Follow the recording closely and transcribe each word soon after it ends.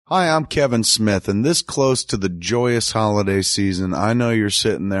Hi, I'm Kevin Smith, and this close to the joyous holiday season, I know you're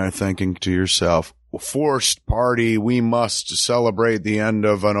sitting there thinking to yourself, forced party, we must celebrate the end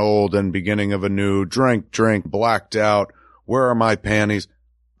of an old and beginning of a new, drink, blacked out, where are my panties?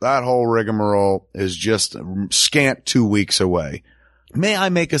 That whole rigmarole is just scant 2 weeks away. May I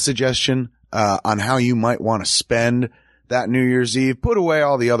make a suggestion on how you might want to spend that New Year's Eve? Put away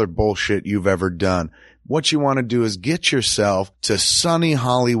all the other bullshit you've ever done. What you want to do is get yourself to sunny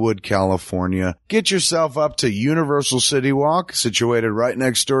Hollywood, California. Get yourself up to Universal City Walk, situated right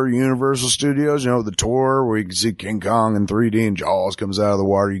next door to Universal Studios. You know, the tour where you can see King Kong in 3D and Jaws comes out of the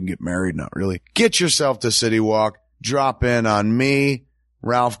water. You can get married. Not really. Get yourself to City Walk. Drop in on me,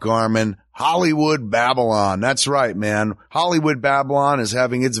 Ralph Garman, Hollywood Babylon. That's right, man. Hollywood Babylon is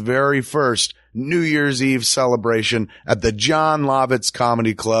having its very first New Year's Eve celebration at the Jon Lovitz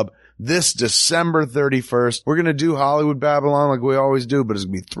Comedy Club this December 31st. We're going to do Hollywood Babylon like we always do, but it's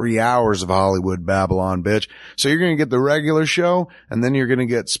going to be 3 hours of Hollywood Babylon, bitch. So you're going to get the regular show, and then you're going to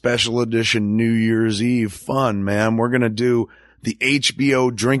get special edition New Year's Eve fun, man. We're going to do the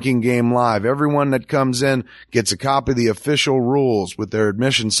HBO drinking game live. Everyone that comes in gets a copy of the official rules with their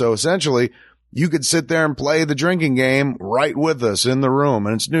admission. So essentially, you could sit there and play the drinking game right with us in the room.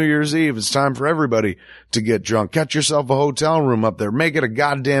 And it's New Year's Eve. It's time for everybody to get drunk. Get yourself a hotel room up there. Make it a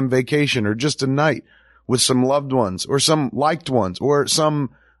goddamn vacation or just a night with some loved ones or some liked ones or some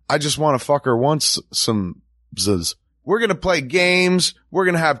I just want to fuck her once some zzz. We're going to play games. We're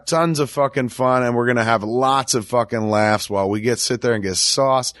going to have tons of fucking fun, and we're going to have lots of fucking laughs while we sit there and get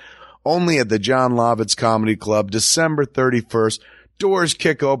sauced. Only at the Jon Lovitz Comedy Club, December 31st. Doors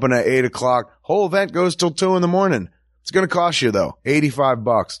kick open at 8 o'clock. Whole event goes till 2 in the morning. It's going to cost you, though,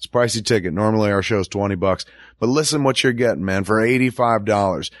 $85. It's a pricey ticket. Normally our show's $20. But listen what you're getting, man, for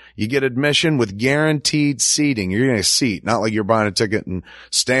 $85. You get admission with guaranteed seating. You're getting a seat, not like you're buying a ticket and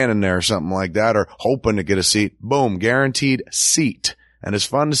standing there or something like that or hoping to get a seat. Boom, guaranteed seat. And it's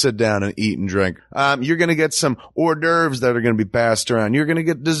fun to sit down and eat and drink. You're going to get some hors d'oeuvres that are going to be passed around. You're going to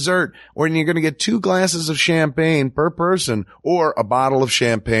get dessert, or you're going to get 2 glasses of champagne per person or a bottle of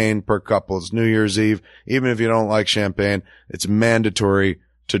champagne per couple. It's New Year's Eve. Even if you don't like champagne, it's mandatory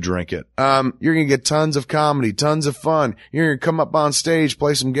to drink it. You're going to get tons of comedy, tons of fun. You're going to come up on stage,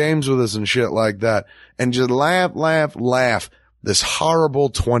 play some games with us and shit like that. And just laugh this horrible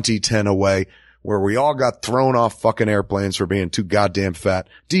 2010 away, where we all got thrown off fucking airplanes for being too goddamn fat.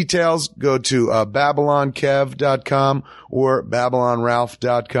 Details, go to BabylonKev.com or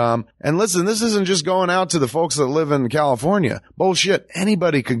BabylonRalph.com. And listen, this isn't just going out to the folks that live in California. Bullshit.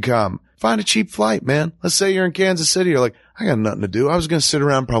 Anybody can come. Find a cheap flight, man. Let's say you're in Kansas City. You're like, I got nothing to do. I was going to sit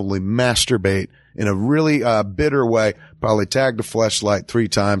around, probably masturbate in a really bitter way, probably tag the fleshlight 3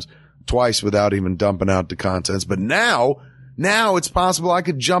 times, twice without even dumping out the contents. But now it's possible I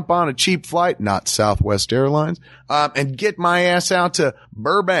could jump on a cheap flight, not Southwest Airlines, and get my ass out to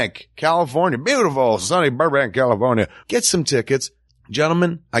Burbank, California. Beautiful, sunny Burbank, California. Get some tickets.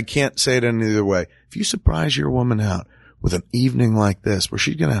 Gentlemen, I can't say it any other way. If you surprise your woman out with an evening like this where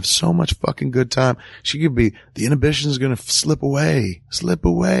she's going to have so much fucking good time, the inhibition's going to slip away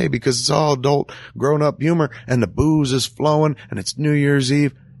because it's all adult, grown up humor and the booze is flowing and it's New Year's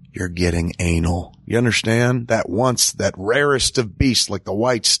Eve. You're getting anal. You understand? That rarest of beasts, like the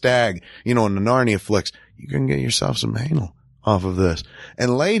white stag, in the Narnia flicks. You can get yourself some anal off of this.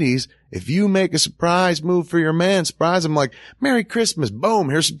 And ladies, if you make a surprise move for your man, surprise him like, Merry Christmas, boom,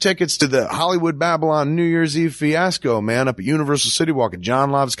 here's some tickets to the Hollywood Babylon New Year's Eve fiasco, man, up at Universal City Walk at Jon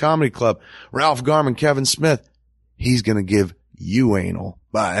Lovitz Comedy Club. Ralph Garman, Kevin Smith. He's going to give you anal.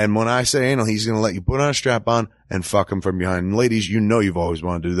 And when I say anal, he's going to let you put on a strap on and fuck him from behind. And ladies, you've always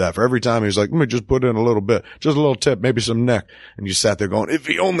wanted to do that. For every time he's like, let me just put in a little bit, just a little tip, maybe some neck. And you sat there going, if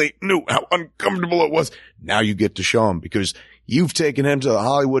he only knew how uncomfortable it was. Now you get to show him because you've taken him to the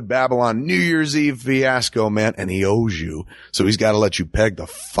Hollywood Babylon New Year's Eve fiasco, man, and he owes you. So he's got to let you peg the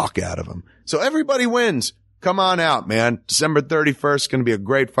fuck out of him. So everybody wins. Come on out, man. December 31st, going to be a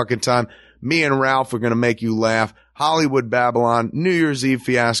great fucking time. Me and Ralph are going to make you laugh. Hollywood Babylon, New Year's Eve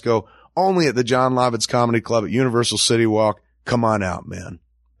fiasco, only at the Jon Lovitz Comedy Club at Universal City Walk. Come on out, man.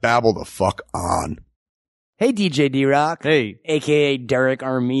 Babble the fuck on. Hey, DJ D-Rock. Hey. A.K.A. Derek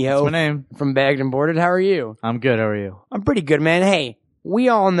Armijo. That's my name. From Bagged and Boarded. How are you? I'm good. How are you? I'm pretty good, man. Hey, we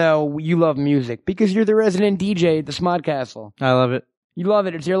all know you love music because you're the resident DJ at the Smodcastle. I love it. You love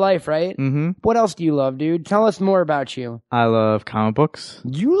it. It's your life, right? Mm-hmm. What else do you love, dude? Tell us more about you. I love comic books.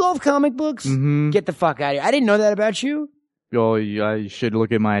 You love comic books? Mm-hmm. Get the fuck out of here. I didn't know that about you. Oh, you should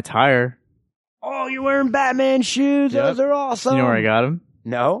look at my attire. Oh, you're wearing Batman shoes? Yep. Those are awesome. You know where I got them?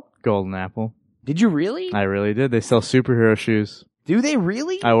 No. Golden Apple. Did you really? I really did. They sell superhero shoes. Do they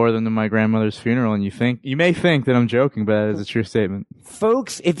really? I wore them to my grandmother's funeral, and you may think that I'm joking, but that is a true statement.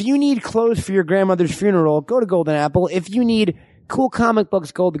 Folks, if you need clothes for your grandmother's funeral, go to Golden Apple. If you need cool comic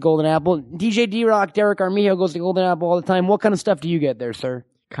books, go to Golden Apple. DJ D-Rock, Derek Armijo goes to Golden Apple all the time. What kind of stuff do you get there, sir?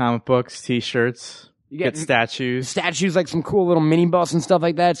 Comic books, T-shirts, You get statues. Statues like some cool little mini bus and stuff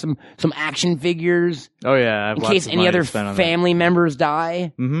like that. Some action figures. Oh yeah, I have In lots case of any money other to spend on family members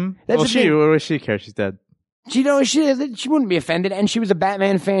die. Mm-hmm. That's Well, a big- what does she care? She's dead. She wouldn't be offended, and she was a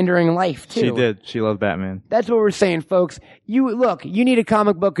Batman fan during life too. She did. She loved Batman. That's what we're saying, folks. You need a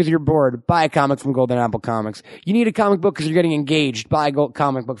comic book because you're bored. Buy a comic from Golden Apple Comics. You need a comic book because you're getting engaged. Buy a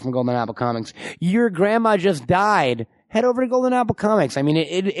comic book from Golden Apple Comics. Your grandma just died. Head over to Golden Apple Comics. I mean,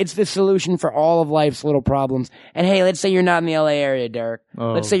 it's the solution for all of life's little problems. And hey, let's say you're not in the LA area, Derek.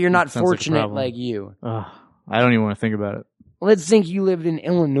 Oh, let's say you're not sounds like a fortunate problem. like you. Ugh, I don't even want to think about it. Let's think you lived in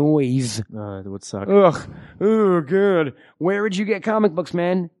Illinois. It would suck. Ugh. Oh, good. Where would you get comic books,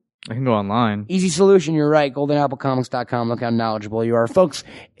 man? I can go online. Easy solution, you're right. GoldenAppleComics.com. Look how knowledgeable you are. Folks,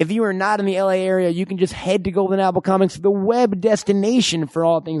 if you are not in the LA area, you can just head to Golden Apple Comics, the web destination for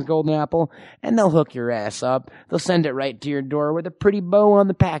all things Golden Apple, and they'll hook your ass up. They'll send it right to your door with a pretty bow on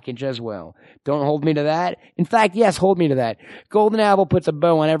the package as well. Don't hold me to that. In fact, yes, hold me to that. Golden Apple puts a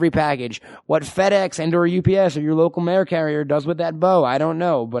bow on every package. What FedEx and or UPS or your local mail carrier does with that bow, I don't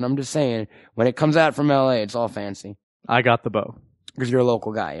know, but I'm just saying, when it comes out from LA, it's all fancy. I got the bow. Because you're a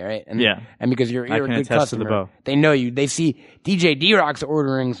local guy, right? And, Yeah. And because you're I a can good attest to the customer. bow. They know you. They see DJ D-Rock's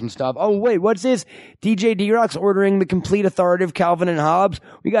ordering some stuff. Oh, wait, what's this? DJ D-Rock's ordering the complete authoritative Calvin and Hobbes.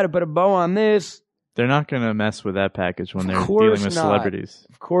 We got to put a bow on this. They're not going to mess with that package when they're Of course dealing with not. celebrities.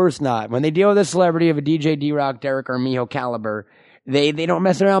 Of course not. When they deal with a celebrity of a DJ D-Rock, Derek Armijo caliber, they don't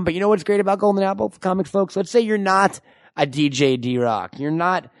mess around. But you know what's great about Golden Apple comics, folks? Let's say you're not a DJ D-Rock. You're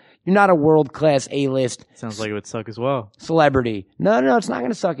not a world-class A-list Sounds like it would suck as well. celebrity. No, it's not going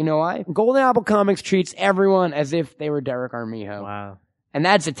to suck. You know why? Golden Apple Comics treats everyone as if they were Derek Armijo. Wow. And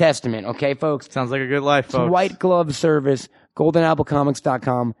that's a testament, okay, folks? Sounds like a good life, It's folks. white glove service,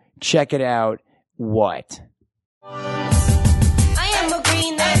 goldenapplecomics.com. Check it out. What? I am a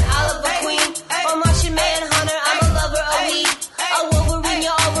green and Oliver Queen. A Martian manhunter, I'm a lover of weed. A Wolverine,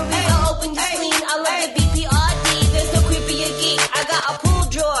 your ovaries are open to spleen. I love the BPRD, there's no creepier geek. I got a pool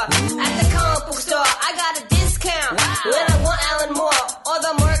drawer at the comic book store. I got a discount when I want Alan Moore. Or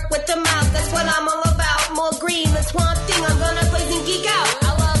the Merc with the mouth, that's what I'm all about. More green, the Swamp Thing, I'm gonna play and geek out.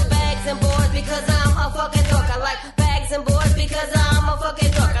 I love bags and boards because I'm a fucking dork. I like bags and boards because I'm a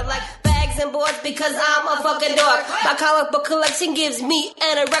fucking dork. I like bags and boards because I'm a fucking dork. My comic book collection gives me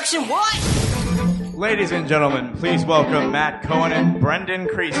an erection. What? Ladies and gentlemen, please welcome Matt Cohen and Brendan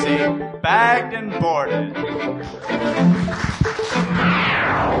Creasy, bagged and boarded.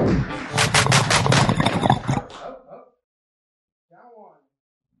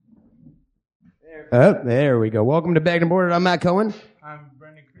 Oh, there we go. Welcome to Bagged and Boarded. I'm Matt Cohen. I'm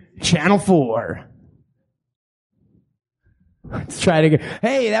Brendan Creasy. Channel 4. Let's try it again.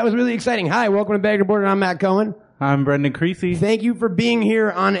 Hey, that was really exciting. Hi, welcome to Bagged and Boarded. I'm Matt Cohen. I'm Brendan Creasy. Thank you for being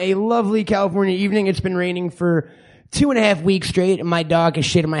here on a lovely California evening. It's been raining for 2.5 weeks straight, and my dog has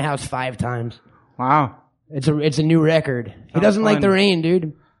shit in my house 5 times. Wow. It's a new record. He doesn't like fun. the rain,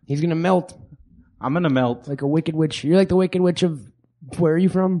 dude. He's gonna melt I'm going to melt. like a Wicked Witch. You're like the Wicked Witch of... Where are you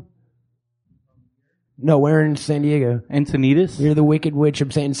from? No, we're in San Diego. Encinitas? You're the Wicked Witch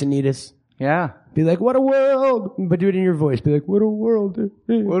of San Encinitas. Yeah. Be like, what a world! But do it in your voice. Be like, what a world.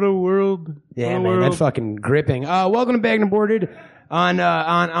 What a world. Yeah, What a man, world. that's fucking gripping. Welcome to Bagged and Boarded on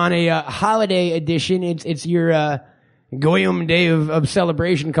a holiday edition. It's your Goyim Day of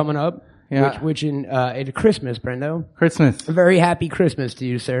celebration coming up. Yeah. Which in it's Christmas, Brendo. Christmas. A very happy Christmas to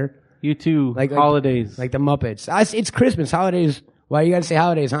you, sir. You too. Like- holidays. Like the Muppets. It's Christmas. Holidays. Why you gotta say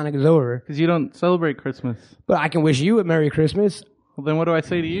holidays? Hanukkah's over. Because you don't celebrate Christmas. But I can wish you a Merry Christmas. Well, then what do I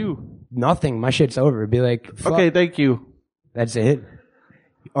say to you? Nothing. My shit's over. Be like, fuck. Okay, thank you. That's it.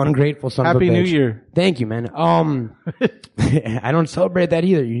 Ungrateful son of a bitch. Happy New Year. Thank you, man. I don't celebrate that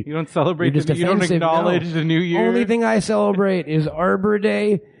either. You don't celebrate, You're just you don't offensive. acknowledge No. the New Year? Only thing I celebrate is Arbor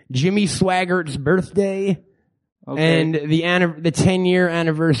Day, Jimmy Swaggart's birthday, Okay. and the 10-year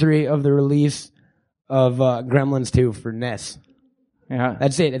anniversary of the release of Gremlins 2 for NES. Yeah.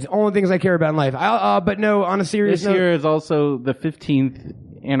 That's it. That's the only things I care about in life. But no, on a serious This note, year is also the 15th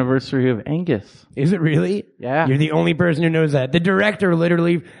anniversary of Angus. is it really? Yeah. You're the only person who knows that. The director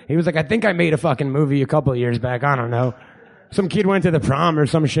literally, he was like, I think I made a fucking movie a couple of years back. I don't know. Some kid went to the prom or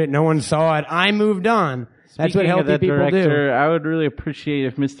some shit. No one saw it. I moved on. That's what Speaking of healthy that people director, I would really appreciate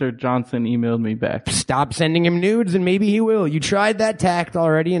if Mr. Johnson emailed me back. do. Stop sending him nudes and maybe he will. You tried that tact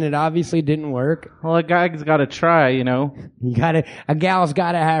already and it obviously didn't work. Well, a guy's got to try, you know. A gal's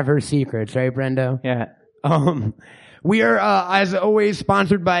gotta have her secrets, right, Brendo? Yeah. We are, as always,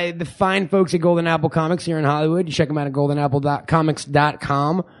 sponsored by the fine folks at Golden Apple Comics here in Hollywood. You check them out at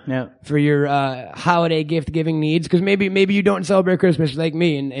goldenapple.comics.com Yeah. for your holiday gift giving needs. Because maybe you don't celebrate Christmas like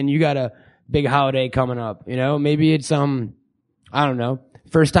me, and you got a big holiday coming up. You know, maybe it's I don't know,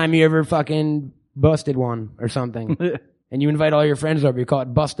 first time you ever fucking busted one or something, and you invite all your friends over. You call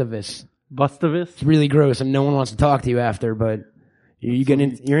it Bustavis. Bustavis? It's really gross, and no one wants to talk to you after, but.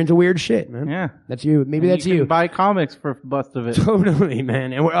 You're into weird shit, man. Yeah. That's you. Maybe that's you. you. Can buy comics for Bustavis. Totally,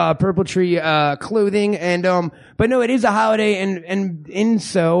 man. And we're, Purple Tree, clothing and, but no, it is a holiday and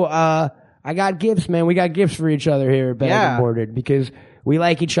so, I got gifts, man. We got gifts for each other here at Bag and Boarded because we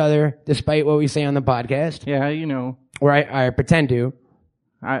like each other despite what we say on the podcast. Yeah, you know. Or I pretend to.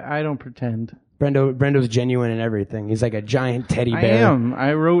 I don't pretend. Brendo's genuine and everything. He's like a giant teddy bear. I am.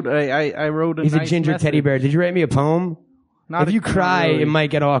 I wrote a He's nice a ginger message. teddy bear. Did you write me a poem? Not if you cry, really. it might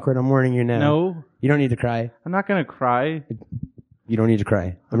get awkward. I'm warning you now. No. You don't need to cry. I'm not going to cry. You don't need to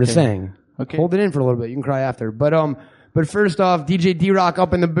cry. I'm just saying. Okay. Hold it in for a little bit. You can cry after. But first off, DJ D-Rock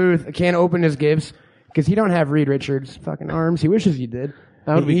up in the booth. I can't open his gifts because he don't have Reed Richards' fucking arms. He wishes he did.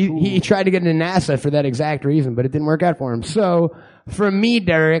 That would be cool. He tried to get into NASA for that exact reason, but it didn't work out for him. So, from me,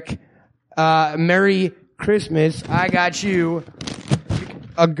 Derek, Merry Christmas. I got you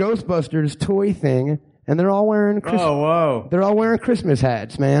a Ghostbusters toy thing. And they're all wearing whoa. They're all wearing Christmas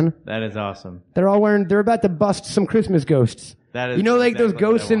hats, man. That is awesome. They're about to bust some Christmas ghosts. That is you know, like exactly those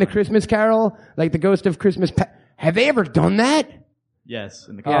ghosts what I in the want. Christmas Carol? Like the ghost of Christmas have they ever done that? Yes.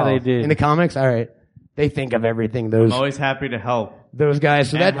 In the Yeah, they comics. did. In the comics? All right. They think of everything, I'm always happy to help. those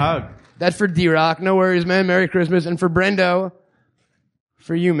guys. So And hug. that's for D-Rock. No worries, man. Merry Christmas. And for Brendo,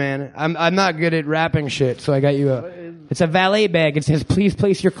 for you, man. I'm not good at wrapping shit, so I got you it's a valet bag. It says, please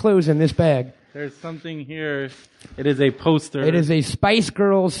place your clothes in this bag. There's something here. It is a poster. It is a Spice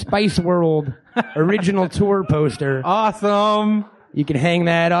Girls Spice World original tour poster. awesome. You can hang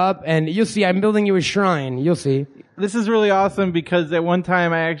that up, and you'll see. I'm building you a shrine. You'll see. This is really awesome because at one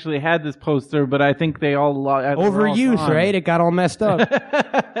time I actually had this poster, but I think they all Overuse, right? It got all messed up.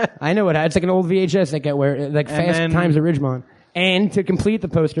 I know it. It's like an old VHS that got like Fast then- Times at Ridgemont. And to complete the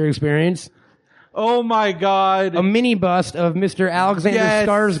poster experience, Oh my God! a mini bust of Mr. Alexander Yes.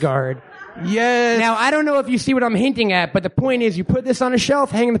 Skarsgård. Yes. Now, I don't know if you see what I'm hinting at, but the point is you put this on a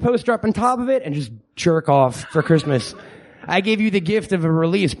shelf, hang the poster up on top of it, and just jerk off for Christmas. I gave you the gift of a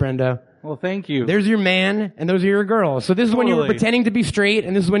release, Brenda. Well, thank you. There's your man, and those are your girls. So this is when you were Totally. pretending to be straight,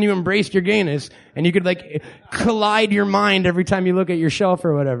 and this is when you embraced your gayness, and you could like collide your mind every time you look at your shelf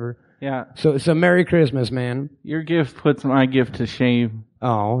or whatever. Yeah. So Merry Christmas, man. Your gift puts my gift to shame.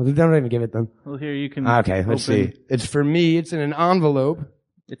 Oh, don't even give it them. Well, here you can. Okay, let's open. see. It's for me. It's in an envelope.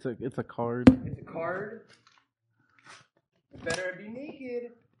 It's a card. It's a card. It better be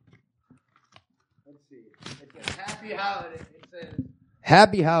naked. Let's see. It says Happy Holidays. It says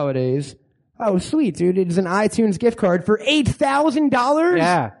Happy Holidays. Oh, sweet, dude. It's an iTunes gift card for $8,000?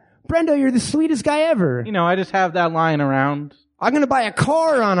 Yeah. Brendo, you're the sweetest guy ever. You know, I just have that lying around. I'm going to buy a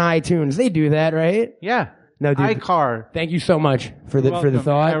car on iTunes. They do that, right? Yeah. No, dude. iCar. Thank you so much for the Welcome.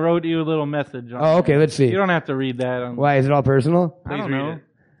 thought. I wrote you a little message. On Oh, okay. Let's see. You don't have to read that. Why? Is it all personal? I don't Please read know. it.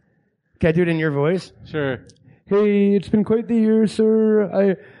 Can I do it in your voice? Sure. Hey, it's been quite the year, sir.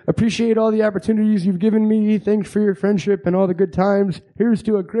 I appreciate all the opportunities you've given me. Thanks for your friendship and all the good times. Here's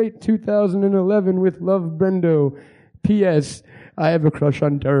to a great 2011 with love, Brendo. P.S. I have a crush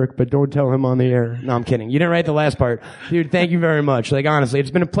on Derek, but don't tell him on the air. No, I'm kidding. You didn't write the last part. Dude, thank you very much. Like, honestly,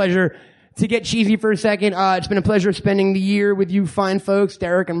 it's been a pleasure. To get cheesy for a second, it's been a pleasure spending the year with you fine folks,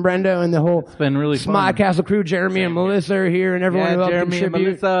 Derek and Brendo and the whole It's been really fun. Smod Castle crew. Jeremy and Melissa are here and everyone Yeah, who helped Jeremy and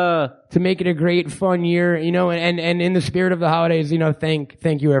contribute Melissa. to make it a great, fun year, you know, and in the spirit of the holidays, you know, thank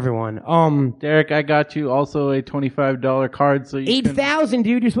you everyone. Derek, I got you also a $25 card, so you can. 8,000,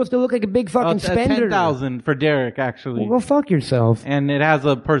 dude. You're supposed to look like a big fucking spender. 10,000 for Derek, actually. Well, go fuck yourself. And it has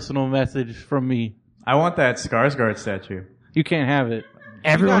a personal message from me. I want that Skarsgård statue. You can't have it.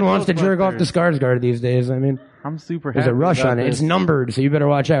 Everyone got wants to jerk off the Ghostbusters. Skarsgård these days. I mean, I'm super happy. there's a rush about on it. this. It's numbered, so you better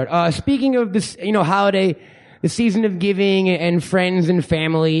watch out. Speaking of this, you know, holiday, the season of giving and friends and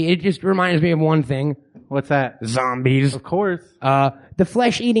family, it just reminds me of one thing. What's that? Zombies. Of course. The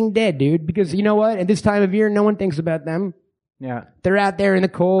flesh-eating dead, dude. Because you know what? At this time of year, no one thinks about them. Yeah. They're out there in the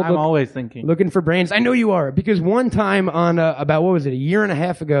cold. I'm always thinking. Looking for brains. I know you are, because one time on about, what was it, a year and a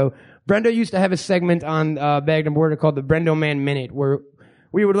half ago, Brendo used to have a segment on Bagged and Boarded called the Brendo Man Minute, where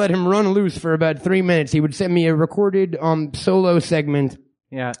we would let him run loose for about 3 minutes. He would send me a recorded solo segment,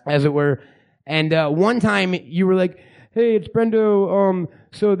 Yeah. as it were. And one time you were like, "Hey, it's Brendo.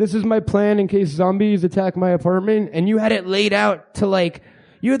 So this is my plan in case zombies attack my apartment." And you had it laid out to like,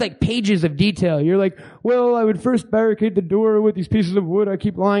 you had like pages of detail. You're like, "Well, I would first barricade the door with these pieces of wood I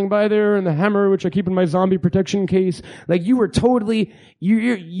keep lying by there, and the hammer which I keep in my zombie protection case." Like you were totally,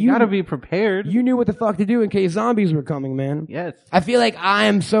 you Gotta be prepared. you knew what the fuck to do in case zombies were coming, man. Yes. I feel like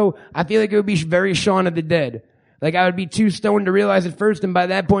it would be very Shaun of the Dead. Like I would be too stoned to realize it first, and by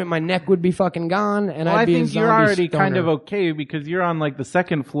that point my neck would be fucking gone, and Well, I'd I be a think you're zombie already kind stoner. of okay because you're on like the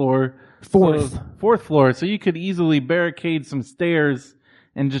second floor. Fourth. So, fourth floor. So you could easily barricade some stairs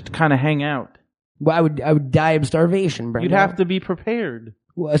and just kind of hang out. Well, I would die of starvation, Brenda. You'd have to be prepared.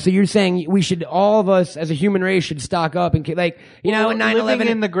 Well, so you're saying we should, all of us as a human race should stock up and like, in Well, 9/11. living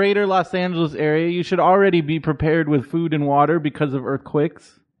in the greater Los Angeles area, you should already be prepared with food and water because of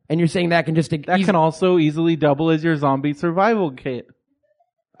earthquakes. And you're saying that can just That can also easily double as your zombie survival kit.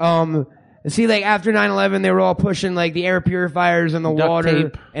 see, like after 9/11, they were all pushing like the air purifiers and the Duct water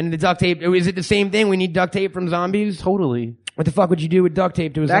tape. and the duct tape. Is it the same thing? We need duct tape from zombies? Totally. What the fuck would you do with duct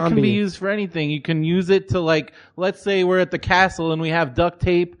tape to a That zombie? can be used for anything. You can use it to like, let's say we're at the castle and we have duct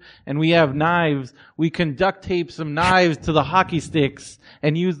tape and we have knives. We can duct tape some knives to the hockey sticks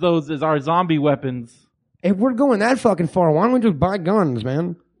and use those as our zombie weapons. If we're going that fucking far, why don't we just buy guns,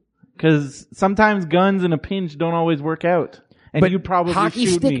 man? Because sometimes guns in a pinch don't always work out. And you'd probably hockey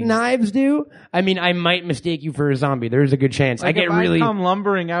shoot stick me. knives do? I mean, I might mistake you for a zombie. There's a good chance. Like I get if really. I come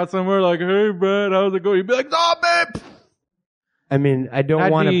lumbering out somewhere like, "Hey, Brad, how's it going?" You'd be like, "Zombie!" I mean, I don't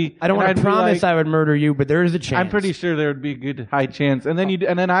I'd want to. be- I don't and want I'd to be promise like- I would murder you, but there is a chance. I'm pretty sure there would be a good high chance. And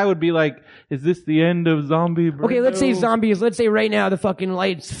then I would be like, "Is this the end of zombie?" Brando? Okay, let's say zombies. Let's say right now the fucking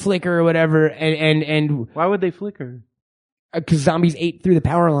lights flicker or whatever, and Why would they flicker? because zombies ate through the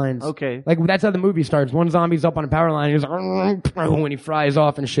power lines. Okay. Like that's how the movie starts. One zombie's up on a power line, and he's like, when he fries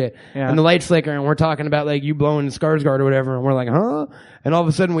off and shit. Yeah. And the lights flicker, and we're talking about like you blowing Skarsgård or whatever, and we're like, huh? And all of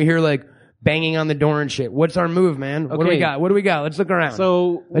a sudden we hear like banging on the door and shit. What's our move, man? What do we Okay. got? What do we got? Let's look around.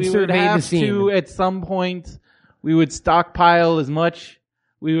 So Let's we would survey the have scene. to, at some point, we would stockpile as much.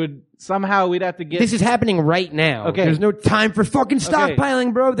 We'd have to get. This is happening right now. Okay. There's no time for fucking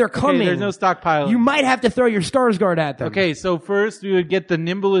stockpiling, bro. They're coming. Okay, there's no stockpile. You might have to throw your Skarsgård at them. Okay, so first we would get the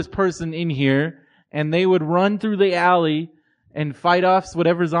nimblest person in here, and they would run through the alley and fight off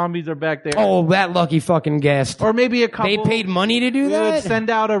whatever zombies are back there. Oh, that lucky fucking guest. Or maybe a couple. They paid money to do We would that? send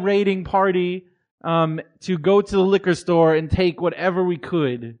out a raiding party to go to the liquor store and take whatever we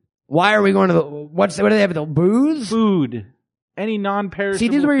could. Why are we going to the, what do they have, the booze? Food. Any non-perishable See,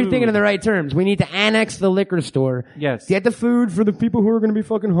 this is where you're food. thinking in the right terms. We need to annex the liquor store. Yes. Get the food for the people who are going to be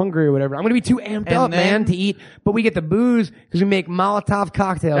fucking hungry or whatever. I'm going to be too amped And up, then- man, to eat. But we get the booze because we make Molotov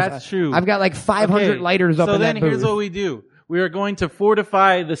cocktails. That's true. I've got like 500 Okay, lighters up so in that then booth. here's what we do. We are going to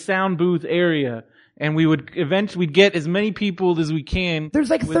fortify the sound booth area, and we would eventually get as many people as we can. There's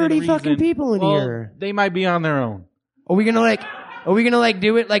like within 30 reason. fucking people in Well, here. They might be on their own. Are we gonna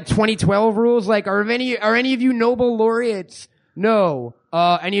do it like 2012 rules? Like, are any of you Nobel laureates? No.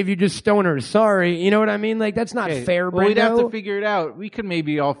 Any of you just stoners? Sorry. You know what I mean? Like, that's not Okay. fair, Well, we'd have Brendo. to figure it out. We could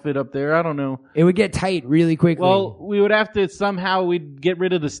maybe all fit up there. I don't know. It would get tight really quickly. Well, we would have to we'd get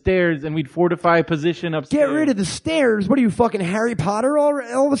rid of the stairs and we'd fortify a position upstairs. get rid of the stairs. What are you, fucking Harry Potter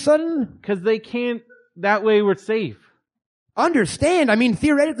all of a sudden? Because they can't, that way we're safe. Understand. I mean,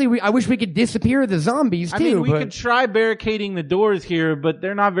 theoretically, I wish we could disappear the zombies, too. I mean, we but could try barricading the doors here, but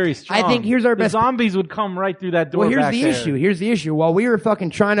they're not very strong. I think here's our the best- zombies would come right through that door. Well, here's back the there. issue. Here's the issue. While me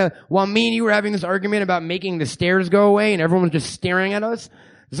and you were having this argument about making the stairs go away and everyone was just staring at us,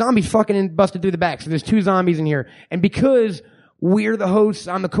 zombies fucking busted through the back. So there's 2 zombies in here. And because we're the hosts,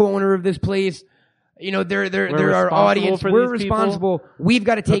 I'm the co-owner of this place, you know, they're our responsible audience. for We're these people? responsible. We've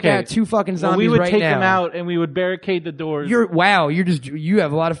got to take Okay. out 2 fucking Well, zombies we would right take now. them out and we would barricade the doors. You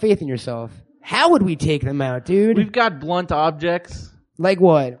have a lot of faith in yourself. How would we take them out, dude? We've got blunt objects. Like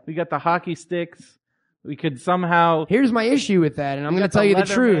what? We got the hockey sticks. We could somehow. Here's my issue with that, and I'm going to got tell the you the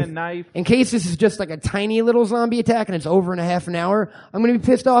Leatherman truth. knife. In case this is just like a tiny little zombie attack and it's over in a half an hour, I'm going to be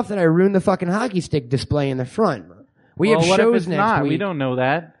pissed off that I ruined the fucking hockey stick display in the front. We Well, have what if shows it's next not? week. We don't know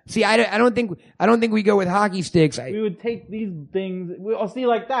that. See, I don't think we go with hockey sticks. We would take these things. I'll see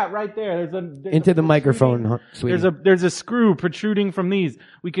like that right there. There's Into a the microphone, protruding- sweetie. There's a screw protruding from these.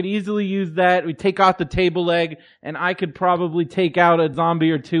 We could easily use that. We take out the table leg, and I could probably take out a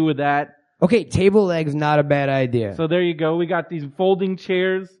zombie or 2 with that. Okay, table leg's not a bad idea. So there you go. We got these folding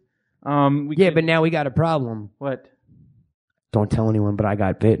chairs. But now we got a problem. What? Don't tell anyone, but I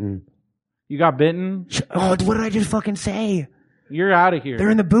got bitten. You got bitten? Oh, what did I just fucking say? You're out of here. They're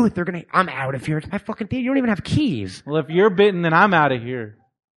in the booth. I'm out of here. It's my fucking theater. You don't even have keys. Well, if you're bitten, then I'm out of here.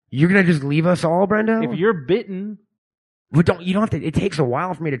 You're gonna just leave us all, Brendo? If you're bitten, you don't have to. It takes a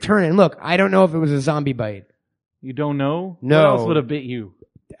while for me to turn. And look, I don't know if it was a zombie bite. you don't know? No. What else would have bit you?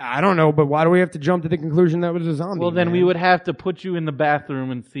 I don't know, but why do we have to jump to the conclusion that it was a zombie? Well, then man? we would have to put you in the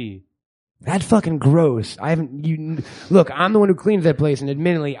bathroom and see. That's fucking gross. I haven't. Look, I'm the one who cleans that place, and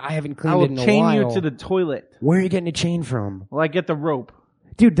admittedly, I haven't I cleaned will it in a chain while. you to the toilet. Where are you getting a chain from, Well, I get the rope.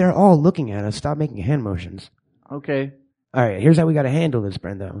 dude? They're all looking at us. Stop making hand motions. Okay. All right, here's how we got to handle this,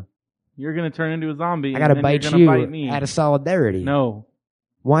 Brendo. You're going to turn into a zombie. I got to and then bite you're gonna you bite me. out of solidarity. No.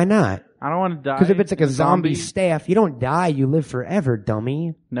 Why not? I don't want to die. Because if it's like a zombie staff, you don't die. You live forever,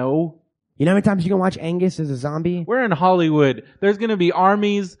 dummy. No. You know how many times you can watch Angus as a zombie? We're in Hollywood. There's going to be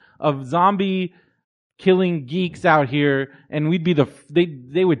armies of zombie killing geeks out here, and we'd be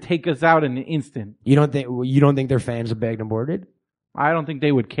they would take us out in an instant. You don't think their fans are bagged and boarded? I don't think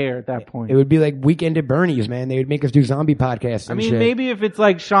they would care at that point. It would be like Weekend at Bernie's, man. They would make us do zombie podcasts and I mean, shit. maybe if it's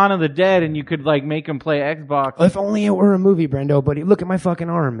like Shaun of the Dead and you could like make them play Xbox, If only it were a movie, Brendo. But look at my fucking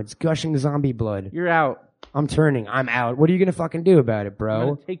arm. It's gushing zombie blood. you're out. I'm turning. I'm out. What are you going to fucking do about it, I'm bro?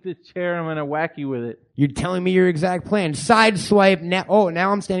 going to take this chair, I'm going to whack you with it. You're telling me your exact plan. Side swipe. Now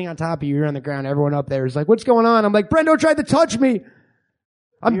I'm standing on top of you. You're on the ground. Everyone up there is like, what's going on? I'm like, Brendo tried to touch me.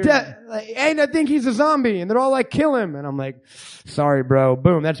 I'm dead. And I think he's a zombie. And they're all like, kill him. And I'm like, sorry, bro.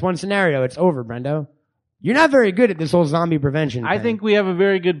 Boom. That's one scenario. It's over, Brendo. You're not very good at this whole zombie prevention I thing. think we have a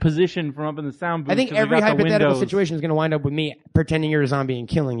very good position from up in the sound booth. I think 'cause we every got the hypothetical windows. situation is going to wind up with me pretending you're a zombie and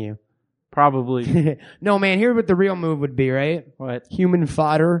killing you. Probably. No, man, here's what the real move would be, right? What? Human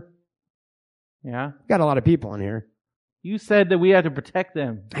fodder. Yeah? Got a lot of people in here. You said that we had to protect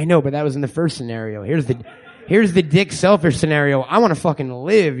them. I know, but that was in the first scenario. Here's the dick selfish scenario. I want to fucking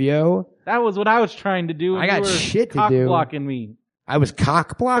live, yo. That was what I was trying to do. And I got you were shit to cock do. blocking me. I was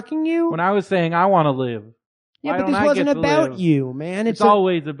cock blocking you? When I was saying I want to live. Yeah, Why but don't this I wasn't get to about live? you, man. It's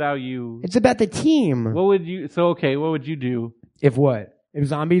always about you. It's about the team. What would you, so okay, what would you do If what? If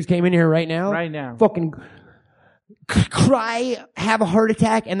zombies came in here right now? right now? Fucking cry, have a heart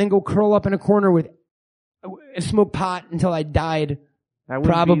attack, and then go curl up in a corner with smoke pot until I died. That'd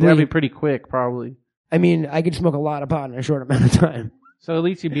probably- be pretty quick, probably. I mean, I could smoke a lot of pot in a short amount of time. So at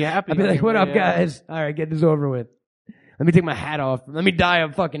least you'd be happy. I'd be like, what up, anyway, yeah. guys? All right, get this over with. Let me take my hat off. Let me die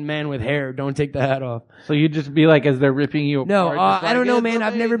a fucking man with hair. Don't take the hat off. So you'd just be like, as they're ripping you No, apart. just I don't like, know, "It's man.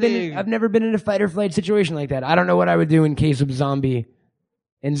 I've never amazing." been in a fight or flight situation like that. I don't know what I would do in case of zombie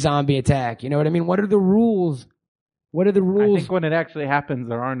attack. You know what I mean? What are the rules? What are the I rules think when it actually happens,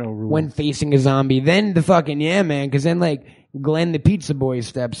 there are no rules. when facing a zombie? Then the fucking, yeah, man. Because then, like, Glenn the pizza boy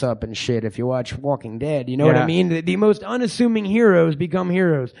steps up and shit if you watch Walking Dead. You know what I Yeah. mean? The most unassuming heroes become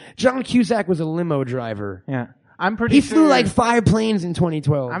heroes. John Cusack was a limo driver. Yeah. I'm pretty He sure. flew like 5 planes in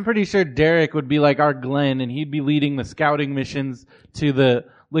 2012. I'm pretty sure Derek would be like our Glenn, and he'd be leading the scouting missions to the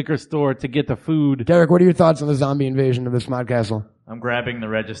liquor store to get the food. Derek, what are your thoughts on the zombie invasion of the Smod Castle? I'm grabbing the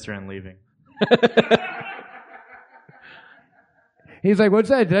register and leaving. He's like, what's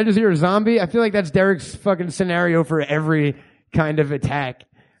that? Did I just hear a zombie? I feel like that's Derek's fucking scenario for every kind of attack.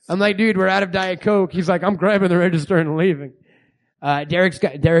 I'm like, dude, we're out of Diet Coke. He's like, I'm grabbing the register and leaving.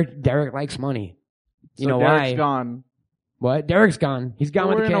 Derek likes money. You know Derek's why? gone. What? Derek's gone. He's gone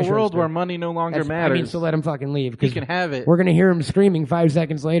We're with the in cash a world register. where money no longer That's- matters. I mean, so let him fucking leave. he 'Cause can have it. we're going to hear him screaming 5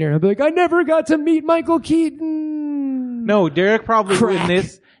 seconds later. He'll be like, I never got to meet Michael Keaton. No, Derek probably Crack.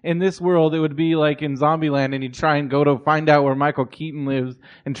 in this world it would be like in Zombieland, and he'd try and go to find out where Michael Keaton lives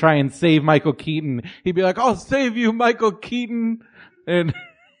and try and save Michael Keaton. He'd be like, "I'll save you, Michael Keaton," and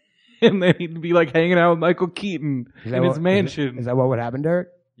then he'd be like hanging out with Michael Keaton in his mansion. Is that what would happen, Derek?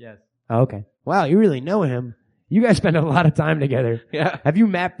 Yes. Oh, okay. Wow, you really know him. You guys spend a lot of time together. Yeah. Have you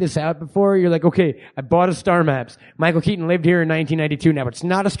mapped this out before? You're like, okay, I bought a Star Maps. Michael Keaton lived here in 1992. Now, it's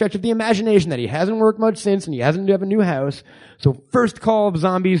not a stretch of the imagination that he hasn't worked much since and he hasn't have a new house. So first call of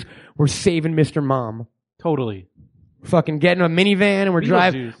zombies, we're saving Mr. Mom. Totally. Fucking getting a minivan and we're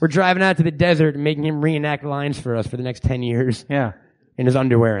Beetlejuice. driving out to the desert and making him reenact lines for us for the next 10 years Yeah. in his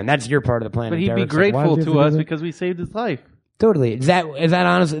underwear. And that's your part of the plan. But And he'd be Derek's like, why grateful did you to have us do that? because we saved his life. Totally. Is that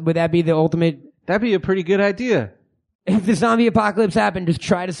honestly, would that be the ultimate? That'd be a pretty good idea. If the zombie apocalypse happened, just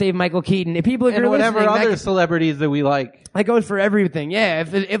try to save Michael Keaton. If people, if And you're whatever listening, other that, celebrities that we like. that goes for everything. Yeah.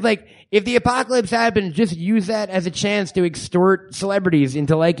 If the apocalypse happens, just use that as a chance to extort celebrities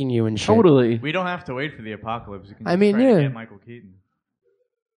into liking you and shit. Totally. We don't have to wait for the apocalypse. We can I just mean, try yeah. to get Michael Keaton.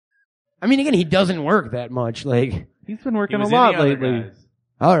 I mean, again, he doesn't work that much. Like, He's been He working a was in lot the other lately. guys.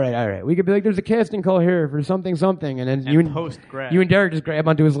 all right. We could be like, there's a casting call here for something, and then And post-grad. you and Derek just grab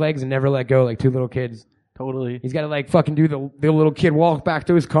onto his legs and never let go like two little kids. Totally. He's got to like fucking do the little kid walk back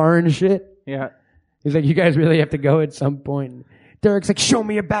to his car and shit. Yeah. He's like, you guys really have to go at some point. Derek's like, show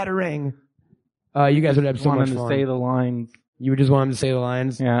me a batarang. You guys would have so Want much him to fun. say the lines. You would just want him to say the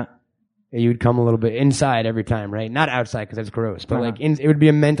lines. Yeah. You would come a little bit inside every time, right? Not outside because that's gross, but Uh-huh. like it would be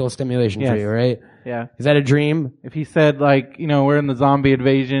a mental stimulation for Yes. you, right? Yeah. Is that a dream? If he said like, we're in the zombie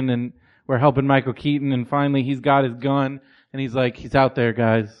invasion and we're helping Michael Keaton and finally he's got his gun and he's like, he's out there,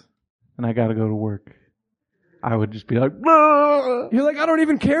 guys, and I gotta go to work. I would just be like, "Ah!" You're like, I don't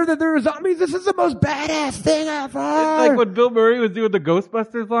even care that there are zombies. This is the most badass thing ever. It's like what Bill Murray was doing the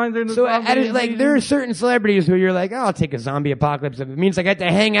Ghostbusters lines in the So, zombie like, there are certain celebrities who you're like, oh, I'll take a zombie apocalypse if it means I get to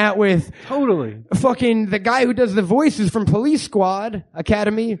hang out with Totally. fucking the guy who does the voices from Police Squad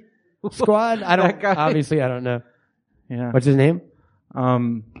Academy Squad. I That don't, guy? obviously, I don't know. Yeah. What's his name? There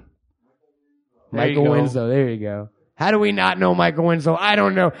Michael you go. Winslow. There you go. How do we not know Michael Winslow? I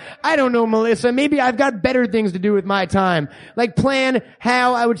don't know. I don't know, Melissa. Maybe I've got better things to do with my time. Like plan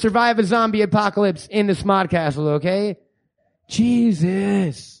how I would survive a zombie apocalypse in the Smod Castle, okay?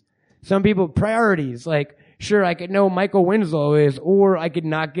 Jesus. Some people, priorities, like, sure, I could know Michael Winslow is, or I could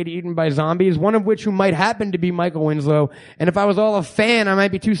not get eaten by zombies, one of which who might happen to be Michael Winslow. And if I was all a fan, I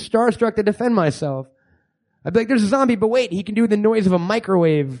might be too starstruck to defend myself. I'd be like, there's a zombie, but wait, he can do the noise of a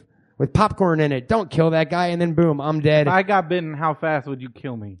microwave with popcorn in it. Don't kill that guy, and then boom, I'm dead. If I got bitten, how fast would you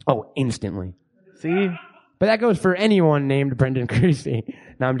kill me? Oh, instantly. See? But that goes for anyone named Brendan Creasy.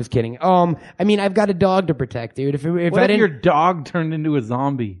 No, I'm just kidding. I mean, I've got a dog to protect, dude. If What I if didn't, your dog turned into a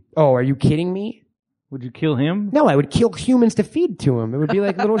zombie? oh, are you kidding me? Would you kill him? No, I would kill humans to feed to him. It would be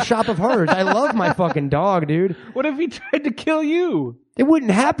like Little Shop of Horrors. I love my fucking dog, dude. What if he tried to kill you? It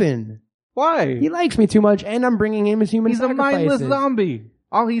wouldn't happen. Why? He likes me too much, and I'm bringing him as human He's a sacrifices. mindless zombie.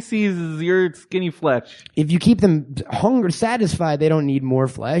 All he sees is your skinny flesh. If you keep them satisfied, they don't need more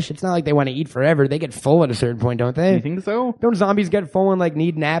flesh. It's not like they want to eat forever. They get full at a certain point, don't they? You think so? Don't zombies get full and like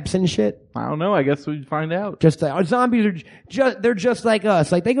need naps and shit? I don't know. I guess we'd find out. Just like, zombies are they're just like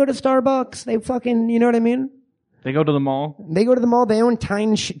us. Like they go to Starbucks. They fucking, you know what I mean? They go to the mall. They go to the mall. They own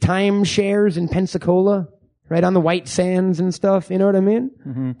time shares in Pensacola, right on the White Sands and stuff. You know what I mean?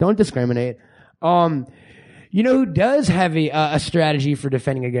 Mm-hmm. Don't discriminate. You know who does have a strategy for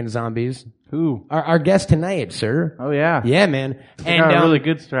defending against zombies? Who? Our guest tonight, sir. Oh, yeah. Yeah, man. They got a really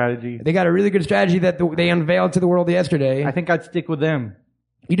good strategy. They got a really good strategy that they unveiled to the world yesterday. I think I'd stick with them.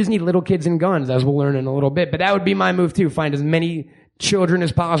 You just need little kids and guns, as we'll learn in a little bit. But that would be my move too. Find as many children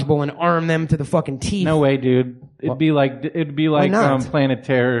as possible and arm them to the fucking teeth. No way, dude. It'd be like not? Planet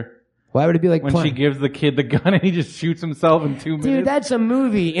Terror. Why would it be like When she gives the kid the gun and he just shoots himself in 2 minutes. Dude, that's a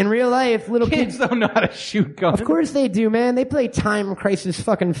movie. In real life, little Kids don't know how to shoot guns. Of course they do, man. They play Time Crisis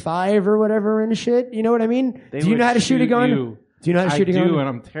fucking 5 or whatever and shit. You know what I mean? They Do you know would how to shoot a gun? you. Do you know how to shoot a gun? I do, and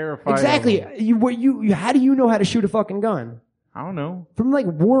I'm terrified. Exactly. Of them. How do you know how to shoot a fucking gun? I don't know. From like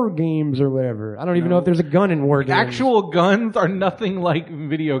war games or whatever. I don't even know if there's a gun in war games. Actual guns are nothing like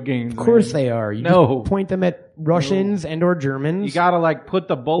video games. Of course they are. You No. just point them at Russians and or Germans. You gotta like put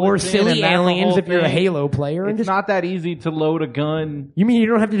the bullets or in, silly and that's the aliens whole if you're a thing. Halo player. And It's just, not that easy to load a gun. you mean you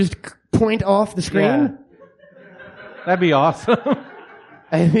don't have to just point off the screen? Yeah. That'd be awesome.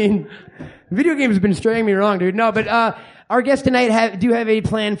 I mean, video games have been straying me wrong, dude. No, but our guests tonight do have a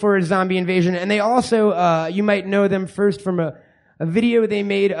plan for a zombie invasion, and they also, you might know them first from a video they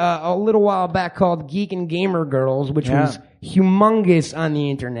made a little while back called Geek and Gamer Girls, which was humongous on the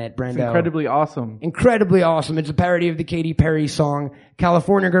internet, Brendo. It's incredibly awesome. Incredibly awesome. It's a parody of the Katy Perry song,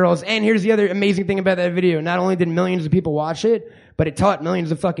 California Girls. And here's the other amazing thing about that video. Not only did millions of people watch it, but it taught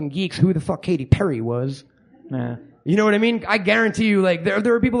millions of fucking geeks who the fuck Katy Perry was. Yeah. You know what I mean? I guarantee you, like, there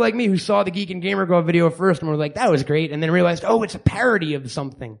were people like me who saw the Geek and Gamer Girl video first and were like, that was great, and then realized, oh, it's a parody of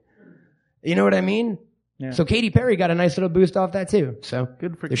something. You know what I mean? Yeah. So Katy Perry got a nice little boost off that too. So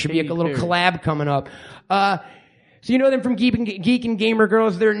Good for there should Katy be a little Perry. collab coming up. So you know them from Geek and Gamer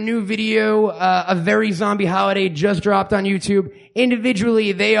Girls. Their new video, A Very Zombie Holiday, just dropped on YouTube.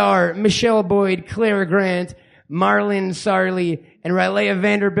 Individually, they are Michelle Boyd, Clara Grant, Marlon Sarley, and Rylea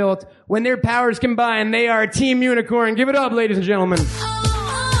Vanderbilt. When their powers combine, they are Team Unicorn. Give it up, ladies and gentlemen.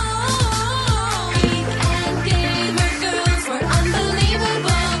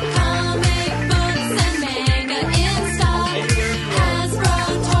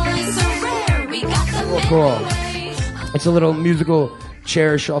 Cool. It's a little musical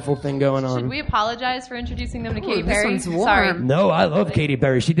chair shuffle thing going on. Should we apologize for introducing them to Katy this Perry? one's warm. Sorry. No, I love Katy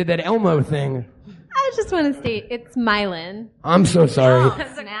Perry. She did that Elmo thing. I just want to state it's Mylan. I'm so sorry.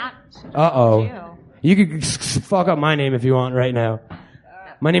 Snap. Uh-oh. You could fuck up my name if you want right now.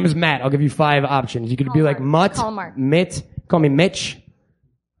 My name is Matt. I'll give you 5 options. You could be like Mutt, Call him Mark. Mitt. Call me Mitch.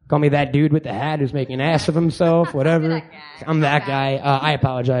 Call me that dude with the hat who's making an ass of himself, whatever. I'm that guy. I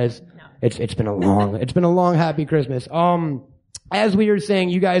apologize. It's been a long happy Christmas. As we were saying,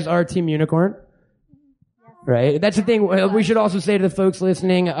 you guys are Team Unicorn. Right? That's the thing. We should also say to the folks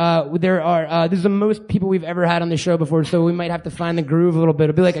listening, this is the most people we've ever had on the show before, so we might have to find the groove a little bit.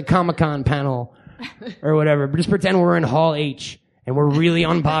 It'll be like a Comic-Con panel or whatever. But just pretend we're in Hall H and we're really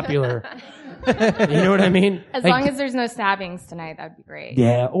unpopular. You know what I mean? As long as there's no stabbings tonight, that'd be great.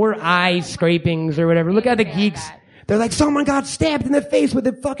 Yeah, or eye scrapings or whatever. Look at the geeks. They're like, someone got stabbed in the face with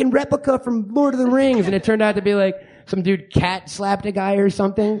a fucking replica from Lord of the Rings, and it turned out to be like some dude cat slapped a guy or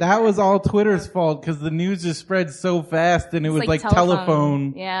something. That was all Twitter's fault because the news just spread so fast, and it was like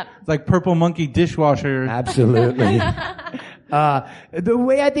telephone. Yeah. It's like Purple Monkey dishwasher. Absolutely. The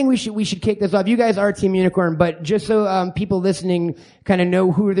way I think we should kick this off, you guys are Team Unicorn, but just so people listening kind of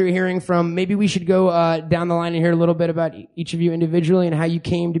know who they're hearing from, maybe we should go down the line and hear a little bit about each of you individually and how you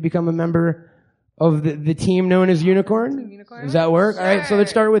came to become a member of the team known as Unicorn. Team Unicorn. Does that work? Sure. All right, so let's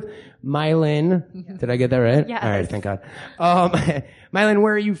start with Mylin. Did I get that right? Yes. All right, thank God. Mylin,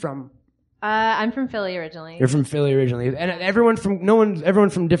 where are you from? I'm from Philly originally. You're from Philly originally, and everyone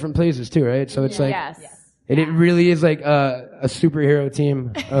from different places too, right? So it's like, Yes. it really is like a superhero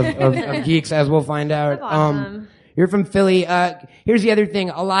team of geeks, as we'll find out. Awesome. You're from Philly. Here's the other thing.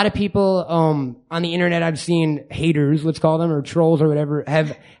 A lot of people on the internet I've seen, haters, let's call them, or trolls or whatever,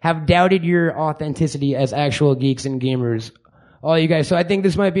 have doubted your authenticity as actual geeks and gamers. All you guys. So I think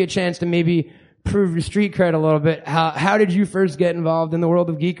this might be a chance to maybe prove your street cred a little bit. How did you first get involved in the world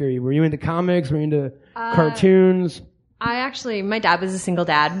of geekery? Were you into comics? Were you into cartoons? My dad was a single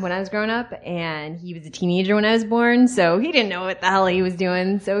dad when I was growing up, and he was a teenager when I was born, so he didn't know what the hell he was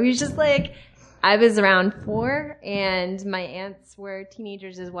doing. So he was just like, I was around 4, and my aunts were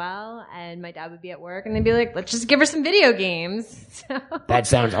teenagers as well, and my dad would be at work, and they'd be like, let's just give her some video games. So That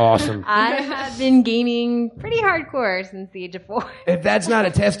sounds awesome. I have been gaming pretty hardcore since the age of 4. If that's not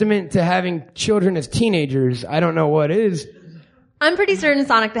a testament to having children as teenagers, I don't know what is. I'm pretty certain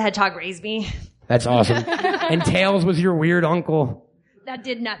Sonic the Hedgehog raised me. That's awesome. And Tails was your weird uncle. That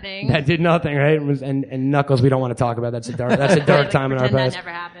did nothing. That did nothing, right? And Knuckles, we don't want to talk about. That's a dark time in our Pretend past. that never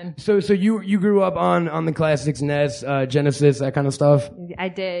happened. So you grew up on the classics, NES, Genesis, that kind of stuff. I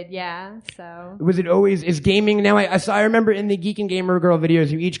did, yeah. So Was it always, is gaming now? I remember in the Geek and Gamer Girl videos,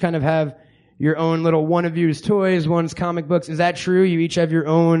 you each kind of have your own little, one of you's toys, one's comic books. Is that true? You each have your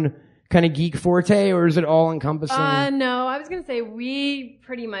own kind of geek forte, or is it all encompassing? no, I was gonna say we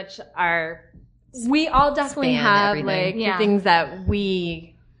pretty much are. We all definitely Span have everything. like the things that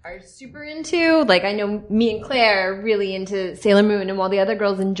we are super into. Like I know me and Claire are really into Sailor Moon, and while the other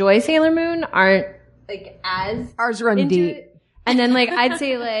girls enjoy Sailor Moon, aren't like as Ours run into deep. it. And then like I'd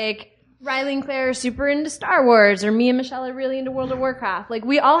say like Riley and Claire are super into Star Wars, or me and Michelle are really into World of Warcraft. Like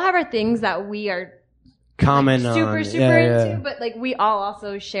we all have our things that we are Comment on. super Yeah. into, but like we all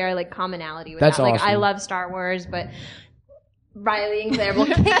also share like commonality with That's that. Like awesome. I love Star Wars, but Riley and Claire will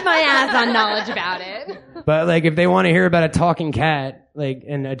kick my ass on knowledge about it. But like, if they want to hear about a talking cat, like,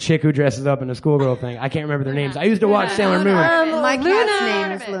 and a chick who dresses up in a schoolgirl thing, I can't remember their names. I used to watch Sailor Moon. My Luna. cat's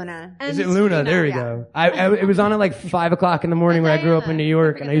name is Luna. Is it Luna? There we go. It was on at like 5 o'clock in the morning when I grew up in New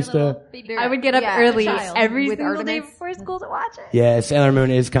York, and I used to. I would get up Yeah, early child every with single day Artemis. before school to watch it. Yeah, Sailor Moon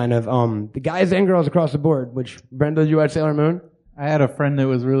is kind of the guys and girls across the board. Which Brenda, did you watch Sailor Moon? I had a friend that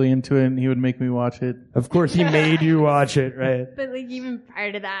was really into it, and he would make me watch it. Of course, he made you watch it, right? But like even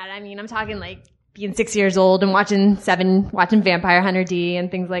prior to that, I mean, I'm talking like being 6 years old and watching Vampire Hunter D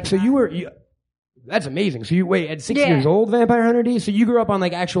and things like So that. that's amazing. So at 6 Yeah. years old, Vampire Hunter D. So you grew up on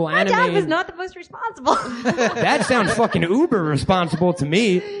like actual My anime. dad was not the most responsible. That sounds fucking uber responsible to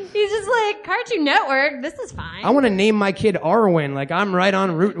me. He's just like, Cartoon Network, this is fine. I want to name my kid Arwen. Like, I'm right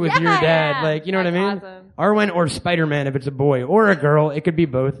on route with your dad. Yeah. Like, you know what I mean? That's awesome. Arwen or Spider-Man if it's a boy. Or a girl. It could be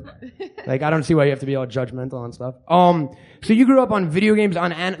both. Like, I don't see why you have to be all judgmental and stuff. So you grew up on video games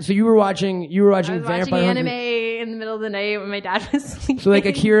so you were watching I was Vampire watching Hunter. anime in the middle of the night when my dad was sleeping. So like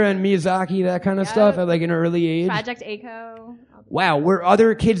Akira and Miyazaki, that kind of stuff at like an early age. Project A-ko. Wow. Were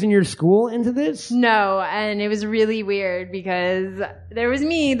other kids in your school into this? No, and it was really weird because there was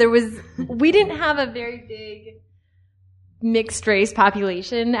me. We didn't have a very big mixed race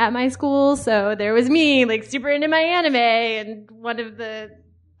population at my school, so there was me, like super into my anime, and one of the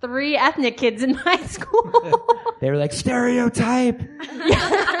 3 ethnic kids in my school. They were like, stereotype.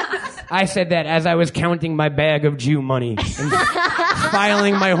 I said that as I was counting my bag of Jew money and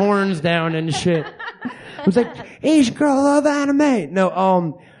filing my horns down and shit. I was like, Asian girl, love anime.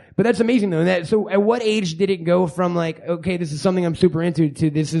 No, but that's amazing though. So at what age did it go from like, okay, this is something I'm super into to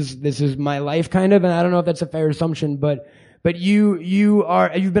this is my life kind of? And I don't know if that's a fair assumption, but But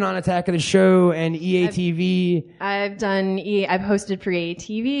you've been on Attack of the Show and EATV. I've hosted for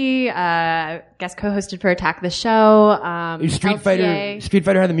EATV, guest co-hosted for Attack of the Show. Street LCA.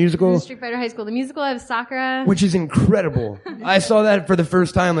 Fighter had the musical. Street Fighter High School, the musical. I have Sakura. Which is incredible. I saw that for the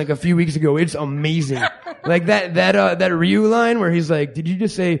first time like a few weeks ago. It's amazing. Like that Ryu line where he's like, "Did you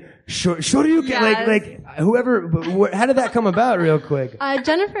just say Shoryuken?" Yes. Like whoever. How did that come about, real quick?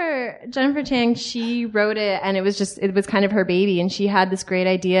 Jennifer Chang, she wrote it, and it was kind of her baby, and she had this great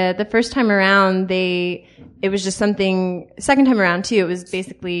idea. The first time around, it was just something. Second time around too, it was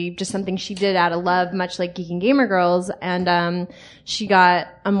basically just something she did out of love, much like Geek and Gamer Girls, and she got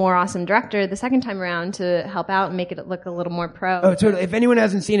a more awesome director the second time around to help out and make it look a little more pro. Oh, totally. If anyone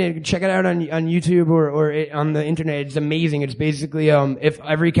hasn't seen it, check it out on YouTube or on the internet. It's amazing. It's basically if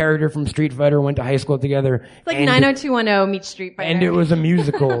every character from Street Fighter went to high school together. It's like 90210 meets Street Fighter. And it was a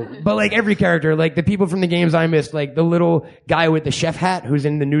musical. But like every character, like the people from the games I missed, like the little guy with the chef hat who's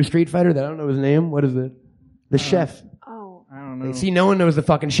in the new Street Fighter, that I don't know his name. What is it? The chef. Oh. I don't know. See, no one knows the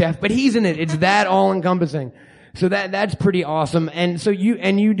fucking chef, but he's in it. It's that all encompassing. So that's pretty awesome. And so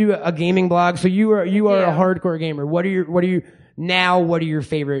you do a gaming blog. So you are a hardcore gamer. What are your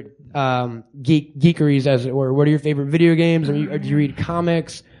favorite geekeries, as it were? What are your favorite video games? Do you read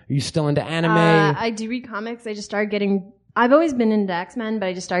comics? Are you still into anime? I do read comics. I've always been into X-Men, but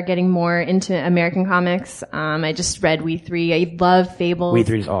I just started getting more into American comics. I just read We 3. I love Fable. We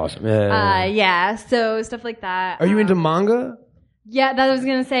 3 is awesome. Yeah, so stuff like that. Are you into manga? Yeah, that I was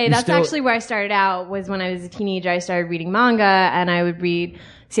gonna say. That's actually where I started out, was when I was a teenager. I started reading manga, and I would read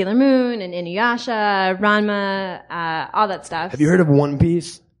Sailor Moon and Inuyasha, Ranma, all that stuff. Have you heard of One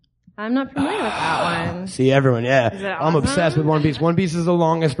Piece? I'm not familiar with that one. See, everyone, yeah. Is it I'm awesome? obsessed with One Piece. One Piece is the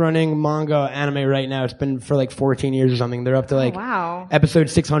longest running manga anime right now. It's been for like 14 years or something. They're up to like wow. episode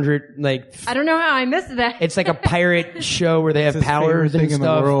 600. Like I don't know how I missed that. it's like a pirate show where they have his powers favorite thing and in the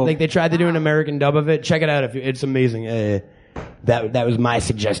stuff. world. Like they tried to do an American dub of it. Check it out it's amazing. That was my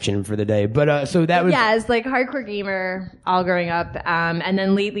suggestion for the day. But so that was Yeah, it's like hardcore gamer all growing up. And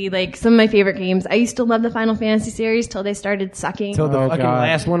then lately, like some of my favorite games, I used to love the Final Fantasy series till they started sucking. till the Oh, fucking God.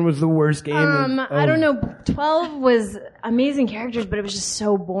 last one was the worst game. I don't know. 12 was amazing characters, but it was just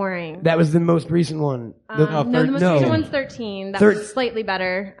so boring. That was the most recent one. No, the most no. recent one's 13. That Thir- was slightly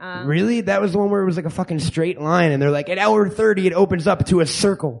better. Really? That was the one where it was like a fucking straight line, and they're like, at hour 30, it opens up to a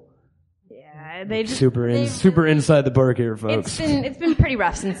circle. Yeah, they just Super inside the park here, folks. It's been pretty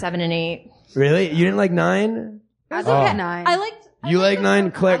rough since 7 and 8. Really? You didn't like 9? I was okay at 9. I liked. You like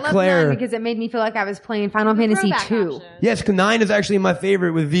 9, I love Claire? 9 because it made me feel like I was playing Final Fantasy Throwback 2. option. Yes, 'cause 9 is actually my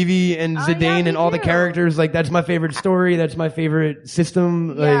favorite with Vivi and Zidane yeah, me and all the too. characters. Like, that's my favorite story. That's my favorite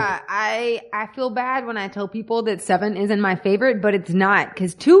system. Yeah, I feel bad when I tell people that 7 isn't my favorite, but it's not,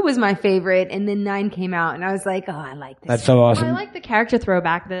 because 2 was my favorite, and then 9 came out, and I was like, oh, I like this. That's so awesome. I like the character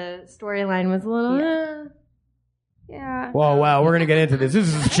throwback. The storyline was a little. Yeah. Whoa, wow, we're gonna get into this. This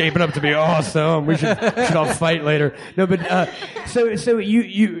is shaping up to be awesome. We should all fight later. No, but so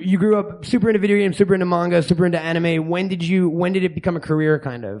you grew up super into video games, super into manga, super into anime. When did it become a career,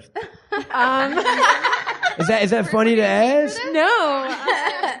 kind of? Is that funny to ask? No,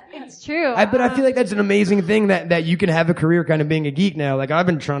 it's true. But I feel like that's an amazing thing that you can have a career kind of being a geek now. Like I've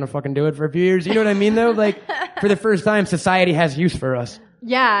been trying to fucking do it for a few years. You know what I mean though? Like for the first time, society has use for us.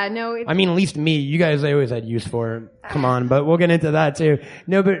 Yeah, no. I mean, at least me. You guys, I always had use for. Come on, but we'll get into that too.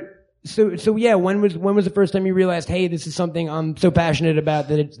 No, but so yeah. When was the first time you realized, hey, this is something I'm so passionate about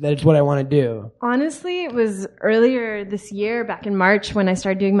that it's what I want to do? Honestly, it was earlier this year, back in March, when I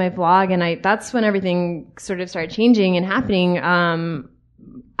started doing my vlog, and that's when everything sort of started changing and happening.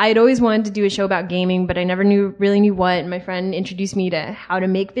 I'd always wanted to do a show about gaming, but I never really knew what. And my friend introduced me to how to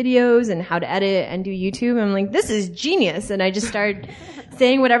make videos and how to edit and do YouTube. I'm like, this is genius. And I just started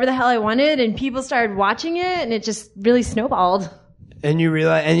saying whatever the hell I wanted, and people started watching it, and it just really snowballed. And you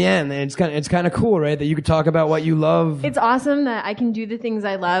realize, and it's kind of cool, right? That you could talk about what you love. It's awesome that I can do the things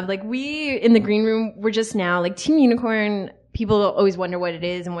I love. Like we in the green room, we're just now like Team Unicorn. People always wonder what it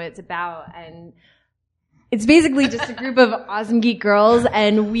is and what it's about, and it's basically just a group of awesome geek girls,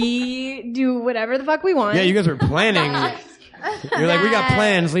 and we do whatever the fuck we want. Yeah, you guys were planning. You're like, we got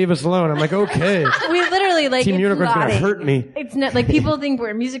plans, leave us alone. I'm like, okay. We literally like Team it's Unicorn's not- gonna hurt me. It's not like people think we're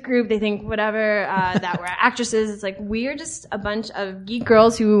a music group. They think whatever that we're actresses. It's like we're just a bunch of geek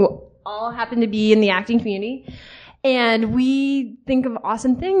girls who all happen to be in the acting community, and we think of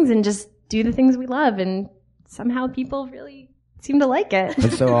awesome things and just do the things we love. And somehow people really seemed to like it.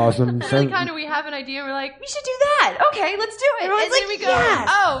 That's so awesome. Really kind of, we have an idea and we're like, we should do that. Okay, let's do it. Everyone's And then like, we go, yes.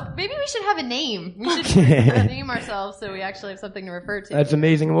 oh, maybe we should have a name. We should name ourselves so we actually have something to refer to. That's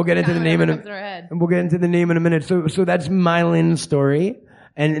amazing. We'll get into the name in Comes in our head. We'll get into the name in a minute. So that's Mylin's story.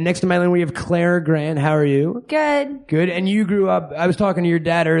 And next to Mylin, we have Claire Grant. How are you? Good. Good. And you grew up, I was talking to your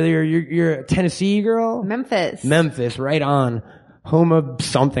dad earlier. You're a Tennessee girl? Memphis. Memphis, right on. Home of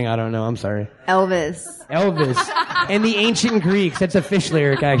something, I don't know. I'm sorry. Elvis. And the ancient Greeks. That's a Fish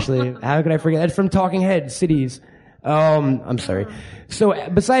lyric, actually. How could I forget? That's from Talking Heads, Cities. I'm sorry. So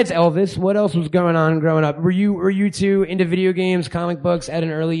besides Elvis, what else was going on growing up? Were you two into video games, comic books at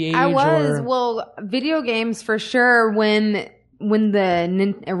an early age? I was. Or? Well, video games for sure. When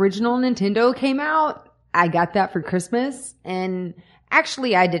the original Nintendo came out, I got that for Christmas. And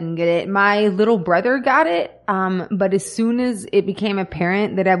actually, I didn't get it. My little brother got it. But as soon as it became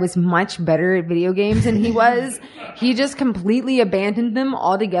apparent that I was much better at video games than he was, he just completely abandoned them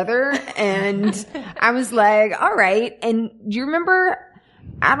altogether. And I was like, all right. And do you remember?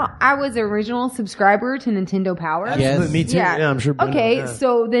 I was an original subscriber to Nintendo Power. Yes. Me too. Yeah, I'm sure. Okay, Yeah.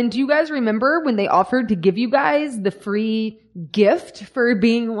 so then do you guys remember when they offered to give you guys the free gift for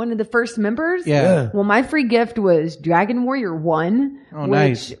being one of the first members? Yeah. Well, my free gift was Dragon Warrior 1, Oh, which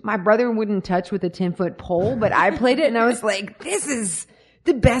nice. my brother wouldn't touch with a 10-foot pole, but I played it and I was like, this is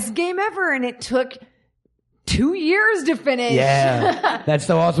the best game ever. And it took 2 years to finish. Yeah, that's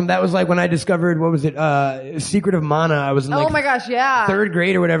so awesome. That was like when I discovered, what was it, Secret of Mana. I was in like oh my gosh, yeah. third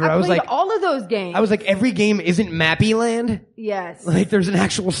grade or whatever. I was played like, all of those games. I was like, every game isn't Mappy Land. yes. Like, there's an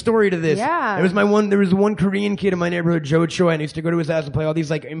actual story to this. Yeah. There was one Korean kid in my neighborhood, Joe Choi, and I used to go to his house and play all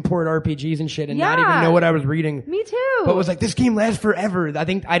these like import RPGs and shit and not Yeah. even know what I was reading. Me too. But was like, this game lasts forever. I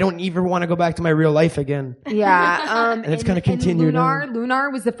think I don't even want to go back to my real life again. Yeah, And it's kinda continued Lunar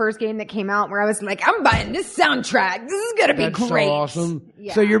was the first game that came out where I was like, I'm buying this soundtrack. This is gonna be That's great. so awesome.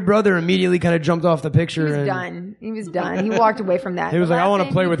 Yeah. So your brother immediately kind of jumped off the picture. He was and done. He was done. He walked away from that. He was The like, I last wanna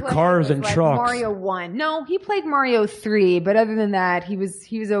game play he with played cars was and like trucks. Mario 1. No, he played Mario 3, but other than that, he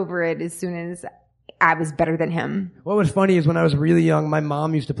was over it as soon as I was better than him. What was funny is when I was really young, my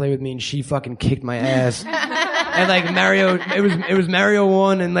mom used to play with me and she fucking kicked my ass. And like Mario, it was Mario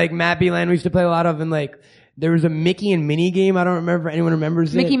 1 and like Mappy Land we used to play a lot of, and like there was a Mickey and Minnie game. I don't remember if anyone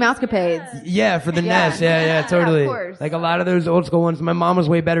remembers Mickey it. Mouse Capades. Yeah, for the Yeah. NES. Yeah, totally. of course. Like a lot of those old school ones. My mom was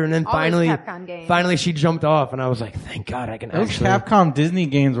way better, and then All those finally Capcom games. she jumped off, and I was like, thank God I can Those actually. Capcom Disney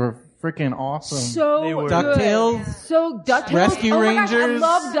games were freaking awesome. So They were. good. DuckTales? So DuckTales. Rescue oh my gosh, I Rangers?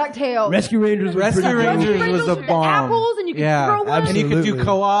 love DuckTales. Rescue Rangers was Rescue pretty good. Rangers was the with bomb. apples and you could yeah. throw one. And you could do Absolutely.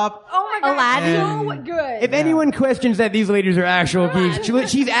 co-op. Oh my god, Aladdin. so good. If anyone questions that these ladies are actual geeks,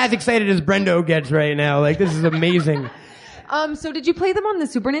 she's as excited as Brendo gets right now. Like, this is amazing. So did you play them on the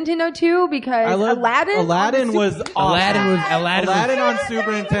Super Nintendo too? Because I love Aladdin was awesome. Aladdin on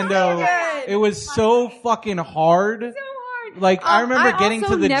Super Nintendo. good. It was so fucking hard. Like I remember getting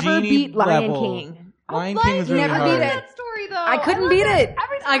also to the never genie beat Lion level. King. Lion King was really never hard. beat it. That story though. I couldn't beat it.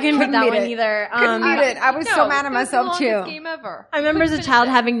 I couldn't beat that beat one it. either. Couldn't beat it. I was so mad at myself the too. longest game ever. I remember as a child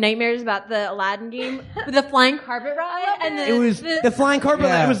having nightmares about the Aladdin game with the flying carpet ride and It was the flying carpet.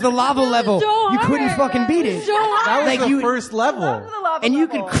 Yeah. It was the lava level. so You couldn't hard. fucking beat it. That was Like the you- first level. And you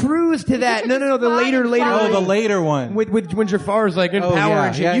could cruise to that. No, the later. Oh, the later one. With when Jafar's like in Oh, power yeah,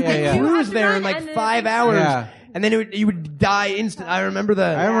 and shit. yeah, You yeah, could yeah. cruise You there have in to like run and 5 then- hours. Yeah. And then you would die instant. I remember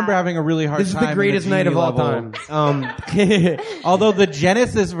that. I remember having a really hard This is time. the greatest in the night of genie all level. time. Although the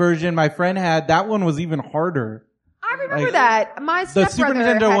Genesis version my friend had, that one was even harder. I remember Like, that. My The Super stepbrother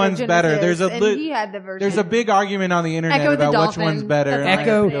Nintendo had one's Genesis, better. There's a and he had the version. There's a big argument on the internet Echo the about which Dolphin. one's better. That's and I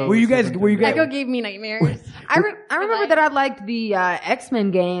Echo, have to go were you with guys- Super were you guys- Echo gave me nightmares. I remember that I liked the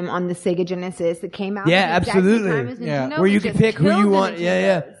X-Men game on the Sega Genesis that came out. Yeah, at the exact same absolutely. time as Yeah. Nintendo. Where you It could just pick who killed you the want.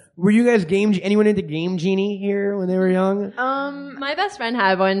 Yeah. Nintendos. Were you guys anyone into Game Genie here when they were young? My best friend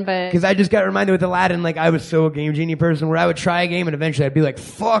had one, but Because I just got reminded with Aladdin, like I was so a Game Genie person where I would try a game and eventually I'd be like,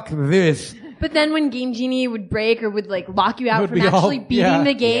 fuck this. But then when Game Genie would break or would like lock you out Would from be all- actually beating yeah.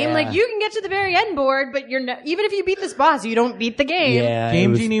 the game, Yeah. like you can get to the very end board, but even if you beat this boss, you don't beat the game. Yeah.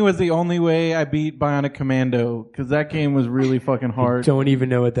 Game Genie was the only way I beat Bionic Commando because that game was really fucking hard. Don't even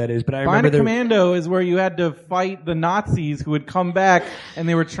know what that is, but I remember Bionic there. Commando is where you had to fight the Nazis who would come back and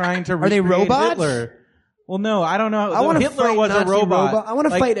they were trying to Are they recreate robots? Hitler. Well, no, I don't know. I wanna Hitler fight was Nazi a robot. robot. I wanna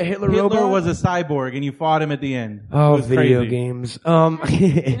fight a Hitler robot. Hitler was a cyborg and you fought him at the end. Oh, It was video crazy. games.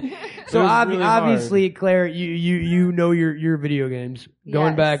 So It was really obviously, Claire, you know your video games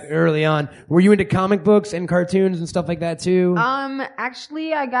going back early on. Were you into comic books and cartoons and stuff like that too? Actually,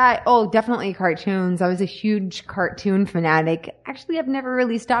 definitely cartoons. I was a huge cartoon fanatic. Actually, I've never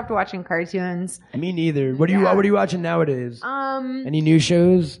really stopped watching cartoons. Me neither. What are you watching nowadays? Any new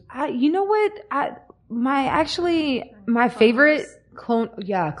shows? You know what? My favorite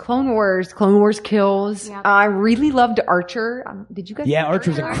Clone Wars Kills. Yeah. I really loved Archer. Did you guys? Yeah, see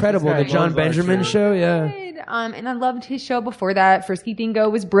Archer's incredible. The John Benjamin show. Yeah. And I loved his show before that. Frisky Dingo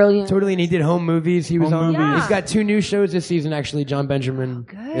was brilliant. Totally, and he did home movies. He was on. movies. He's got 2 new shows this season, actually. John Benjamin.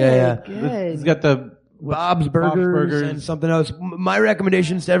 Good. Yeah. Good. He's got the Bob's Burgers and something else. My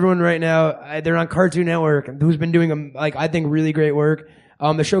recommendations to everyone right now, they're on Cartoon Network, who's been doing I think really great work.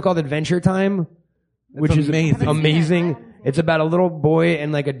 The show called Adventure Time, which is amazing. It's about a little boy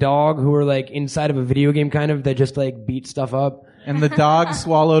and like a dog who are like inside of a video game kind of that just like beat stuff up. And the dog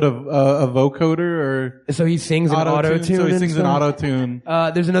swallowed a vocoder, or so he sings an auto-tune. So he sings an auto-tune.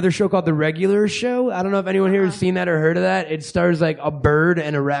 There's another show called The Regular Show. I don't know if anyone here has seen that or heard of that. It stars like a bird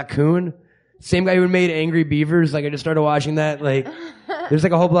and a raccoon. Same guy who made Angry Beavers. Like I just started watching that. Like there's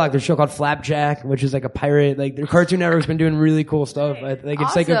like a whole block. There's a show called Flapjack, which is like a pirate. Like the Cartoon Network's been doing really cool stuff.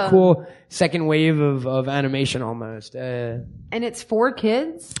 It's like a cool second wave of animation almost. And it's for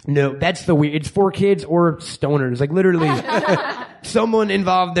kids? No, that's the weird. It's for kids or stoners. Like literally, someone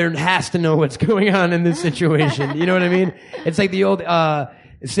involved there has to know what's going on in this situation. You know what I mean? It's like the old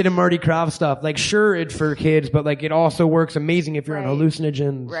Sid and Marty Krofft stuff. Like sure, it's for kids, but like it also works amazing if you're on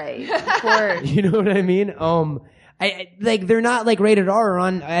hallucinogens. Right. Of course. You know what I mean? They're not like rated R or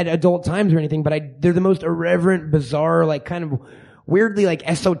on at adult times or anything, but they're the most irreverent, bizarre, like kind of weirdly like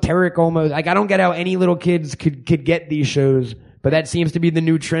esoteric almost. Like I don't get how any little kids could get these shows, but that seems to be the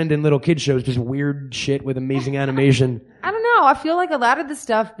new trend in little kid shows, just weird shit with amazing animation. I don't know. I feel like a lot of the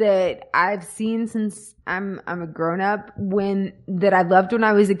stuff that I've seen since I'm a grown up that I loved when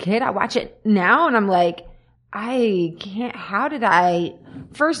I was a kid, I watch it now and I'm like, I can't, how did I,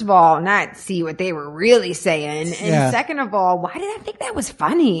 first of all, not see what they were really saying? And second of all, why did I think that was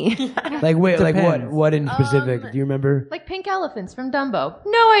funny? Like, wait, like what in specific? Do you remember? Like Pink Elephants from Dumbo.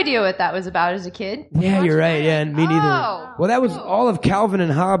 No idea what that was about as a kid. Yeah, you're right. Yeah, and me neither. Oh. Well, that was all of Calvin and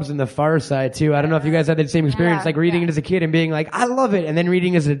Hobbes and the Far Side too. I don't know if you guys had that same experience, like reading it as a kid and being like, I love it, and then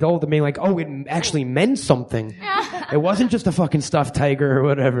reading as an adult and being like, oh, it actually meant something. It wasn't just a fucking stuffed tiger or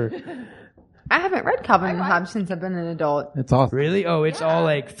whatever. I haven't read Calvin and Hobbes since I've been an adult. It's awesome. Really? Oh, it's all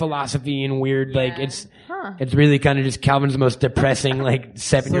like philosophy and weird. Like it's really kind of just Calvin's the most depressing like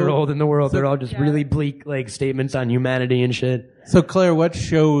 7-year-old in the world. They're all just really bleak like statements on humanity and shit. So Claire, what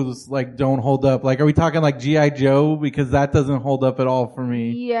shows like don't hold up? Like, are we talking like G.I. Joe? Because that doesn't hold up at all for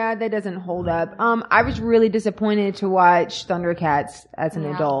me. Yeah, that doesn't hold up. I was really disappointed to watch Thundercats as an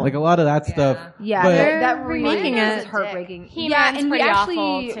adult. Like a lot of that stuff. Yeah, but that remaking remake it is heartbreaking. He-Man's and pretty we actually,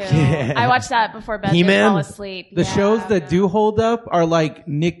 awful too. Yeah. I watched that before bed to He-Man? fall asleep. The shows that do hold up are like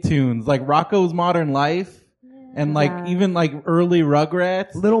Nicktoons, like Rocko's Modern Life, and like even like early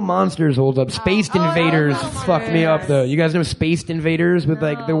Rugrats. Little Monsters holds up. Spaced Invaders fucked me up though. You guys know Spaced Invaders with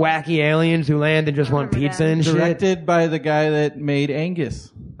like the wacky aliens who land and just want pizza and shit? Directed by the guy that made Angus.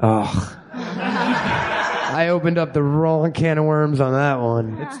 Ugh. I opened up the wrong can of worms on that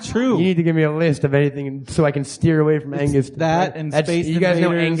one. It's true. You need to give me a list of anything so I can steer away from Angus. That and Space You guys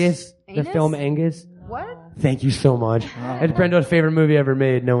know Invaders. Angus? The film Angus? What? Thank you so much. It's Brendo's favorite movie ever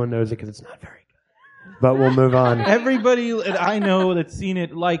made. No one knows it because it's not very good. But we'll move on. Everybody that I know that's seen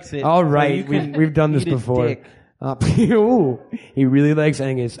it likes it. All So right, you can we've done this eat his before. dick. Ooh, he really likes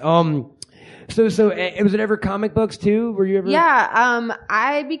Angus. So was it ever comic books too? Were you ever? Yeah,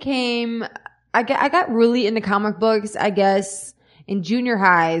 I got really into comic books, I guess, in junior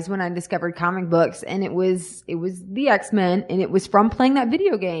highs when I discovered comic books, and it was the X-Men, and it was from playing that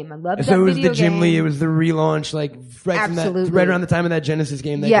video game. I loved that So it was video the Jim game. Lee. It was the relaunch, like Absolutely. right around the time of that Genesis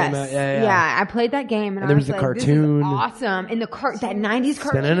game that came out. Yeah, I played that game, and there I was was the like, cartoon. This is awesome. And that 90s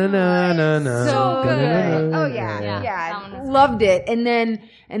cartoon. Da-na-na-na-na-na. So good. Da-na-na-na. Oh yeah. that one was Loved it. And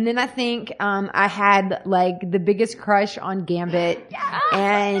then I think I had like the biggest crush on Gambit.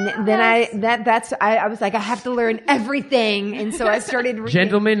 And then I was like, I have to learn everything. And so I started reading.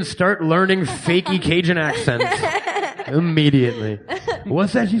 Gentlemen, start learning fakey Cajun accents immediately.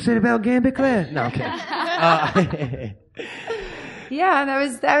 What's that you said about Gambit, Claire? No, okay. Yeah,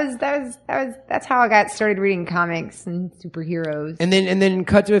 that's how I got started reading comics and superheroes. And then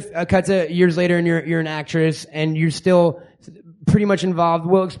cut to years later, and you're an actress, and you're still pretty much involved.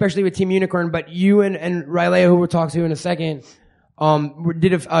 Well, especially with Team Unicorn, but you and Riley, who we'll talk to in a second,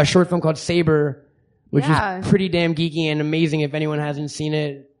 did a short film called Saber, which is pretty damn geeky and amazing. If anyone hasn't seen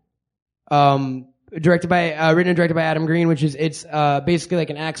it, written and directed by Adam Green, which is it's basically like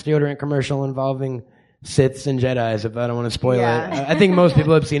an Axe deodorant commercial involving Siths and Jedis. If I don't want to spoil it, I think most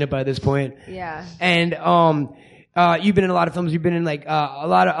people have seen it by this point. Yeah. And you've been in a lot of films. You've been in like a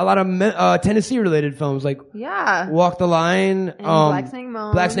lot of Tennessee related films, like Walk the Line, and Black Snake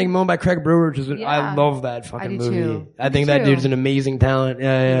Moan. Black Snake Moan by Craig Brewer, which is I love that fucking movie. Too. I think that dude's an amazing talent.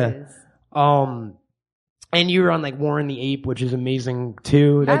 Yeah. And you were on like Warren the Ape, which is amazing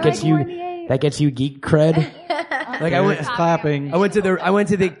too. That gets you geek cred. Like I went clapping. I went to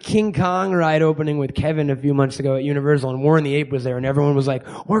the King Kong ride opening with Kevin a few months ago at Universal, and Warren the Ape was there, and everyone was like,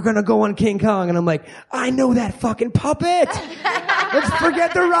 "We're gonna go on King Kong," and I'm like, "I know that fucking puppet. Let's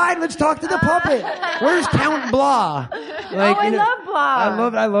forget the ride. Let's talk to the puppet. Where's Count Blah?" Like, I love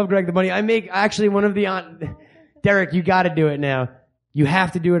Blah. I love Greg the Bunny. I make actually one of the Derek, you got to do it now. You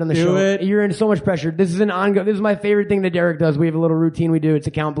have to do it on the show. It. You're in so much pressure. This is an ongoing. This is my favorite thing that Derek does. We have a little routine we do. It's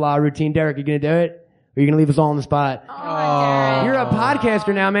a Count Blah routine. Derek, you gonna do it? Or are you gonna leave us all on the spot? Oh, You're a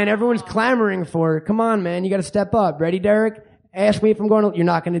podcaster now, man. Everyone's clamoring for it. Come on, man. You got to step up. Ready, Derek? Ask me if I'm going to. You're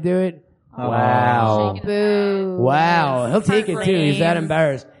not going to do it? Wow. Boo. Wow. He'll take it too. He's that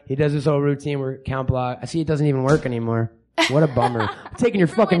embarrassed. He does this whole routine where Count Blah. I see it doesn't even work anymore. What a bummer. I'm taking your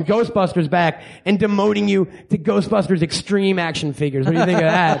fucking Ghostbusters back and demoting you to Ghostbusters Extreme action figures. What do you think of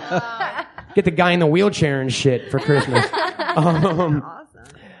that? Get the guy in the wheelchair and shit for Christmas.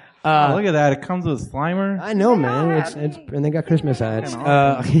 Look at that. It comes with Slimer. I know, man. It's and they got Christmas ads.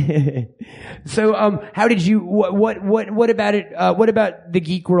 So, how did you, what about it, what about the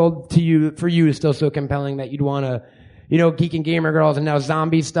geek world for you is still so compelling that you'd want to, Geek and Gamer Girls and now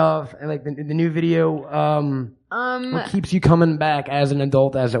zombie stuff and like the new video, what keeps you coming back as an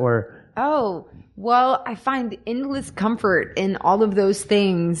adult, as it were? Oh, well, I find endless comfort in all of those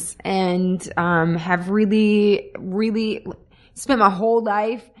things and, have really, really spent my whole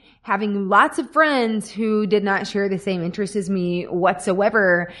life having lots of friends who did not share the same interests as me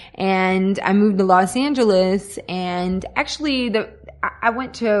whatsoever. And I moved to Los Angeles, and actually I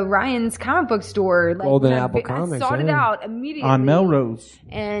went to Ryan's comic book store. Like, Golden Apple Comics. I sought it out immediately. On Melrose.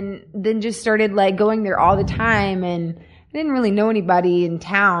 And then just started like going there all the time, and I didn't really know anybody in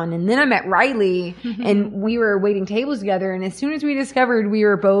town. And then I met Riley and we were waiting tables together. And as soon as we discovered we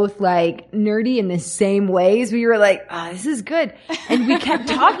were both like nerdy in the same ways, we were like, oh, this is good. And we kept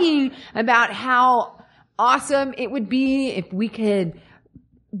talking about how awesome it would be if we could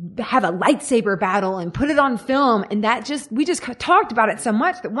have a lightsaber battle and put it on film. And we just talked about it so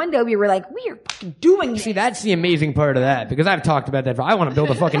much that one day we were like, we are doing this. See, that's the amazing part of that, because I've talked about that. I want to build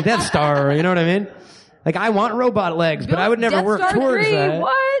a fucking Death Star, you know what I mean? Like, I want robot legs, but I would never work towards that.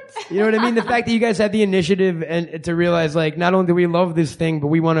 What? You know what I mean? The fact that you guys had the initiative and to realize, like, not only do we love this thing, but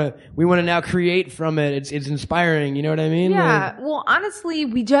we want to now create from it. It's inspiring. You know what I mean? Yeah. Well, honestly,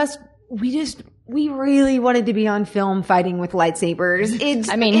 we really wanted to be on film fighting with lightsabers.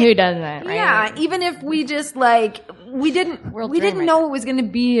 Who doesn't, right? Yeah. Even if we just like, we didn't know it was going to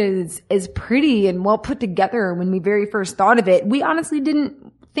be as pretty and well put together when we very first thought of it. We honestly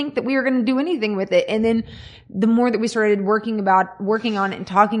didn't think that we were going to do anything with it. And then the more that we started working on it and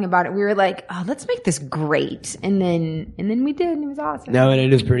talking about it, we were like, oh, let's make this great. And then we did, and it was awesome. No, and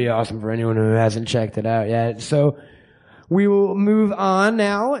it is pretty awesome for anyone who hasn't checked it out yet. So we will move on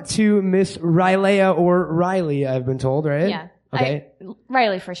now to Miss Rylea, or Riley, I've been told, right? Yeah. Okay.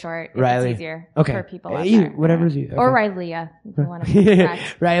 Riley for short. Riley. It's easier for people out Either, there. whatever's you. Okay. Or Rylea, if you want to be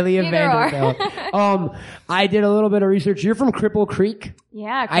correct. Rylea Either Vanderbilt. I did a little bit of research. You're from Cripple Creek?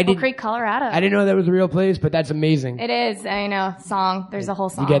 Yeah, Cripple Creek, Colorado. I didn't know that was a real place, but that's amazing. It is. I know. Song. There's a whole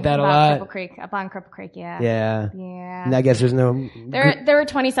song. You get that a about lot? Cripple Creek. Up on Cripple Creek, yeah. Yeah. Yeah. And I guess there's no... There were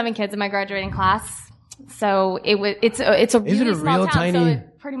 27 kids in my graduating class. So it's a really small town, so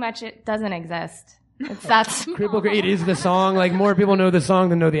pretty much it doesn't exist. It's that small. Cripple Creek, it is the song. Like, more people know the song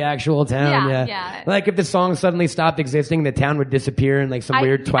than know the actual town. Yeah. Like, if the song suddenly stopped existing, the town would disappear in like some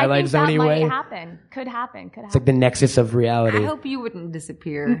weird Twilight Zone-y way. Could happen. It's like the nexus of reality. I hope you wouldn't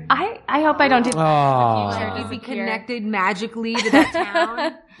disappear. I hope I don't do that. You'd be connected magically to that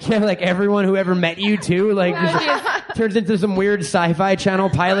town. Yeah, like everyone who ever met you too, like just turns into some weird sci-fi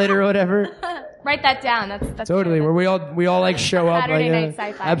channel pilot or whatever. Write that down. That's totally true. Where we all like show up. Saturday like,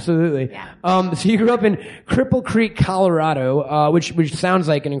 night sci-fi. Absolutely. Yeah. So you grew up in Cripple Creek, Colorado, which sounds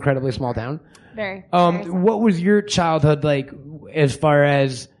like an incredibly small town. Very. What was your childhood like, as far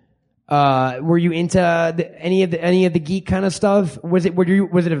as were you into any of the geek kind of stuff? Was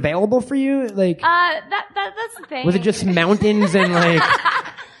it available for you? Like that's the thing. Was it just mountains and like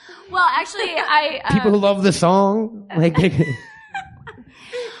Well, actually, I people who love the song, like.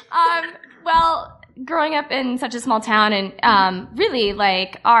 Well, growing up in such a small town and, really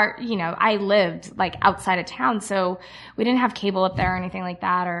like I lived like outside of town. So we didn't have cable up there or anything like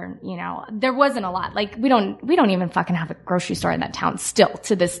that. Or, there wasn't a lot. Like we don't even fucking have a grocery store in that town still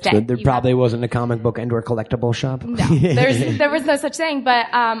to this day. So there probably wasn't a comic book and or collectible shop. No, there was no such thing. But,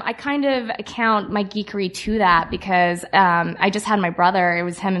 I kind of account my geekery to that because, I just had my brother. It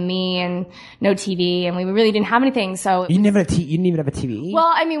was him and me and no TV and we really didn't have anything. So you didn't even have a TV?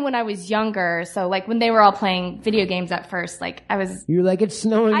 Well, I mean, when I was younger, so like when they were all playing video games at first, like I was. You're like, it's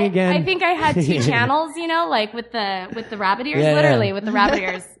snowing again. I think I had 2 channels, like with the rabbit ears, Yeah, literally yeah. with the rabbit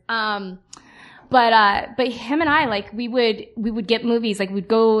ears. But him and I, like, we would get movies, like we'd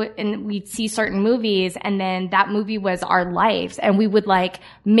go and we'd see certain movies and then that movie was our lives and we would like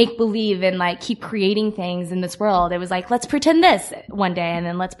make believe and like keep creating things in this world. It was like, let's pretend this one day and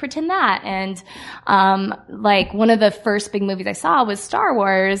then let's pretend that. And, like one of the first big movies I saw was Star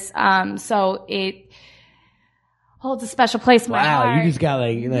Wars. So it holds a special place in my heart. Wow, you just got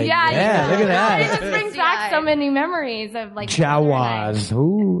like yeah, look at that. It just brings back so many memories of like Jawas.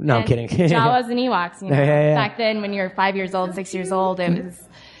 Ooh, no, I'm kidding. Jawas and Ewoks. Yeah. Back then, when you're 5 years old, 6 years old,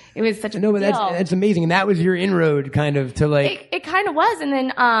 it was such a no, big but deal. that's amazing, and that was your inroad, kind of, to like. It kind of was, and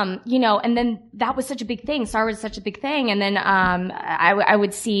then and then that was such a big thing. Star Wars was such a big thing, and then I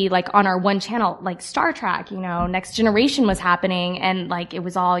would see like on our one channel like Star Trek, Next Generation was happening, and like it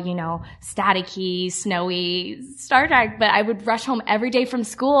was all staticky, snowy Star Trek. But I would rush home every day from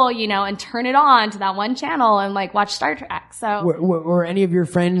school, and turn it on to that one channel and like watch Star Trek. So Were any of your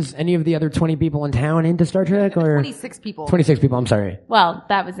friends, any of the other 20 people in town into Star Trek, or 26 people? 26 people. I'm sorry. well,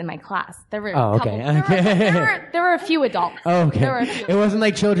 that was in my class. There were Oh, a couple, okay. there were a few adults. Oh, okay. There were a few. It wasn't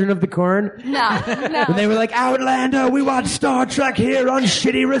like Children of the Corn. No. When they were like, Outlander, we watch Star Trek here on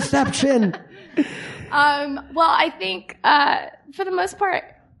shitty reception. Well, I think, for the most part,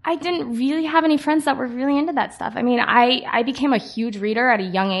 I didn't really have any friends that were really into that stuff. I mean, I became a huge reader at a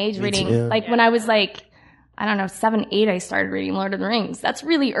young age, reading, too. like when I was like, I don't know, 7, 8, I started reading Lord of the Rings. That's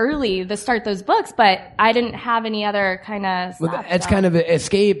really early to start those books, but I didn't have any other kind of stuff. Well, it's kind of an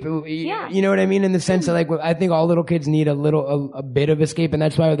escape. Yeah. You know what I mean? In the sense that, like, I think all little kids need a bit of escape, and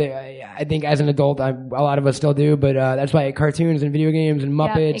that's why I think as an adult, a lot of us still do, but that's why cartoons and video games and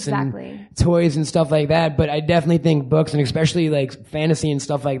Muppets exactly. and toys and stuff like that. But I definitely think books, and especially like fantasy and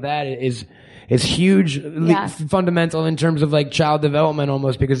stuff like that, is huge, fundamental in terms of like child development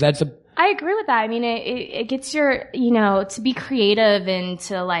almost, because I agree with that. I mean, it gets your, to be creative and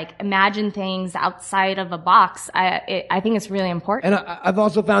to like imagine things outside of a box. I think it's really important. And I've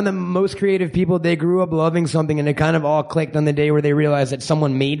also found that most creative people, they grew up loving something and it kind of all clicked on the day where they realized that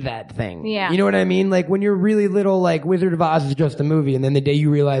someone made that thing. Yeah. You know what I mean? Like when you're really little, like Wizard of Oz is just a movie, and then the day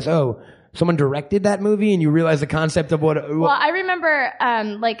you realize, oh, someone directed that movie, and you realize the concept of what. Well, I remember,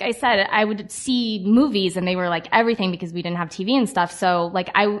 like I said, I would see movies and they were like everything because we didn't have TV and stuff. So like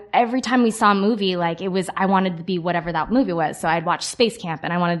every time we saw a movie, like I wanted to be whatever that movie was. So I'd watch Space Camp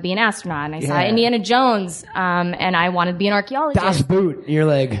and I wanted to be an astronaut, and I saw Indiana Jones, and I wanted to be an archaeologist. Das Boot. You're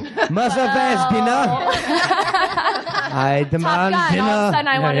like, must have dinner. I demand Top Gun. dinner. All of a sudden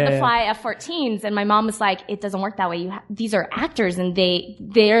I wanted to fly F-14s, and my mom was like, it doesn't work that way. These are actors, and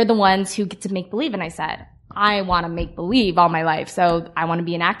they're the ones who get to make believe. And I said, I want to make believe all my life, so I want to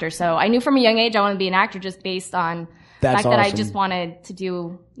be an actor. So I knew from a young age I wanted to be an actor, just based on the fact that I just wanted to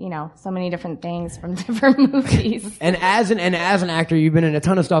do, so many different things from different movies. And as an actor, you've been in a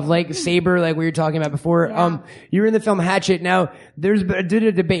ton of stuff, like Saber, like we were talking about before. Yeah. You were in the film Hatchet. Now, there's been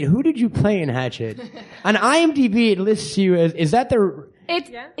a debate. Who did you play in Hatchet? On IMDb, it lists you as, is that the... Were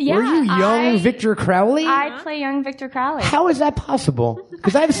you young Victor Crowley? I play young Victor Crowley. How is that possible?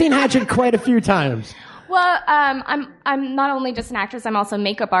 Because I've seen Hatchet quite a few times. Well, I'm not only just an actress, I'm also a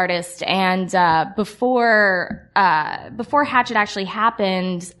makeup artist. And, before Hatchet actually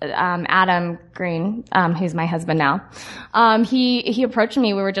happened, Adam Green, who's my husband now, he approached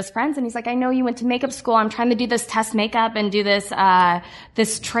me. We were just friends, and he's like, I know you went to makeup school. I'm trying to do this test makeup and do this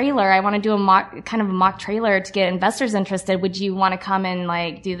trailer. I want to do a mock trailer to get investors interested. Would you want to come and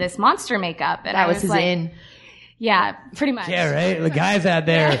like do this monster makeup? And That I was his like, in. Yeah, pretty much. Yeah, right? The guys out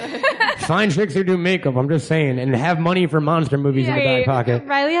there, find chicks who do makeup, I'm just saying, and have money for monster movies in the back pocket.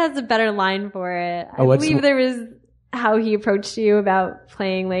 Riley has a better line for it. I what's believe there was how he approached you about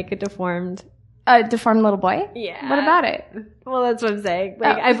playing like a deformed little boy? Yeah. What about it? Well, that's what I'm saying.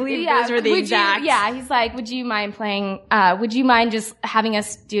 Like, I believe those were the exact. He's like, would you mind playing, would you mind just having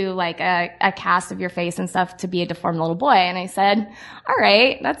us do like a cast of your face and stuff to be a deformed little boy? And I said, all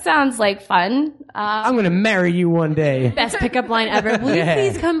right, that sounds like fun. I'm going to marry you one day. Best pickup line ever. Will you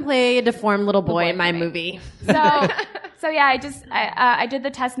please come play a deformed little boy in my movie? So yeah, I did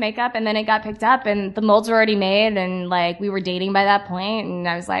the test makeup, and then it got picked up, and the molds were already made, and like we were dating by that point, and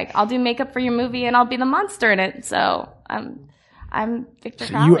I was like, I'll do makeup for your movie, and I'll be the monster in it. So I'm Victor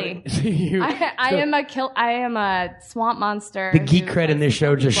Crowley. I am a swamp monster. The geek cred in this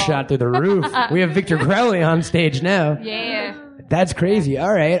show just shot through the roof. We have Victor Crowley on stage now. Yeah. That's crazy.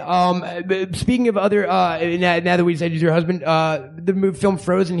 All right. Speaking of other, now that we said he's your husband, the film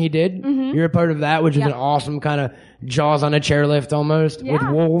Frozen he did. Mm-hmm. You're a part of that, which is an awesome kind of Jaws on a chairlift almost with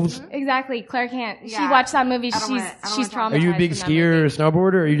wolves. Exactly. Claire can't. She watched that movie. She's traumatized. Are you a big skier or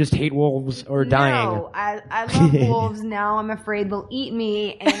snowboarder, or you just hate wolves or dying? No, I love wolves. Now I'm afraid they'll eat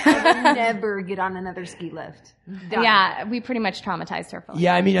me, and I will never get on another ski lift. Done. Yeah, we pretty much traumatized her for life.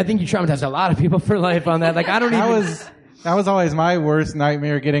 Yeah, I mean, I think you traumatized a lot of people for life on that. Like, I don't even. That was always my worst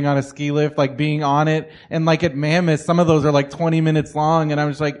nightmare, getting on a ski lift, like being on it. And like at Mammoth, some of those are like 20 minutes long. And I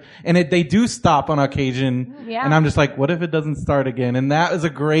was like, they do stop on occasion. Yeah. And I'm just like, what if it doesn't start again? And that is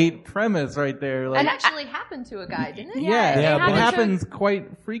a great premise right there. Like, It actually happened to a guy, didn't it? yeah, it happens quite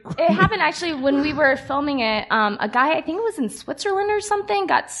frequently. It happened actually when we were filming it. A guy, I think it was in Switzerland or something,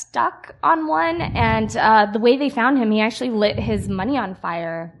 got stuck on one. And the way they found him, he actually lit his money on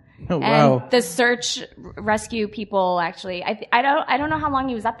fire. Oh, wow. And the search rescue people actually, I don't know how long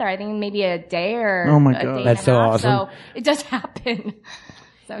he was up there. I think maybe a day or oh my a God. day That's and so a half. awesome. So it does happen.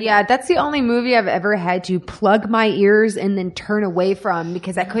 So, Yeah, that's the only movie I've ever had to plug my ears and then turn away from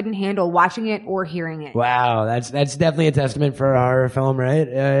because I couldn't handle watching it or hearing it. Wow, that's definitely a testament for a horror film, right?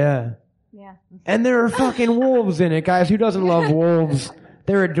 Yeah. And there are fucking wolves in it, guys. Who doesn't love wolves?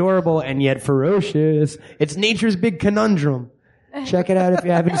 They're adorable and yet ferocious. It's nature's big conundrum. Check it out if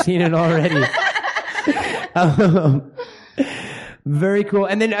you haven't seen it already. Very cool.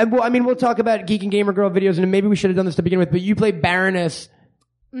 And then, we'll talk about Geek and Gamer Girl videos, and maybe we should have done this to begin with, but you play Baroness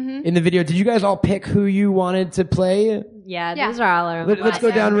in the video. Did you guys all pick who you wanted to play? Yeah, those are all our Let's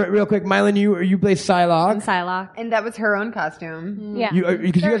go down real quick. Mylan, you play Psylocke. I'm Psylocke. And that was her own costume. Yeah.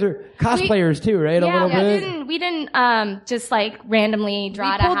 Because you guys are cosplayers too, right? Yeah, a little bit. we didn't just like randomly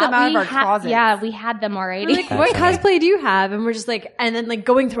draw it pulled them out of our closets. Yeah, we had them already. Like, what cosplay do you have? And we're just like, and then like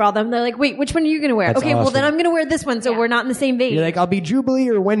going through all them, they're like, wait, which one are you going to wear? That's okay, well then awesome. I'm going to wear this one, so we're not in the same vein. You're like, I'll be Jubilee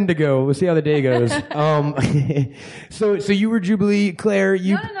or Wendigo. We'll see how the day goes. So you were Jubilee, Claire.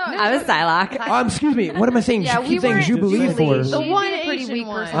 You. No. I was Psylocke. Excuse me. What am I saying? Yeah, You keep we saying were Jubilee for. The one pretty Asian weak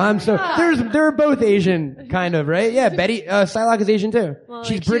one. person. They're both Asian, kind of, right? Yeah, Betty, Psylocke is Asian too. Well,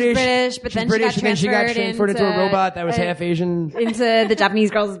 she's like, British. but She's then British, she got and then she got transferred into a robot that was half Asian. into the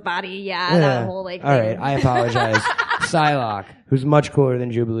Japanese girl's body. Yeah, that whole like. All right, I apologize. Psylocke, who's much cooler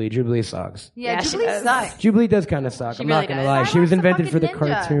than Jubilee. Jubilee sucks. Yeah, she Jubilee does. sucks. Jubilee does kind of suck. I'm not really gonna does. lie. She was Psylocke's a invented for the fucking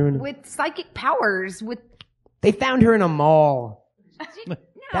ninja cartoon. with psychic powers. They found her in a mall.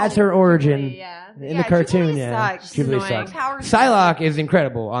 That's her origin. In the cartoon, Jubilee sucks. Jubilee She's annoying. sucks. Powers Psylocke is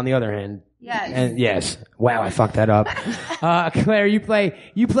incredible, on the other hand. Yes. And yes. Wow, I fucked that up. Claire, you play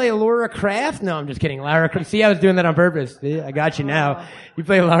Laura Croft? No, I'm just kidding. Lara Croft. See, I was doing that on purpose. See, I got you now. You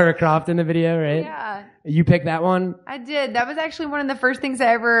play Lara Croft in the video, right? Yeah. You picked that one? I did. That was actually one of the first things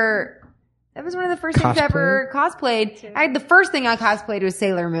I ever cosplayed. The first thing I cosplayed was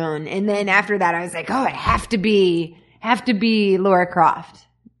Sailor Moon. And then after that, I was like, oh, I have to be Laura Croft.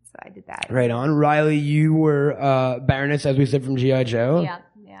 So I did that. Right on. Riley, you were Baroness, as we said, from G.I. Joe. Yeah.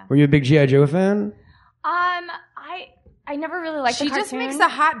 Were you a big G.I. Joe fan? I never really liked the She cartoon. just makes a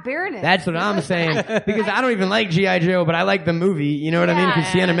hot Baroness. That's what I'm saying. Because I don't even like G.I. Joe, but I like the movie. You know what I mean? Because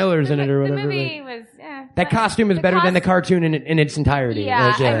Sienna Miller's in it or whatever. The movie was, that costume is better than the cartoon in its entirety. Yeah,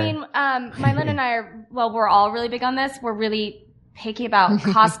 Like, I mean, Mylan and I we're all really big on this. We're really picky about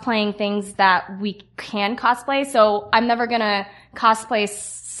cosplaying things that we can cosplay. So I'm never gonna cosplay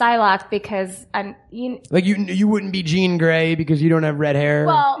Psylocke because like you wouldn't be Jean Grey because you don't have red hair.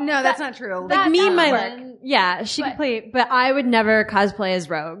 Well, no, that's not true. Like me and that would Mylan, yeah, she could play, but I would never cosplay as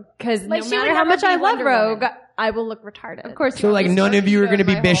Rogue because Like, no she would matter how never much be I love Wonder Rogue, Woman. I will look retarded. Of course. So like none of you are going to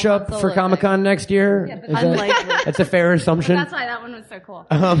be Bishop for Comic-Con next year? Unlikely. That's a fair assumption. That's why that one was so cool.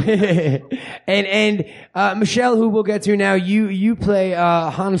 And Michelle, who we'll get to now, you play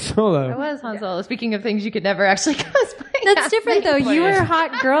Han Solo. I was Han Solo. Speaking of things you could never actually cosplay. That's different though. You were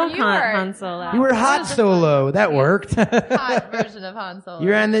hot girl You were. Han Solo. You were Hot Solo. That worked. Hot version of Han Solo.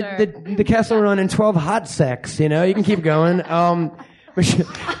 You're on the Kessel Run in 12 Hot Sex. You know, you can keep going.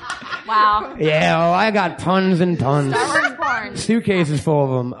 Wow. Yeah, I got tons and tons. Star Wars porn. Suitcases full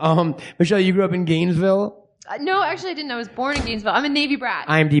of them. Michelle, you grew up in Gainesville? No, actually I didn't. I was born in Gainesville. I'm a Navy brat.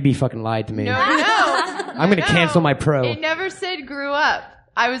 IMDb fucking lied to me. No. I'm going to cancel my pro. It never said grew up.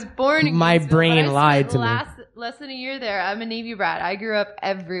 I was born in My Gainesville, brain but I lied spent to me. less than a year there. I'm a Navy brat. I grew up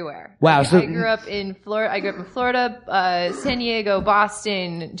everywhere. Wow, so- I grew up in Florida. I grew up in Florida, San Diego,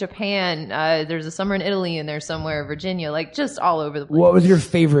 Boston, Japan. There's a summer in Italy in there somewhere, Virginia, like just all over the place. What was your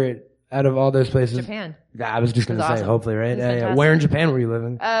favorite out of all those places? Japan. I was just going to It say, was awesome. hopefully, right? It was Yeah. fantastic. Where in Japan were you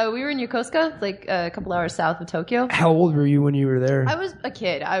living? We were in Yokosuka, like a couple hours south of Tokyo. How old were you when you were there? I was a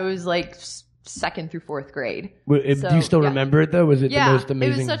kid. I was like second through fourth grade. Do you still yeah. remember it though? Was it the most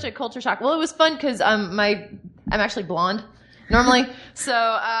amazing? It was such a culture shock. Well, it was fun because I'm actually blonde normally, so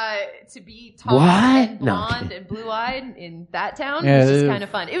to be tall What? and No. blonde and blue eyed in that town Yeah, was just it kind of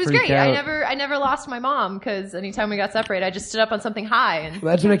fun. It was freak great. out. I never lost my mom because anytime we got separated, I just stood up on something high and.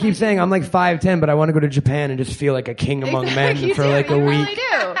 Well, that's what I keep saying. I'm like 5'10", but I want to go to Japan and just feel like a king among men You for do, like a you week. really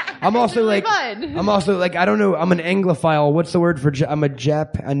do. I'm also really like, fun. I'm also like, I don't know. I'm an Anglophile. What's the word for? I'm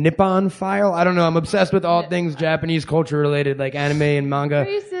a Nippon file. I don't know. I'm obsessed with all things Japanese culture related, like anime and manga.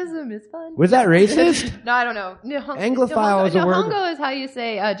 Racism is fun. Was that racist? No, I don't know. Anglophile is a word. Nihongo is how you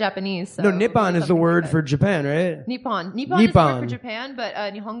say Japanese. So No, Nippon is the something word like for Japan, right? that. Nippon. Nippon is the word Nippon. for Japan, but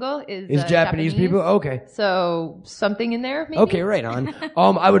Nihongo Is Japanese people? Okay. So something in there, maybe? Okay, right on.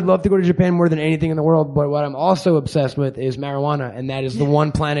 I would love to go to Japan more than anything in the world, but what I'm also obsessed with is marijuana, and that is the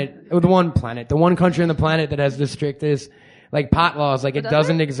one country on the planet that has the strictest, like, pot laws. Like, it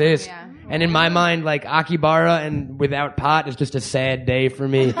doesn't exist. Yeah. And in my mind, like, Akibara and without pot is just a sad day for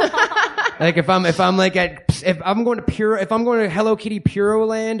me. Like, if I'm going to Hello Kitty Puro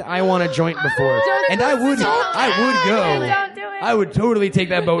Land, I want a joint before. And I would go. Don't do it. I would totally take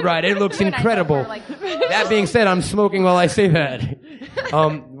that boat ride. It looks incredible. That being said, I'm smoking while I say that.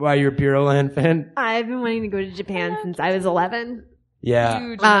 Why, you're a Puro Land fan? I've been wanting to go to Japan since I was 11. Yeah.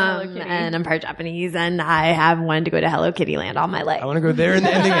 Huge Hello Kitty. And I'm part Japanese, and I have wanted to go to Hello Kitty Land all my life. I want to go there in the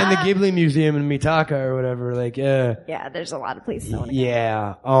Ghibli Museum in Mitaka or whatever. Like, yeah. Yeah, there's a lot of places I want to go.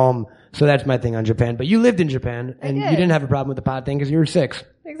 Yeah. So that's my thing on Japan. But you lived in Japan, and you did. didn't have a problem with the pot thing because you were 6.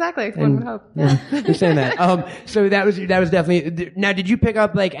 Exactly. One would hope. Yeah, you're saying that. So that was definitely. Now, did you pick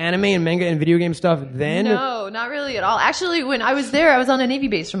up like anime and manga and video game stuff then? No, not really at all. Actually, when I was there, I was on a Navy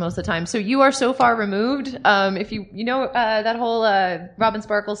base for most of the time. So you are so far removed. If you know that whole Robin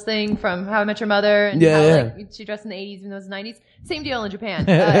Sparkles thing from How I Met Your Mother, and how like she dressed in the 80s and those 90s. Same deal in Japan.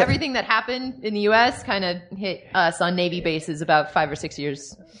 Everything that happened in the U.S. kind of hit us on Navy bases about 5 or 6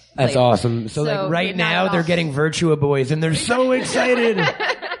 years. That's later. awesome. So like right not now at they're all. getting Virtua Boys and they're so excited.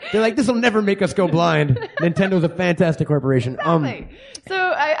 They're like, this will never make us go blind. Nintendo's a fantastic corporation. Exactly. So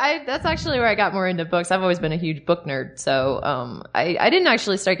I that's actually where I got more into books. I've always been a huge book nerd. So I didn't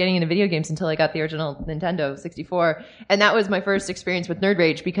actually start getting into video games until I got the original Nintendo 64. And that was my first experience with Nerd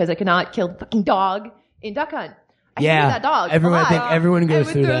Rage because I could not kill the fucking dog in Duck Hunt. I hated that dog. I think everyone goes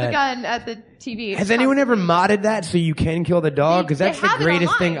I through would throw that. the gun at the TV. Has anyone ever modded that so you can kill the dog? Because that's the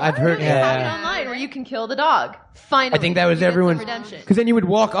greatest thing I've heard. They have it online where you can kill the dog. Finally. I think that was You get some everyone. redemption. Because then you would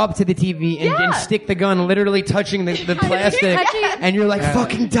walk up to the TV and stick the gun literally touching the plastic, and you're like,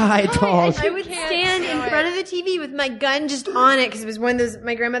 fucking die, dog. I would stand in front of the TV with my gun just on it because it was one of those.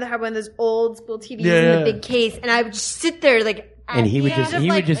 My grandmother had one of those old school TVs in the big case, and I would just sit there like. And he would just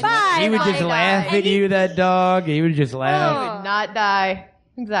laugh at you, that dog. He would just I laugh. would not die.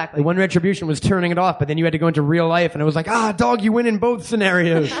 Exactly. The one retribution was turning it off, but then you had to go into real life, and it was like, dog, you win in both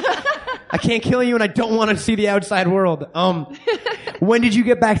scenarios. I can't kill you, and I don't want to see the outside world. When did you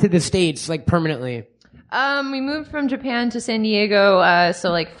get back to the States, like permanently? We moved from Japan to San Diego, so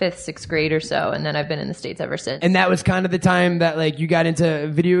like 5th, 6th grade or so, and then I've been in the States ever since. And that was kind of the time that like you got into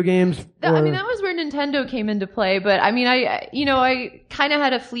video games? I mean, that was where Nintendo came into play, but I mean, I kind of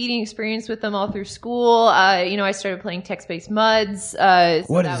had a fleeting experience with them all through school. I started playing text-based MUDs.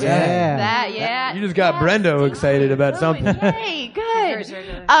 What is that? Yeah. You just got Brendo excited about something. Hey, good.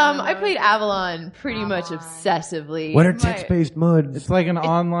 I played Avalon pretty much obsessively. What are text-based MUDs? It's like an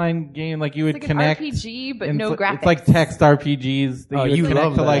online game, like you would It's like connect. an RPG, but and no graphics. It's like text RPGs that you you would connect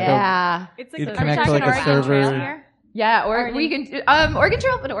love to like yeah. It's you'd like connect to like a server. Yeah, or we can Oregon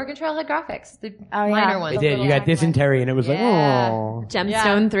Trail, but Oregon Trail had graphics, the minor ones. It did. You got dysentery, and it was like, oh.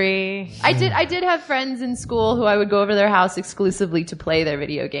 Gemstone 3. I did have friends in school who I would go over to their house exclusively to play their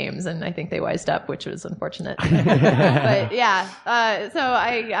video games, and I think they wised up, which was unfortunate. But yeah, so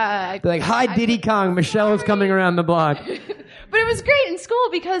I They're like, hi, Diddy Kong. Michelle is coming around the block. But it was great in school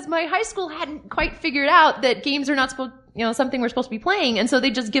because my high school hadn't quite figured out that games are not supposed, something we're supposed to be playing, and so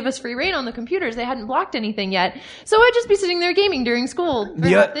they just give us free reign on the computers. They hadn't blocked anything yet, so I'd just be sitting there gaming during school for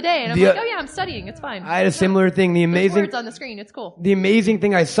half the day, and I'm like, oh yeah, I'm studying, it's fine. I had a similar thing. The There's amazing words on the screen, it's cool. The amazing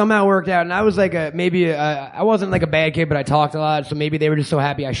thing I somehow worked out, and I was like I wasn't like a bad kid, but I talked a lot, so maybe they were just so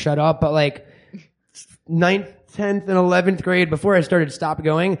happy I shut up. But like 9th, 10th and 11th grade, before I stopped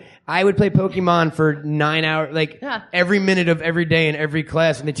going, I would play Pokemon for 9 hours, like every minute of every day in every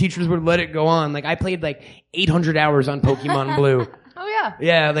class, and the teachers would let it go on. Like I played like 800 hours on Pokemon Blue. Oh yeah.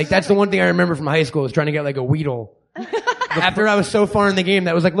 Yeah, like that's the one thing I remember from high school, was trying to get like a Weedle. After I was so far in the game,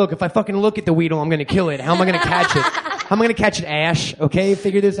 that was like, look, if I fucking look at the Weedle, I'm gonna kill it. How am I gonna catch it? How am I gonna catch it, Ash? Okay,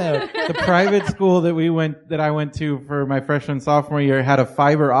 figure this out. The private school that I went to for my freshman sophomore year had a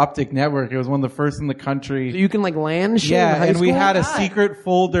fiber optic network. It was one of the first in the country. So you can like land shit in Yeah, high and we school? had a secret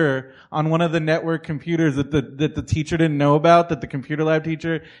folder on one of the network computers that the teacher didn't know about, that the computer lab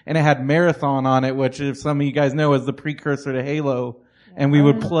teacher, and it had Marathon on it, which, if some of you guys know, is the precursor to Halo. And we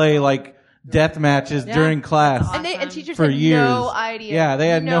would play like death matches during class. And teachers for had years. no idea. Yeah, they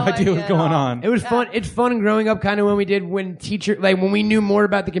had no idea what was going on. It was fun. It's fun growing up, kind of when we knew more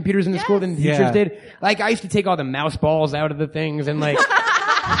about the computers in the school than the teachers did. Like I used to take all the mouse balls out of the things, and like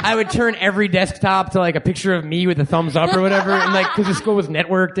I would turn every desktop to like a picture of me with a thumbs up or whatever, and like because the school was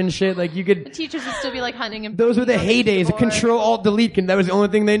networked and shit, like you could. The teachers would still be like hunting and. Those were the heydays. Control Alt Delete. That was the only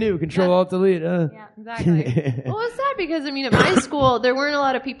thing they knew. Control Alt Delete. Yeah, exactly. Well, it's sad because I mean, at my school there weren't a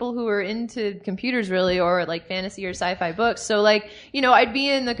lot of people who were into computers really, or like fantasy or sci-fi books. So like, you know, I'd be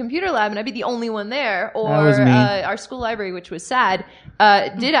in the computer lab and I'd be the only one there. Or That was me. Our school library, which was sad,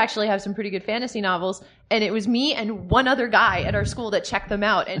 did actually have some pretty good fantasy novels. And it was me and one other guy at our school that checked them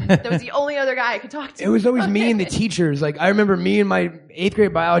out. And that was the only other guy I could talk to. It was always me and the teachers. Like I remember me and my 8th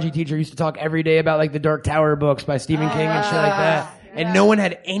grade biology teacher used to talk every day about like the Dark Tower books by Stephen King and shit like that. And no one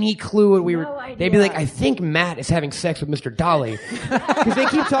had any clue what we were. They'd be like, I think Matt is having sex with Mr. Dolly. Because they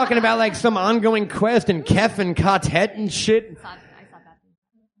keep talking about like some ongoing quest and Kef and Katet and shit.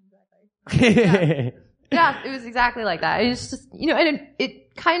 Yeah, it was exactly like that. It was just, you know, and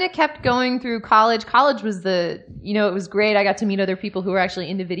it kind of kept going through college. College was it was great. I got to meet other people who were actually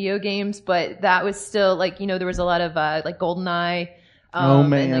into video games, but that was still like, you know, there was a lot of like GoldenEye. Oh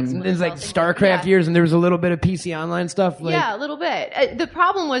man, and there's like StarCraft years, and there was a little bit of PC Online stuff. Like, yeah, a little bit. The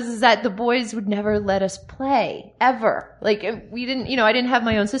problem was that the boys would never let us play ever. Like we didn't, you know, I didn't have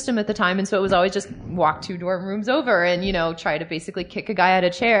my own system at the time, and so it was always just walk 2 dorm rooms over and, you know, try to basically kick a guy out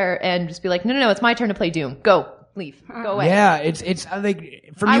of a chair and just be like, no, it's my turn to play Doom. Go. Leave. Go away. Yeah, it's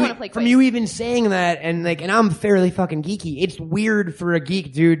like from you even saying that, and like, and I'm fairly fucking geeky. It's weird for a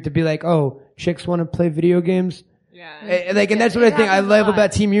geek dude to be like, oh, chicks want to play video games. Yeah. Like, and that's what I think I love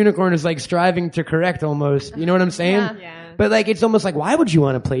about Team Unicorn, is like striving to correct almost. You know what I'm saying? Yeah. But like, it's almost like, why would you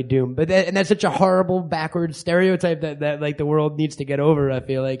want to play Doom? But and that's such a horrible, backwards stereotype that like the world needs to get over. I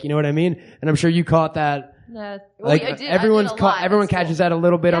feel like, you know what I mean? And I'm sure you caught that. Yeah. Like everyone catches that a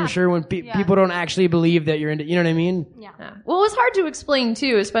little bit. Yeah. I'm sure when people don't actually believe that you're into, you know what I mean? Yeah. Well, it was hard to explain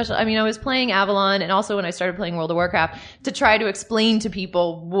too, especially, I mean, I was playing Avalon and also when I started playing World of Warcraft, to try to explain to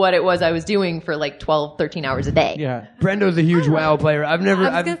people what it was I was doing for like 12, 13 hours a day. Yeah. Brendo's a huge WoW player. I was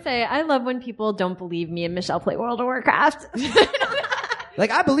gonna say, I love when people don't believe me and Michelle play World of Warcraft. Like,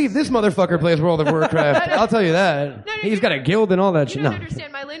 I believe this motherfucker plays World of Warcraft. I'll tell you that. He's got a guild and all that shit. You don't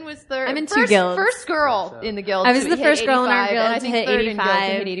understand. My Lynn was third. I'm in 2 guilds. First girl in the guild. I was the first girl in our guild and I to think hit third in guild to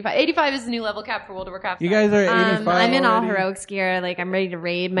 85. hit 85. 85 is the new level cap for World of Warcraft. You guys are 85 I'm in all already? heroics gear. Like, I'm ready to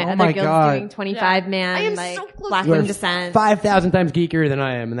raid. My Oh other my guild's God. doing 25 man. I am like, so close. Blackwing You are Descent. 5,000 times geekier than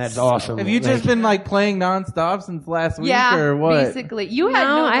I am, and that's awesome. Have you just been like playing nonstop since last week, Yeah, or what? basically. You had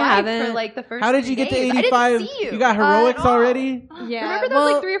no I life haven't. for like the first How did you get to days. 85? I didn't see you. got heroics already? Yeah. Remember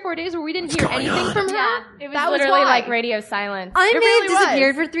those like 3 or 4 days where we didn't hear anything from her? Yeah, it was That literally why. like radio silence. I It may really have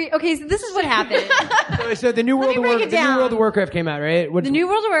disappeared was. for 3. Okay, so this is what happened. So the new World of break it down. Warcraft came out, right? The new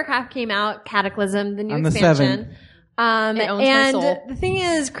World of Warcraft came out, Cataclysm, the new On the expansion. 7th. It owns my And soul. the thing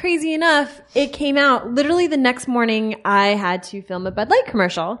is, crazy enough, it came out literally the next morning. I had to film a Bud Light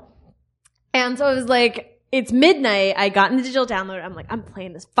commercial, and so it was like, it's midnight. I got in the digital download. I'm like, I'm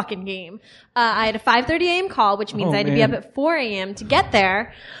playing this fucking game. I had a 5:30 a.m. call, which means Oh, I had to be up man. at 4 a.m. to get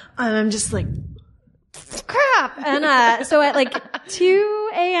there. And I'm just like, crap. And so at like 2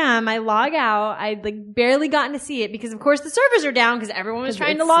 a.m. I log out. I like barely gotten to see it because of course the servers are down because everyone was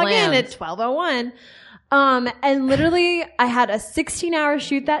trying to log in at 12:01. And literally I had a 16-hour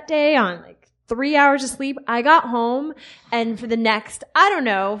shoot that day on like 3 hours of sleep. I got home and for the next, I don't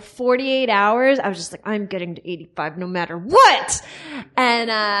know, 48 hours, I was just like, I'm getting to 85 no matter what.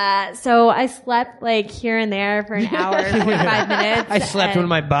 And, so I slept like here and there for an hour, 45 minutes. I slept when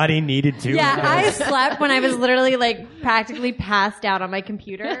my body needed to. Yeah, I slept when I was literally like practically passed out on my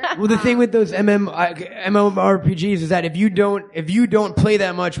computer. Well, the thing with those MMORPGs is that if you don't play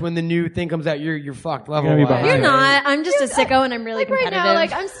that much when the new thing comes out, you're fucked level You're gonna be wise. behind. You're not. I'm just a sicko and I'm really Like right competitive. now,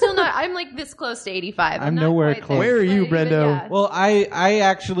 like I'm still not, I'm like this close to 85. I'm not nowhere quite close. there, Where are you, but even- Brendo? yeah. Well, I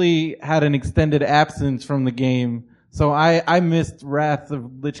actually had an extended absence from the game, so I missed Wrath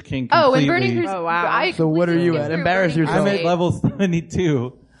of Lich King completely. Oh, and Burning Crusade. Oh, wow. So what are you completely at? skipped Embarrass through Burning yourself. I'm at Crusade. level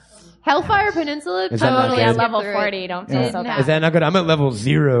 72. Hellfire Peninsula. Is that not totally good? Yeah, skipped level through it. 40. Don't feel so Didn't bad. Is that not good? I'm at level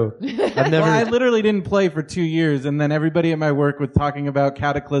 0. I've never. Well, I literally didn't play for 2 years, and then everybody at my work was talking about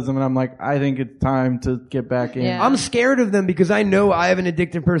Cataclysm, and I'm like, I think it's time to get back in. Yeah. I'm scared of them because I know I have an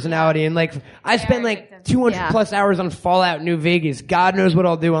addictive personality, and like I spent like 200 Yeah. plus hours on Fallout New Vegas. God knows what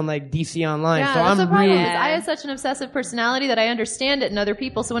I'll do on like DC Online. Yeah, so that's the I'm problem. really. Is I have such an obsessive personality that I understand it in other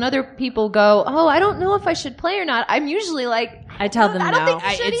people. So when other people go, "Oh, I don't know if I should play or not," I'm usually like, I tell them I don't no. think you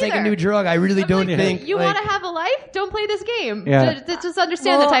should It's like a either. new drug. I really don't Like, think. you like, want to have a life? Don't play this game. Yeah. Just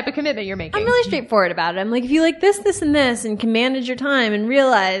understand Well, the type of commitment you're making. I'm really straightforward about it. I'm like, if you like this, and this, and can manage your time and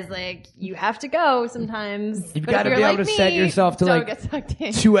realize, like, you have to go sometimes. You've But got to if be you're able to like set me, yourself to don't like get sucked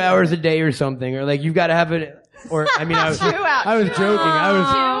in. 2 hours a day or something, or like you've got to have it. Or I mean, I was 2 hours. I was joking.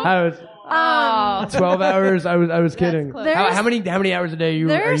 I was Oh, 12 hours. I was kidding. close. How many hours a day are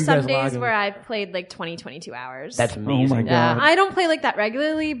There are you some guys days logging? where I've played like 20, 22 hours. That's Oh amazing. my god. I don't play like that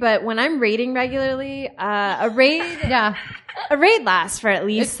regularly, but when I'm raiding regularly, a raid lasts for at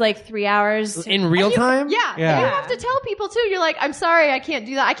least like 3 hours. In real time? yeah. Yeah. You have to tell people too. You're like, I'm sorry, I can't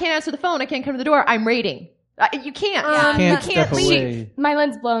do that. I can't answer the phone. I can't come to the door. I'm raiding. You can't. Can't you step can't leave. away.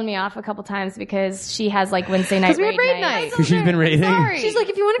 Mylin's blown me off a couple times because she has like Wednesday night Because we have raid night. Because she's been raiding. Sorry. She's like,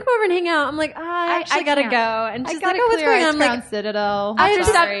 if you want to come over and hang out, I'm like, I actually gotta can't. go. And I she's gotta like, oh, what's clear going on? Ice I'm Crown like, Citadel.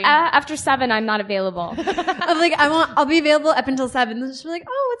 After 7, I'm not available. I'm like, I'll be available up until 7. And she's like,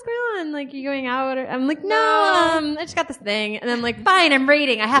 oh, what's going on? Like, you going out? Or, I'm like, no, I just got this thing. And I'm like, fine, I'm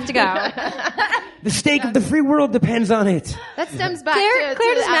raiding. I have to go. The stake of the free world depends on it. That stems back Claire to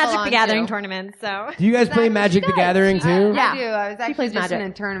does Magic Avalon, the Gathering too. tournament, so. Do you guys play Magic the Gathering too? I do. I was actually plays just in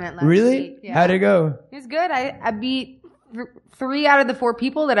Magic. a tournament last Really? week. Yeah. How'd it go? It was good. I beat 3 out of the 4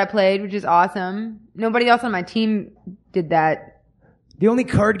 people that I played, which is awesome. Nobody else on my team did that. The only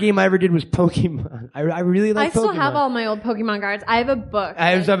card game I ever did was Pokemon. I really like I Pokemon. still have all my old Pokemon cards. I have a book. I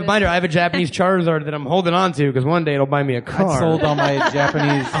have a binder. I have a Japanese Charizard that I'm holding on to because one day it'll buy me a car. I sold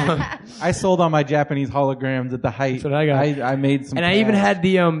all my Japanese holograms at the height. That's what I got. I made some. And I even cash. had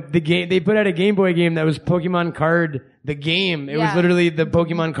the game. They put out a Game Boy game that was Pokemon Card. The game. It was Yeah. literally the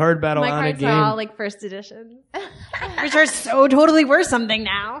Pokemon card battle My on a cards game. are all like first edition, which are so totally worth something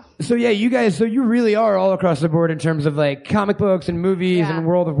now. So yeah, you guys. So you really are all across the board in terms of like comic books and movies Yeah. and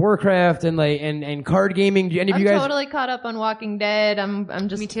World of Warcraft and like and card gaming. Do any of I'm you guys? totally caught up on Walking Dead. I'm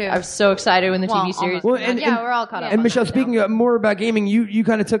just. Me too. I'm so excited when the TV series. Well, comes out. and- yeah, and- we're all caught up. And on Michelle, that speaking more about gaming, you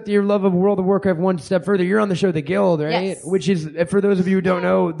kind of took your love of World of Warcraft one step further. You're on the show The Guild, right? Yes. Which is, for those of you who don't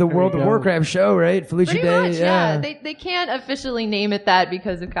know, the World of go. Warcraft show, right? Felicia Pretty Day. much, yeah. They can't officially name it that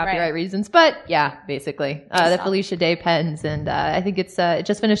because of copyright Right. reasons, but yeah, basically, the Felicia Day pens, and I think it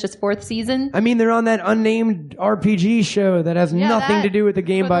just finished its 4th season. I mean, they're on that unnamed RPG show that has Yeah, nothing that to do with the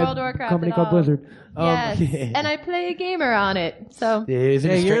game with by World of Warcraft a company at called all. Blizzard. Yes, and I play a gamer on it, so. Is it,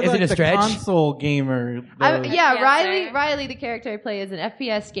 Yeah, you're is like it a the stretch? console gamer. though. Yeah, FPS Riley, the character I play, is an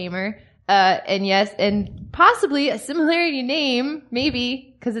FPS gamer. And yes, and possibly a similarity name,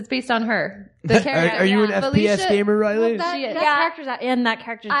 maybe, because it's based on her. The character. Are you an Felicia- FPS gamer, Riley? That, She is. character's and that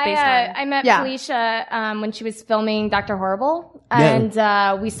character's based on. I met Yeah. Felicia when she was filming Dr. Horrible,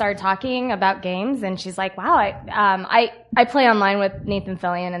 and we started talking about games. And she's like, "Wow, I play online with Nathan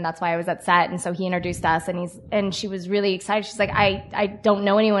Fillion, and that's why I was at set." And so he introduced us, and she was really excited. She's like, "I don't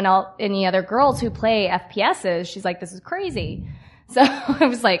know any other girls who play FPSs." She's like, "This is crazy." So I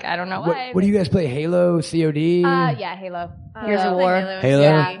was like, "I don't know why." What do you guys play? Halo, COD? Yeah, Halo. Gears of War. Halo?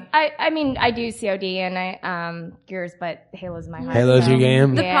 Yeah, I mean, I do COD and I Gears, but Halo's my heart. Halo's your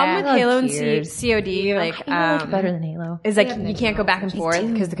game? The problem with I love Halo and Gears. COD, like, better than Halo. is like you can't go back and forth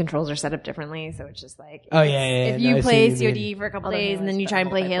because the controls are set up differently. So it's just like, Oh, yeah. if no, you I see play what you mean. COD for a couple Although days and then Halo's you try and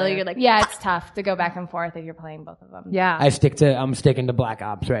play Halo, multiplayer. you're like, Yeah, it's tough to go back and forth if you're playing both of them. Yeah. I'm sticking to Black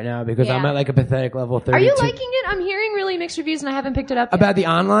Ops right now because I'm Yeah. at like a pathetic level 32. Are you liking it? I'm hearing really mixed reviews, and I haven't picked it up yet. About the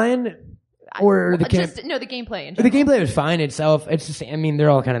online or the camp? Just, no, the gameplay. In The general. gameplay was fine itself. It's the same. I mean, they're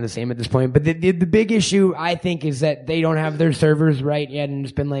all kind of the same at this point. But the big issue, I think, is that they don't have their servers right yet, and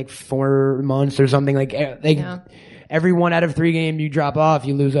it's been like 4 months or something. Like, every 1 out of 3 game you drop off,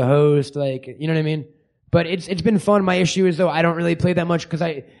 you lose a host. Like, you know what I mean? But it's been fun. My issue is though I don't really play that much because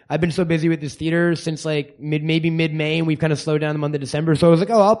I've been so busy with this theater since like maybe mid-May, and we've kind of slowed down the month of December. So I was like,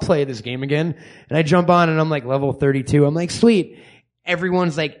 oh, I'll play this game again, and I jump on and I'm like level 32. I'm like, sweet.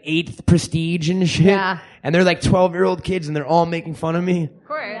 everyone's like 8th prestige and shit. Yeah. And they're like 12-year-old kids and they're all making fun of me. Of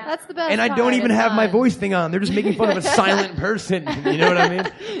course. That's the best And I part. don't even It's have my fun. voice thing on. They're just making fun of a silent person. You know what I mean?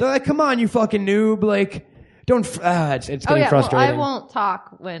 They're like, come on, you fucking noob. Like, don't, it's getting frustrating. Well, I won't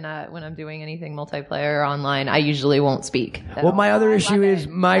talk when I'm doing anything multiplayer or online. I usually won't speak. Well, my other issue is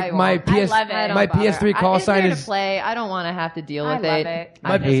my PS3 call sign is to play. I don't want to have to deal with love it.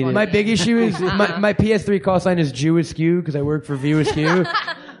 it. my big issue is my PS3 call sign is Jew Askew because I work for View Askew.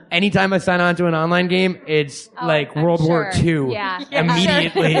 Anytime I sign on to an online game, it's like I'm World War sure. II Yeah.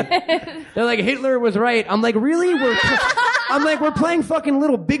 immediately. They're like, Hitler was right. I'm like, really? We're playing fucking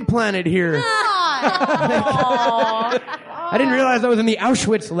Little Big Planet here. I didn't realize I was in the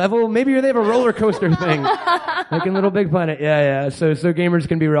Auschwitz level. Maybe they have a roller coaster thing, like in Little Big Planet. Yeah. So gamers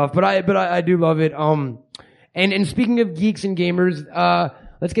can be rough, but I do love it. And speaking of geeks and gamers,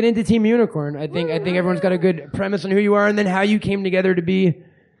 let's get into Team Unicorn. I think everyone's got a good premise on who you are, and then how you came together to be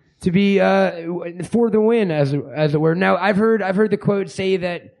for the win, as it were. Now, I've heard the quote say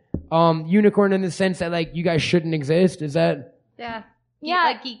that unicorn in the sense that like you guys shouldn't exist. Is that? Yeah. Yeah.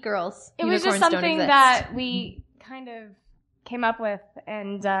 Like geek girls. It was just Unicorns don't something exist. that we kind of came up with,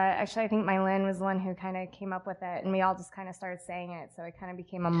 and actually I think Mylin was the one who kind of came up with it, and we all just kind of started saying it, so it kind of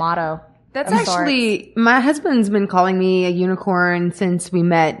became a motto. That's of sorts. actually, my husband's been calling me a unicorn since we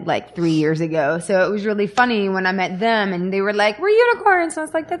met like 3 years ago. So it was really funny when I met them and they were like, we're unicorns. So I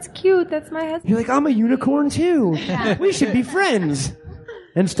was like, that's cute. That's my husband. You're like, I'm a unicorn too. We should be friends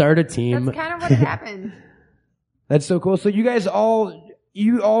and start a team. That's kind of what happened. That's so cool. So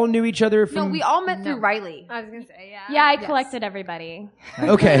you all knew each other from... No, we all met through Riley. I was going to say, yeah. Yeah, I collected everybody.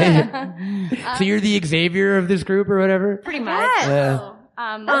 Okay. So you're the Xavier of this group or whatever? Pretty much. Yeah.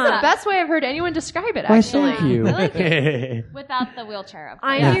 That's the best way I've heard anyone describe it, Why, actually. thank you. I like it. Without the wheelchair.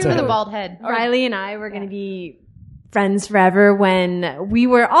 I Yeah, knew with a bald head. Riley and I were going to be friends forever when we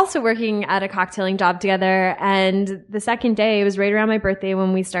were also working at a cocktailing job together. And the second day, it was right around my birthday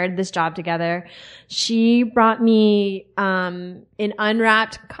when we started this job together. She brought me an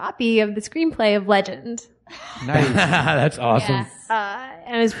unwrapped copy of the screenplay of Legend. Nice. That's awesome.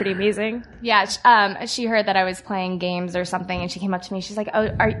 And it was pretty amazing. Yeah, she heard that I was playing games or something, and she came up to me. She's like, "Oh,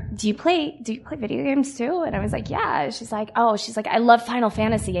 do you play video games too?" And I was like, "Yeah." She's like, "I love Final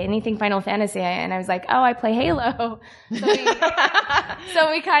Fantasy, anything Final Fantasy." And I was like, "Oh, I play Halo." So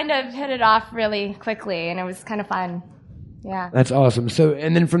we kind of hit it off really quickly, and it was kind of fun. Yeah. That's awesome. So,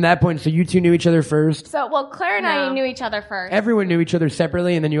 and then from that point, so you two knew each other first? So, well, Claire and I knew each other first. Everyone knew each other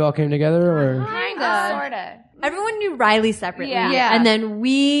separately, and then you all came together, or? Kinda, sorta. Everyone knew Riley separately. Yeah. And then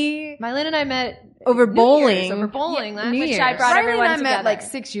Mylin and I met over bowling. Over bowling last New year. Year's. I brought Riley everyone and I together. met like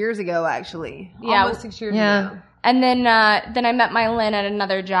 6 years ago, actually. Yeah. Almost 6 years Yeah. ago. And then I met Mylin at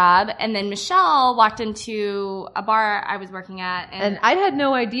another job, and then Michelle walked into a bar I was working at, And I had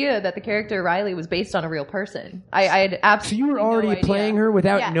no idea that the character Riley was based on a real person. I had So absolutely you were already no idea. playing her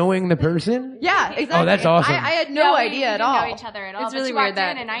without Yeah. knowing the person? Yeah, exactly. Oh, that's awesome. I had no we idea at didn't all. know each other at all. It's but really she weird walked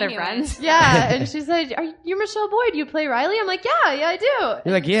that in and I they're knew friends. it. Yeah, and she said, "You're Michelle Boyd. You play Riley?" I'm like, "Yeah, I do."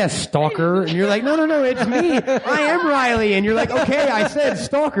 You're like, yeah, stalker. And you're like, no, it's me. I am Riley. And you're like, okay, I said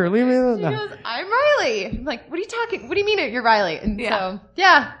stalker. Leave me alone. She No. goes, "I'm Riley." I'm like, "What are you talking? What do you mean you're Riley?" And Yeah.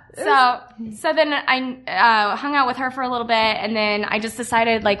 So then I hung out with her for a little bit, and then I just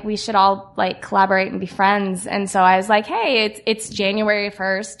decided like we should all like collaborate and be friends. And so I was like, hey, it's January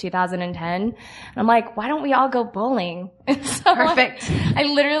 1st, 2010. And I'm like, why don't we all go bowling? And so Perfect. I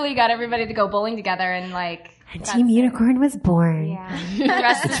literally got everybody to go bowling together, and like Team Unicorn was born. yeah, the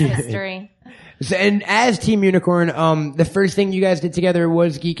rest is history. So, and as Team Unicorn, the first thing you guys did together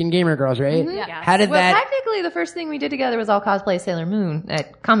was Geek and Gamer Girls, right? Mm-hmm. Yeah. How did Well, that? technically, the first thing we did together was all cosplay Sailor Moon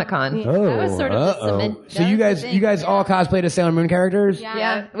at Comic-Con. Oh, That was sort of the cement. So you guys all cosplayed as Sailor Moon characters?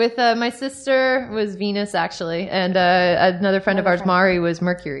 Yeah, with my sister was Venus actually, and another friend of ours, Mari, was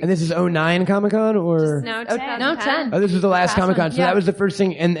Mercury. And this is 09 Comic-Con, or? No, Oh, 10. no, 10. Oh, this was the last Past Comic-Con. one, So yeah. that was the first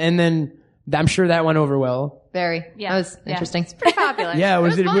thing, and then I'm sure that went over well. Very. Yeah. That was Yeah. interesting. Pretty popular. Yeah,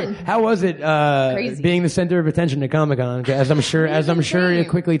 was it? fun. How was it? Crazy. Being the center of attention at Comic-Con, as I'm sure it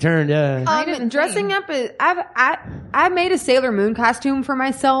quickly turned. Yeah. Dressing up as I made a Sailor Moon costume for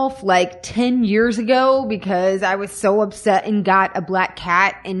myself like 10 years ago because I was so upset and got a black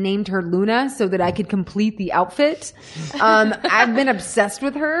cat and named her Luna so that I could complete the outfit. I've been obsessed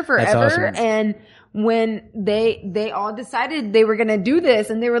with her forever, awesome. and when they all decided they were gonna do this,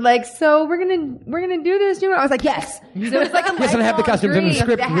 and they were like, "So we're gonna do this," I was like, "Yes." So it's like a Yes, and I have the lifelong costumes and the dream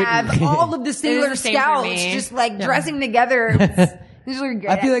script to have written. all of the Sailor the same for Scouts me. just like dressing together. These are great.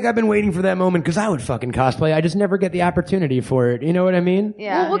 I feel like I've been waiting for that moment because I would fucking cosplay. I just never get the opportunity for it. You know what I mean?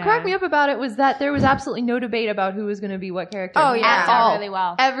 Yeah. Well, what cracked me up about it was that there was absolutely no debate about who was going to be what character. Oh, yeah. At Worked out all. really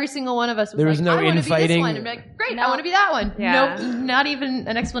well. Every single one of us was There was like, no I want to be this infighting. one. And be like, great, I want to be that one. Yeah. Nope, not even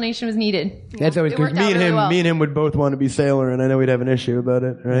an explanation was needed. That's always It because worked out really well. me and him would both want to be Sailor, and I know we'd have an issue about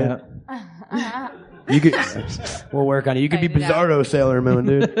it, right? You could, we'll work on it. You could be Bizarro Sailor Moon,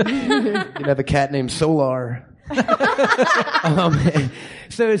 dude. You'd have a cat named Solar.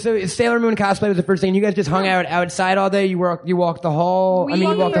 So Sailor Moon cosplay was the first thing. You guys just hung out outside all day. You walked the hall.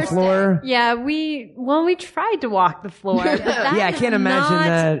 You walked the floor. Yeah, we tried to walk the floor. But that Yeah, I can't is imagine not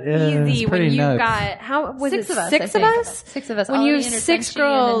that. Yeah, easy it's pretty when you nuts. got how was Six it of us, six I of think. us? 6 of us. When you Ollie, have 6 Intersenshi,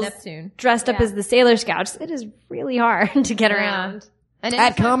 girls and then Neptune. dressed up as the Sailor Scouts, it is really hard to get Yeah. around. And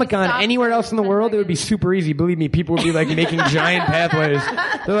At Comic-Con, anywhere else in the world, it would be super easy. Believe me, people would be like making giant pathways.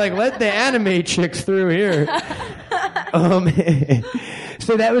 They're like, let the anime chicks through here.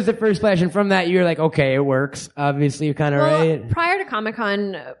 So that was the first flash, and from that you were like, okay, it works. Obviously, you're kind of right. Prior to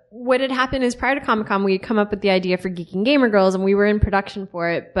Comic-Con, what had happened is prior to Comic-Con, we had come up with the idea for Geek and Gamer Girls, and we were in production for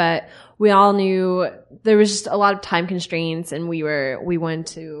it, but we all knew there was just a lot of time constraints, and we wanted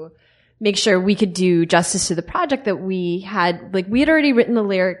to make sure we could do justice to the project that we had. Like, we had already written the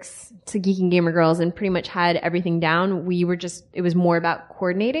lyrics to Geek and Gamer Girls and pretty much had everything down. It was more about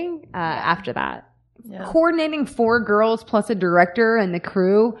coordinating after that. Yeah. Coordinating 4 girls plus a director and the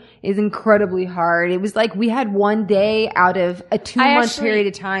crew is incredibly hard. It was like we had one day out of a 2-month period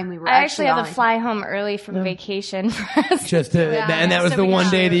of time we were I actually had on. to fly home early from vacation for us. Just to, and that was the one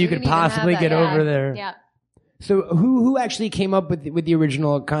day that you could possibly get over there. Yeah. So who actually came up with the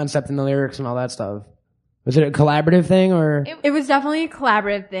original concept and the lyrics and all that stuff? Was it a collaborative thing or? It was definitely a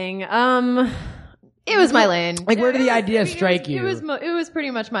collaborative thing. It was my lane. Like, where did the idea strike you? It was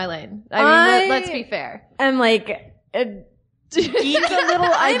pretty much my lane. I mean, let's be fair. I'm like a geek, a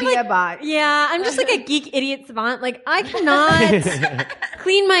little idea bot. Yeah, I'm just like a geek idiot savant. Like, I cannot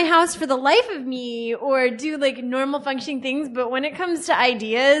clean my house for the life of me or do like normal functioning things. But when it comes to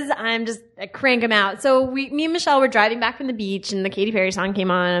ideas, I crank them out. So me and Michelle were driving back from the beach and the Katy Perry song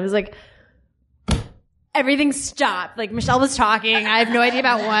came on. I was like, everything stopped. Like, Michelle was talking. I have no idea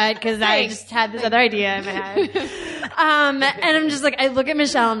about what because I just had this other idea in my head. And I'm just like, I look at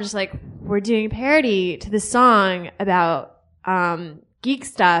Michelle. I'm just like, we're doing a parody to this song about geek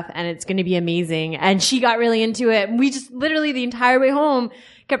stuff, and it's going to be amazing. And she got really into it. We just literally the entire way home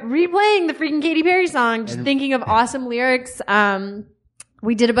kept replaying the freaking Katy Perry song, just thinking of awesome lyrics.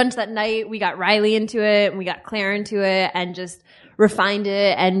 We did a bunch that night. We got Riley into it, and we got Claire into it, and just refined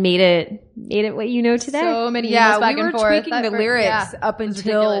it and made it what you know today. So many emails back we were and forth. tweaking the lyrics up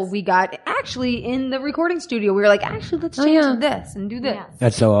until we got actually in the recording studio. We were like, actually, let's change this and do this.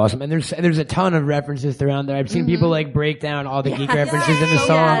 That's so awesome. And there's a ton of references throughout there. I've seen people like break down all the geek references in the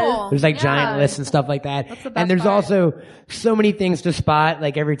song. There's like giant lists and stuff like that. And there's also so many things to spot.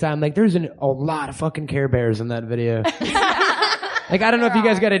 Like every time, like there's a lot of fucking Care Bears in that video. Like, I don't know if you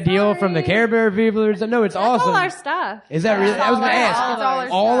guys got a deal from the Care Bear people or something. No, it's awesome. All our stuff. Is that really? I was going to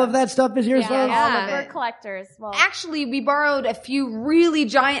ask. All of that stuff is your stuff? All of it. We're collectors. Well, Actually, we borrowed a few really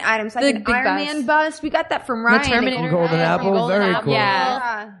giant items, like an big Iron Man bust. We got that from Ryan. Terminator Golden Apple, very cool.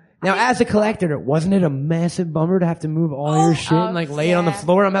 Yeah. Now, as a collector, wasn't it a massive bummer to have to move all your shit and like lay it on the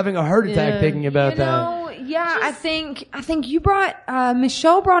floor? I'm having a heart attack thinking about that. Yeah, I think you brought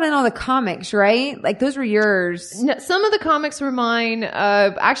Michelle brought in all the comics, right? Like those were yours. No, some of the comics were mine.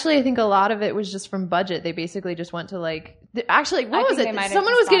 Actually, I think a lot of it was just from budget. They basically just went to like. Actually, what was it?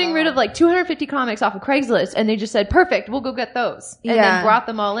 Someone was getting rid of like 250 comics off of Craigslist, and they just said, "Perfect, we'll go get those," and then brought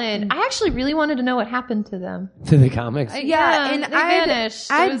them all in. I actually really wanted to know what happened to them. To the comics? And they vanished.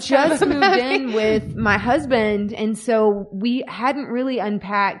 I just moved in with my husband, and so we hadn't really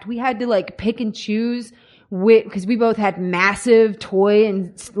unpacked. We had to like pick and choose. Because we both had massive toy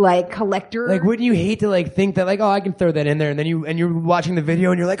and like collector. Like, wouldn't you hate to like think that like, oh, I can throw that in there, and then you're watching the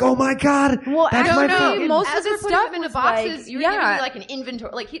video and you're like, oh my god, well, that's I my don't know. fucking. Most As of the we're putting stuff them into was boxes, like, you were giving me like an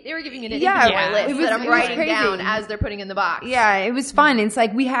inventory. Like they were giving an Yeah, inventory list it was- that I'm it was writing crazy. down as they're putting in the box. Yeah, it was fun. It's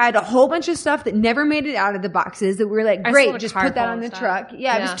like we had a whole bunch of stuff that never made it out of the boxes that we were like, I great, sold a just car put that full on of the stuff. truck.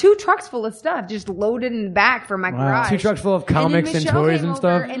 Yeah, it Yeah. was 2 trucks full of stuff just loaded in the back for my garage. 2 trucks full of comics and Michelle toys came and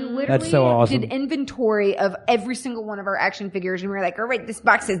stuff. over and literally That's so awesome. did inventory of every single one of our action figures, and we were like, all right, this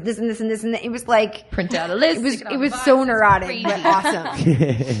box says this and this and this and that. It was like Print out a list. it was so neurotic, but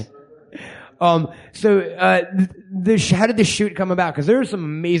awesome. So how did the shoot come about? Because there was some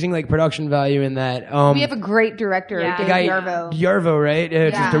amazing like production value in that. We have a great director, Dave guy Yarvo. Yarvo, right?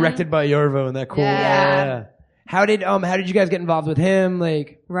 It's just directed by Yarvo, and that cool. Yeah. How did you guys get involved with him?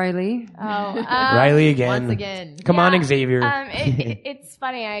 Like Riley. Riley again. Once again. Come on, Xavier. It's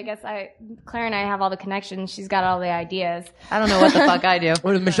funny. I guess Claire and I have all the connections. She's got all the ideas. I don't know what the fuck I do.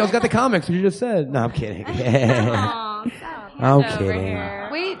 Well, Michelle's got the comics. You just said. No, I'm kidding. I'm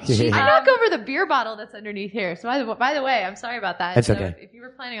kidding. Wait, she did knock over the beer bottle that's underneath here. So by the way, I'm sorry about that. That's So okay. If you were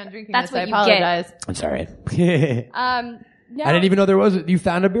planning on drinking That's this, I what you apologize. I'm sorry. No, I didn't even know there was. You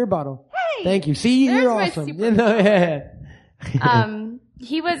found a beer bottle. Hey, Thank you. See, there's you're my awesome. super You know, yeah.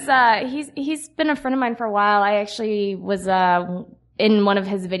 He was he's been a friend of mine for a while. I actually was in one of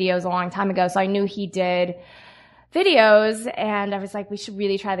his videos a long time ago, so I knew he did videos, and I was like, we should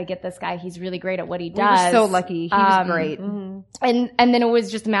really try to get this guy. He's really great at what he does. We were so lucky. He was great. And then it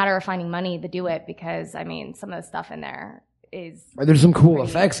was just a matter of finding money to do it, because I mean, some of the stuff in there is There's some cool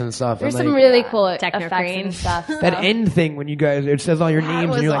effects and stuff. there's and some like, really cool effects Technocrane. and stuff. that end thing when you guys, it says all your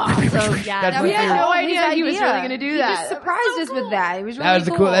names and you're like, awesome. Yeah, that's that my We had favorite. no His idea he was idea. really going to do He that. just surprised us with that. It was really That was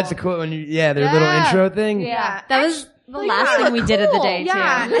the cool. That's the cool when you, their little Yeah. intro thing. Yeah. That was the last thing we did of the day,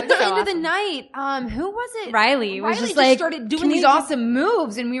 Yeah, too. at the end of the night, who was it? Riley was just just like, started doing "Can we these just awesome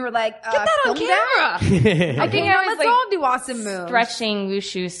moves, and we were like, Get that on film camera. I think I was Let's like all do awesome moves. stretching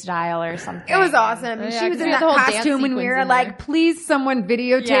wushu style or something. It was awesome. And Yeah, she was 'cause in there's that a whole dance costume, and we sequence were in like, there. please, someone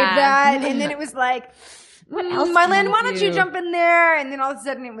videotape Yeah. that. And then it was like, else Mylan, can why we don't you do? jump in there? And then all of a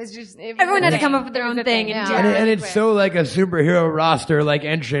sudden, it was just everyone had to come up with their own thing. Yeah. And And it's so like a superhero roster, like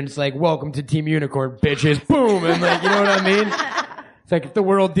entrance, like welcome to Team Unicorn, bitches, boom, and like you know what I mean? It's like if the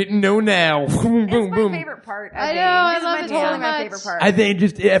world didn't know now, boom, boom, my boom. favorite part. I know, I This is love my it totally so my much. favorite part. I think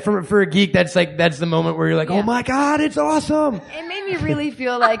just for a geek, that's the moment where you're like, oh my god, it's awesome. It made me really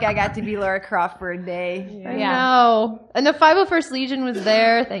feel like I got to be Lara Croft for a day. I know. And the 501st Legion was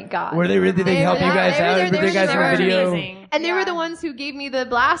there, thank God. Were they really? Did they help you guys They were out? there, Did they you were guys there. have a video? And they were the ones who gave me the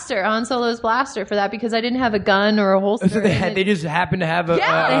blaster, Han Solo's blaster for that, because I didn't have a gun or a holster. So they just happened to have a,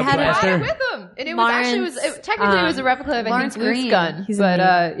 Yeah, a they had blaster. it with them. And it was actually, technically it was a replica of, I Lawrence think, Luke's Green. gun. He's But,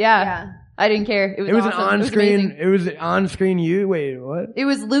 amazing. yeah. I didn't care. It was It was awesome. an on It screen. amazing. It was on screen. You wait, what? It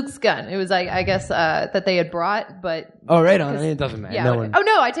was Luke's gun. It was like, I guess, that they had brought, but. Oh, right on. It doesn't matter. Yeah. No one. Oh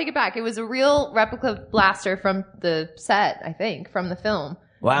no, I take it back. It was a real replica blaster from the set, I think, from the film.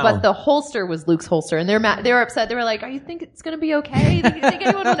 Wow. But the holster was Luke's holster, and they were upset. They were like, "Are you think it's gonna be okay? You think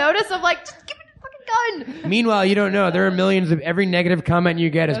anyone will notice?" I'm like, "Just give me the fucking gun." Meanwhile, you don't know. There are millions of every negative comment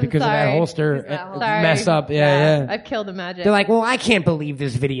you get is I'm because of that sorry. holster Sorry. mess up. Yeah. I've killed the magic. They're like, well, I can't believe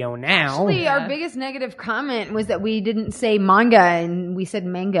this video now. Actually, our biggest negative comment was that we didn't say manga and we said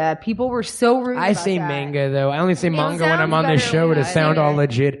manga. People were so rude. I about say that. manga though. I only say manga when I'm sounds on this better show when to I sound say all it.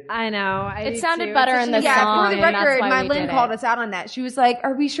 legit. I know. It sounded better in the Yeah, song, for the and that's record, why my we Lynn did called it. us out on that. She was like,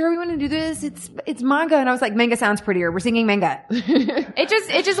 "Are we sure we want to do this? It's manga." And I was like, "Manga sounds prettier. We're singing manga."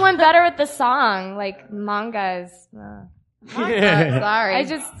 It just went better with the song. Like manga is. Sorry. I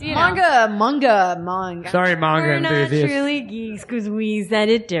just Manga. Sorry, manga We're not enthusiasts. truly geeks because we said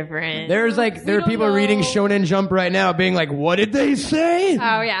it different. There are people reading Shonen Jump right now being like, what did they say?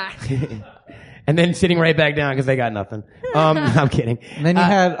 Oh yeah. And then sitting right back down because they got nothing. I'm kidding. And then you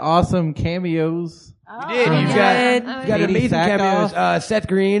had awesome cameos. You did. You've got Katie amazing Sackhoff. cameos. Seth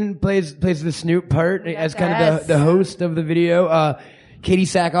Green plays the Snoop part as kind of the host of the video. Katie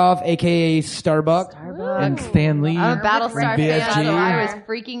Sackhoff, aka Starbuck. And Stan Lee. I'm a Battlestar fan, BSG. so I was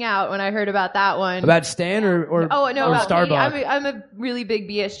freaking out when I heard about that one. About Stan or Oh no, or about Katie. Starbuck. I'm a really big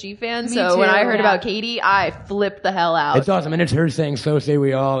BSG fan, Me so when too, I heard yeah. about Katie, I flipped the hell out. It's awesome, and it's her saying "So say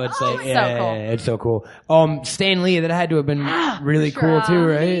we all." It's like, so yeah, cool. it's so cool. Stan Lee, that had to have been really cool too,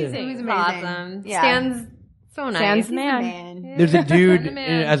 right? Amazing. It was amazing. Awesome. Yeah. Stan's so nice. Stan's He's a man. man. There's a dude the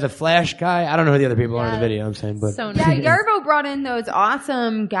man. as a Flash guy. I don't know who the other people are in the video. I'm saying, but So Yeah, nice. Yarvo brought in those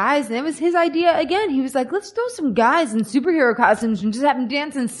awesome guys, and it was his idea again. He was like, "Let's throw some guys in superhero costumes and just have them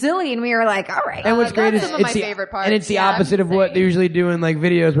dancing silly." And we were like, "All right." And what's great is some of it's my the favorite and it's the parts. Yeah, opposite I'm of what saying. they usually do in like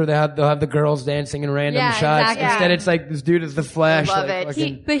videos where they'll have the girls dancing in random Yeah, shots. exactly. Instead, Yeah. it's like this dude is the Flash. Love like, it.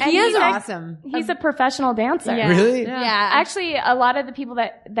 fucking- But And he is he's awesome. He's a professional dancer. Yeah. Really? Yeah. Actually, a lot of the people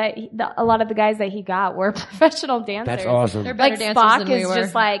a lot of the guys that he got were professional dancers. That's awesome. They're Like better dancers Spock than we is were.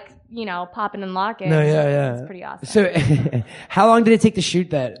 just like, popping and locking. No, yeah. It's pretty awesome. So, how long did it take to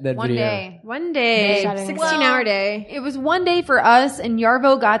shoot that One video? day. One day, Shot it in 16-hour day. It was one day for us, and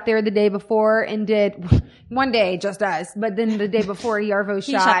Yarvo got there the day before and did one day, just us. But then the day before, Yarvo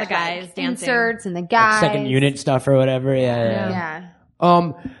He shot, shot the guys like, dancing. inserts and the Like guys. second unit stuff or whatever. Yeah.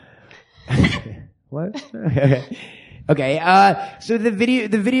 Yeah. What? Okay. So the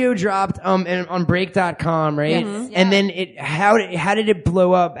video dropped on break.com, right? Yes. And then how did it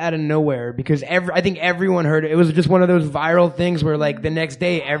blow up out of nowhere? Because I think everyone heard it. It was just one of those viral things where like the next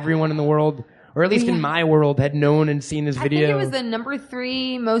day everyone in the world or at least in my world, had known and seen this video. I think it was the number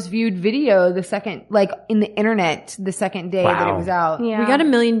 3 most viewed video the second, like in the internet, the second day that it was out. Yeah. We got 1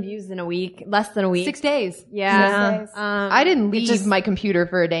 million views in a week, less than a week. 6 days. Yeah. 6 days. I didn't leave my computer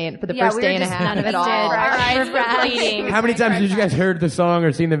for a day for the first day and a half. None of us at all. did. Our eyes were bleeding. How many times did you guys heard the song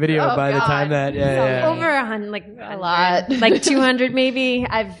or seen the video by the time that? Over 100, like a lot, like 200 maybe.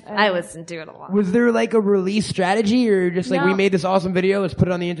 I listened to it a lot. Was there like a release strategy, or just like we made this awesome video, let's put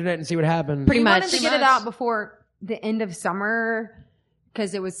it on the internet and see what happens? We wanted to get it out before the end of summer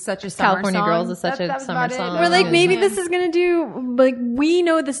because it was such a summer California song. Girls is such a summer song. We're like, maybe this is gonna do. Like, we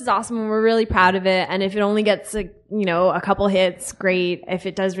know this is awesome and we're really proud of it. And if it only gets a couple hits, great. If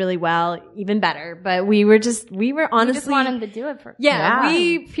it does really well, even better. But we were honestly, we just wanted to do it for. Yeah,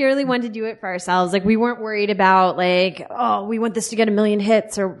 we purely wanted to do it for ourselves. Like, we weren't worried about like, oh, we want this to get 1 million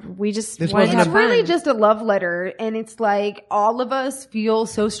hits, or we just wanted to have It's really fun. just a love letter, and it's like all of us feel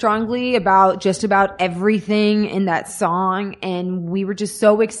so strongly about just about everything in that song, and we were just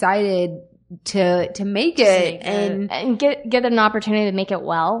so excited to make it and get an opportunity to make it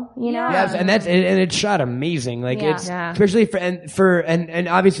well, you know. Yes, and it's shot amazing. Like it's especially and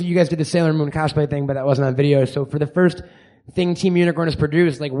obviously you guys did the Sailor Moon cosplay thing, but that wasn't on video. So for the first thing Team Unicorn has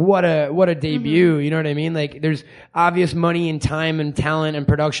produced, like what a debut, you know what I mean? Like there's obvious money and time and talent and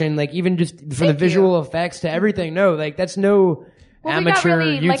production, like even just from the visual effects to everything. No, like that's no amateur we got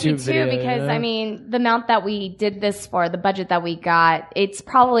really YouTube lucky video, too, because you know? I mean, the amount that we did this for, the budget that we got, it's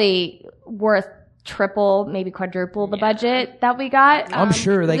probably worth triple, maybe quadruple the budget that we got. I'm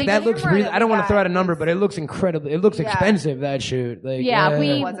sure, like that looks really. I don't want to throw out a number, but it looks incredibly. It looks expensive, that shoot. Like we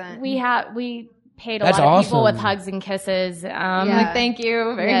paid a That's lot of people awesome. with hugs and kisses. Like, thank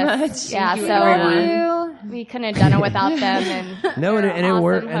you very much. Yeah, Thank you, so everyone. we couldn't have done it without them. And no, and it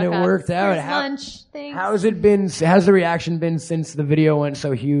worked. And it worked out. Here's lunch. Thanks. How's it been? How's the reaction been since the video went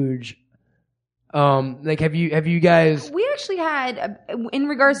so huge? Like have you guys? We actually had, in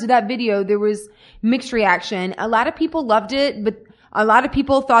regards to that video, there was mixed reaction. A lot of people loved it, but a lot of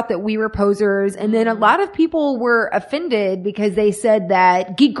people thought that we were posers, and then a lot of people were offended because they said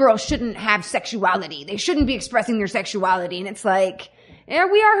that geek girls shouldn't have sexuality. They shouldn't be expressing their sexuality, and it's like, yeah,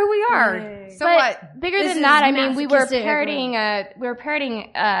 we are who we are. So but what? Bigger This than is that, I mean, we were masochistic. parodying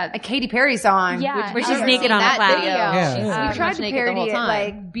a Katy Perry song. Yeah, which she's is naked on a platter. Yeah. We tried to naked the parody whole it time.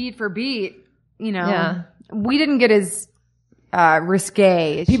 like beat for beat. You know, Yeah. we didn't get as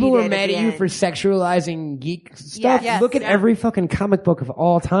risque. As People she were did mad the at you end. for sexualizing geek stuff. Yes, Look at every fucking comic book of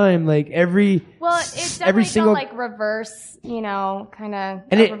all time. Like every Well, it definitely every single felt like reverse, kind of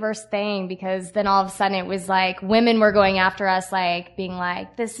And it- reverse thing, because then all of a sudden it was like women were going after us, like being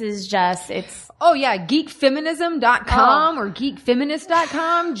like, this is just, it's. Oh yeah, geekfeminism.com or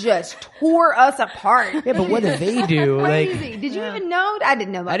geekfeminist.com just tore us apart. Yeah, but what do they do? Crazy. Did you even know? I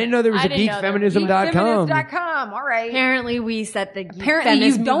didn't know that. I didn't know there was a geekfeminism.com. Geekfeminist.com. All right. Apparently, we set the Apparently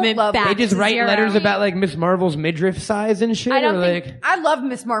feminist you don't movement love back They just to write zero. letters about like Miss Marvel's midriff size and shit. I don't or, think like I love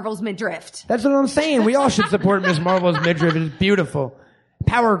Miss Marvel's midriff. that's what I'm saying. We all should support Miss Marvel's midriff. It's beautiful.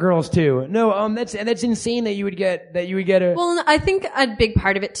 Power Girls too. No, that's insane that you would get a Well, I think a big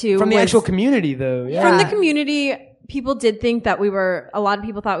part of it too from the was actual community though. Yeah. from the community. People did think that a lot of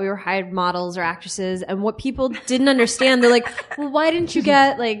people thought we were hired models or actresses. And what people didn't understand, they're like, well, why didn't you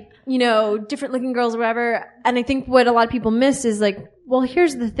get different looking girls or whatever? And I think what a lot of people miss is like, well,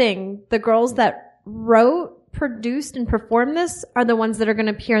 here's the thing. The girls that wrote, produced, and performed this are the ones that are going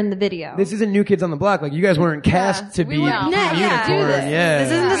to appear in the video. This isn't New Kids on the Block. Like you guys weren't cast to be Unicorn. Yeah.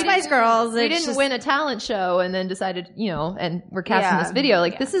 This isn't the Spice Girls. We It's didn't just- win a talent show and then decided, and we're casting Yeah. this video.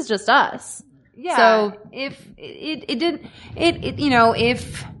 Like, this is just us. Yeah. So if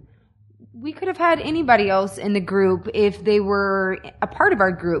if we could have had anybody else in the group if they were a part of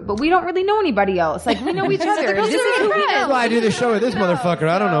our group, but we don't really know anybody else. Like we know each other. This is who we know. That's why I do the show with this motherfucker.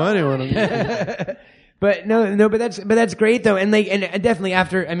 I don't know anyone. But but that's great though, and definitely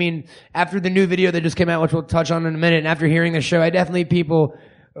after the new video that just came out, which we'll touch on in a minute, and after hearing the show, you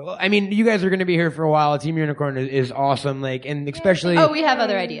guys are going to be here for a while. Team Unicorn is awesome, and especially. Oh, we have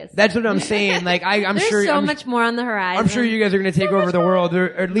other ideas. That's what I'm saying. I'm There's sure. so much more on the horizon. I'm sure you guys are going to take over the world,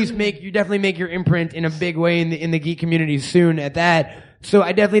 or at least definitely make your imprint in a big way in the geek community soon. At that. So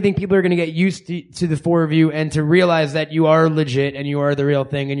I definitely think people are going to get used to the four of you and to realize that you are legit and you are the real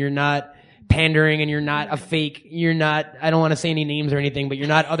thing and you're not pandering and you're not a fake. You're not, I don't want to say any names or anything, but you're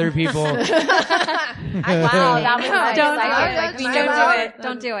not other people. Wow, that was nice. Don't I do was it. like,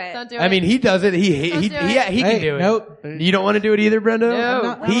 Don't do it. Don't do it. I mean, he does it. He can do it. Nope. You don't want to do it either, Brendo?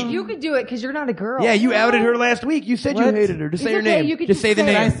 No. You could do it because you're not a girl. Yeah, you outed her last week. You said you What? hated her. Just say It's her okay, name. you could Just say the just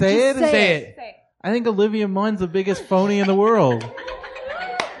say name. Can I say it? Say it. I think Olivia Munn's the biggest phony in the world.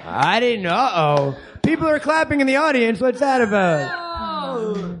 I didn't know. Uh-oh. People are clapping in the audience. What's that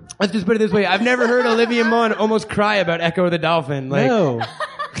about? Let's just put it this way. I've never heard Olivia Munn almost cry about Echo the Dolphin. Like, No.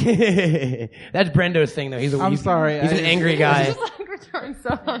 That's Brendo's thing, though. He's an angry guy.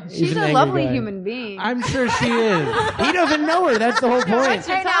 She's a lovely human being. I'm sure she is. He doesn't know her. That's the whole point.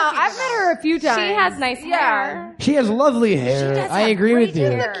 Hey, now, I've met her a few times. She has nice hair. She has lovely hair. I agree with you.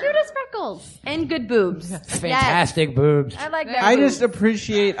 The cutest freckles. And good boobs. Fantastic boobs. I like that. I just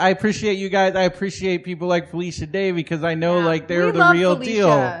appreciate you guys. I appreciate people like Felicia Day because I know like they're We the love real Felicia.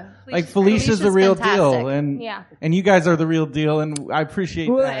 deal. Like Felicia's the real deal, Yeah. and you guys are the real deal, and I appreciate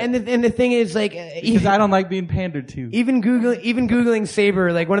Well, that. and the thing is, like, because I don't like being pandered to. even Googling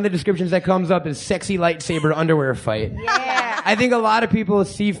Saber, like one of the descriptions that comes up is sexy lightsaber underwear fight. Yeah. I think a lot of people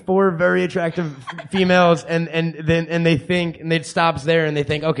see 4 very attractive females and they think, and it stops there and they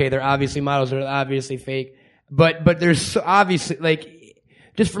think, okay, they're obviously models, they're obviously fake. But there's so obviously, like,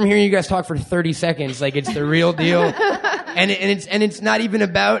 just from hearing you guys talk for 30 seconds, like it's the real deal. And it's not even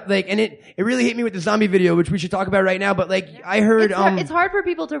about, like, and it really hit me with the zombie video, which we should talk about right now, but like, I heard, It's hard for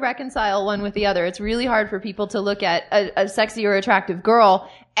people to reconcile one with the other. It's really hard for people to look at a sexy or attractive girl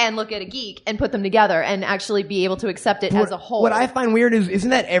and look at a geek and put them together and actually be able to accept it as a whole. What I find weird is, isn't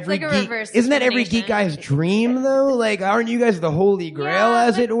that every It's like a geek, reverse isn't that every geek guy's dream though? Like, aren't you guys the holy grail,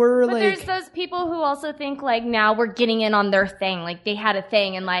 as it were? But Like, there's those people who also think like now we're getting in on their thing. Like they had a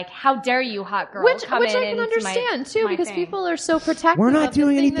thing and like, how dare you, hot girl, Which come I in can into understand too, my because thing. people are so protective. we're not of the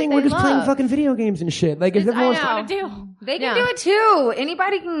doing thing anything. that We're they just playing love. fucking video games and shit. Like, if everyone's What to do? They can Yeah. do it too.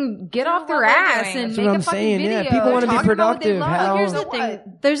 Anybody can get off their we're ass doing. and That's make what a I'm fucking saying, video. yeah. People wanna be talking about what they productive. love. How- Here's the thing.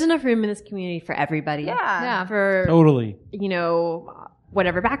 There's enough room in this community for everybody. Yeah. For, Totally. you know,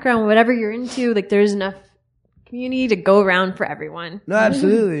 whatever background, whatever you're into, like there's enough community to go around for everyone. no,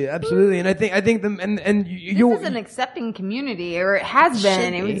 absolutely, absolutely. And I think them and you This is an accepting community, or it has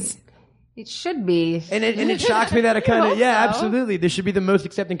been. It should be. and it shocks me that it kind of absolutely. This should be the most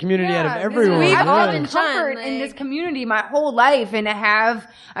accepting community out of this everyone. is- I've Yeah. lived in comfort in this community my whole life, and to have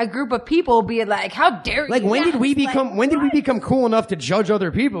a group of people be like, "How dare you?" Like, when did we It's like, become cool enough to judge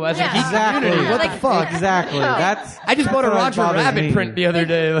other people as a geek community? What the fuck? Exactly. That's. I just bought a that's what Roger bothers Rabbit me. print the other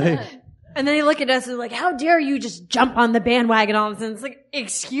day. Like, And then they look at us and like, how dare you just jump on the bandwagon all of a sudden? It's like,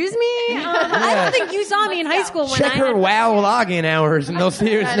 excuse me? I don't think you saw me in high school when check I her had WoW login hours, and they'll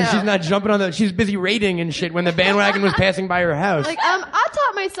see her. She's not jumping on the. She's busy raiding and shit when the bandwagon was passing by her house. Like, I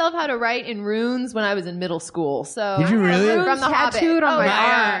taught myself how to write in runes when I was in middle school. So Did you really? From the tattooed Hobbit. on my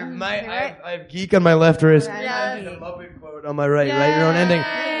yeah. arm. I have geek on my left wrist. Yes. And a Muppet quote on my right. Write your own ending.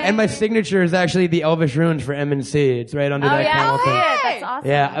 And my signature is actually the Elvish runes for M&C. It's right under that camel thing. That's awesome.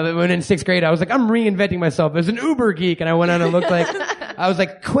 Yeah, when in 6th grade, I was like, I'm reinventing myself as an Uber geek, and I went on and looked like, I was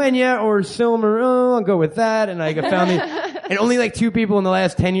like, Quenya or Silmer, I'll go with that, and I found me, and only like 2 people in the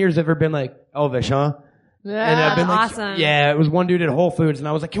last 10 years have ever been like, Elvish, huh? And I've been like, awesome. yeah, it was one dude at Whole Foods, and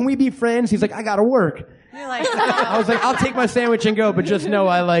I was like, can we be friends? He's like, I gotta work. I was like, I'll take my sandwich and go, but just know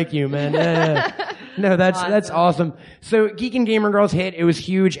I like you, man. Yeah. No, that's awesome. So Geek and Gamer Girls hit, it was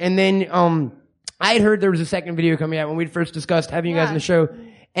huge, and then, I had heard there was a second video coming out when we'd first discussed having you guys on the show.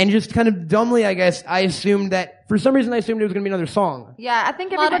 And just kind of dumbly, I guess, I assumed that, for some reason I assumed it was going to be another song. Yeah, I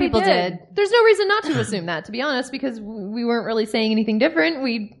think A lot of everybody people did. There's no reason not to assume that, to be honest, because we weren't really saying anything different.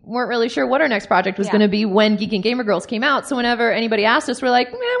 We weren't really sure what our next project was going to be when Geek and Gamer Girls came out. So whenever anybody asked us, we're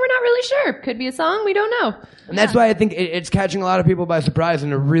like, we're not really sure. Could be a song. We don't know. And that's why I think it's catching a lot of people by surprise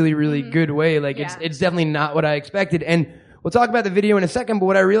in a really, really good way. Like, it's definitely not what I expected. And we'll talk about the video in a second, but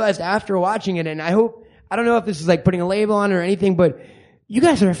what I realized after watching it, and I don't know if this is like putting a label on it or anything, but you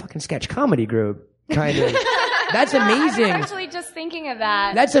guys are a fucking sketch comedy group, kind of. That's amazing. I was actually just thinking of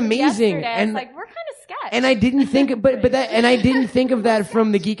that. That's amazing. Yesterday. And it's like we're kind of sketch. And I didn't think, I didn't think of that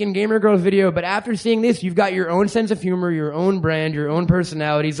from the Geek and Gamer Girls video. But after seeing this, you've got your own sense of humor, your own brand, your own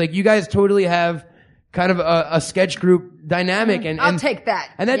personalities. Like, you guys totally have kind of a sketch group dynamic. And I'll take that.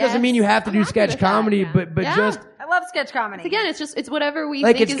 And that doesn't mean you have to do sketch comedy, but Yeah. just. I love sketch comedy. Again, it's whatever we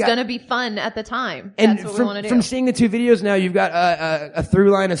Like, think it's is got- going to be fun at the time. And That's what we want to do. from seeing the 2 videos now, you've got a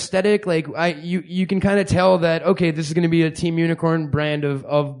through line aesthetic. Like, you can kind of tell that, okay, this is going to be a Team Unicorn brand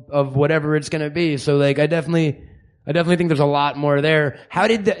of whatever it's going to be. So, like, I definitely think there's a lot more there. How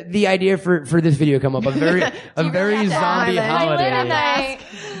did the idea for this video come up? A very zombie holiday.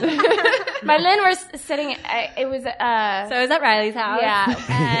 My Lynn was sitting. It was. So I was at Riley's house. Yeah.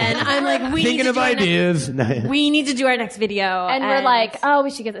 And I'm like, Thinking of ideas. we need to do our next video. And we're like, oh, we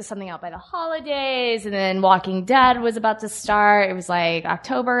should get something out by the holidays. And then Walking Dead was about to start. It was like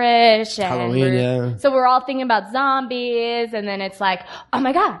October-ish. And Halloween, yeah. So we're all thinking about zombies. And then it's like, oh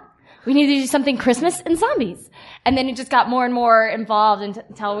my God, we need to do something Christmas and zombies. And then it just got more and more involved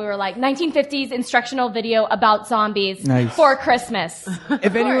until we were like 1950s instructional video about zombies for Christmas.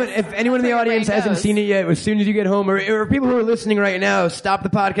 If anyone in the audience hasn't seen it yet, as soon as you get home, or people who are listening right now, stop the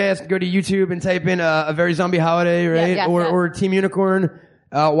podcast, go to YouTube and type in a Very Zombie Holiday, right? Or Team Unicorn.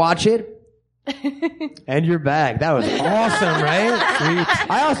 Watch it. And you're back. That was awesome, right? Sweet.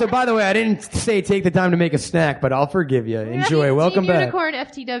 I also, by the way, I didn't say take the time to make a snack, but I'll forgive you. Enjoy. Welcome Team back. Unicorn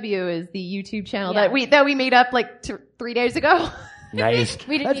FTW is the YouTube channel that we made up like 3 days ago. Nice.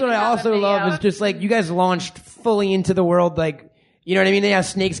 That's what I also love is just like you guys launched fully into the world, like, you know what I mean? They have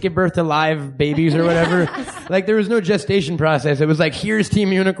snakes give birth to live babies or whatever. Like there was no gestation process. It was like, here's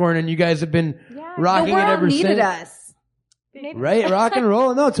Team Unicorn, and you guys have been rocking it ever since. The world needed us. Right? Rock and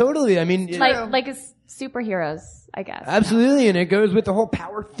roll. No, totally. I mean, like superheroes, I guess. Absolutely, and it goes with the whole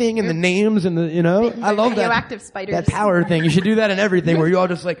power thing and the names and the, you know, I love that. Radioactive spiders. That power thing. You should do that in everything where you all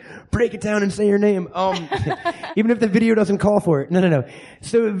just like break it down and say your name. Even if the video doesn't call for it. No.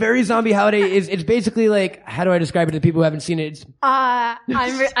 So Very Zombie Holiday it's basically like, how do I describe it to people who haven't seen it? It's I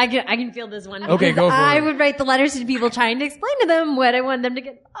can feel this one. Okay, go for it. I would write the letters to people trying to explain to them what I want them to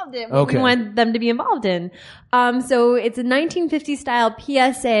get involved in, what we want them to be involved in. So it's a 1950 style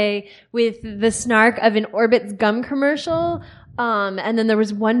PSA with the snark of an Orbit's gum commercial. And then there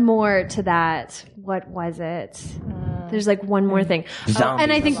was one more to that. What was it? There's like one more thing.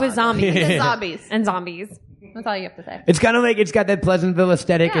 And I think with zombies. And zombies. That's all you have to say. It's kind of like, it's got that Pleasantville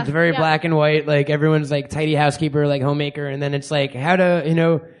aesthetic. It's very black and white. Like everyone's like tidy housekeeper, like homemaker. And then it's like how to, you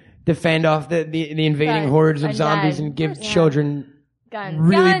know, defend off the invading hordes of zombies and give children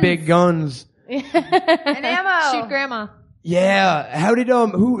really big guns. And ammo. Shoot grandma. Yeah. How did,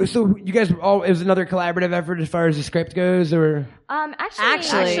 so you guys all, it was another collaborative effort as far as the script goes, or?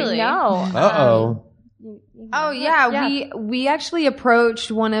 Actually, no. Uh-oh. Oh yeah, we actually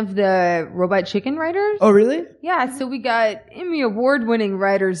approached one of the Robot Chicken writers. Oh really? Yeah, so we got Emmy award-winning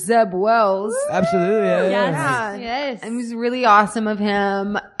writer Zeb Wells. Absolutely, Yes. And it was really awesome of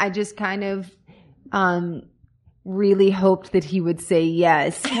him. I just kind of really hoped that he would say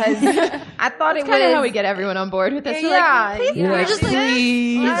yes, because I thought it was kind of how we get everyone on board with this. Yeah, we're just like,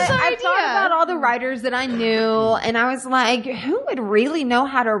 I thought about all the writers that I knew, and I was like, who would really know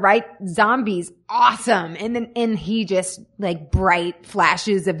how to write zombies? Awesome. And he just like bright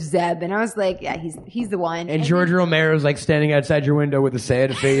flashes of Zeb, and I was like, yeah, he's the one. And George Romero's like standing outside your window with a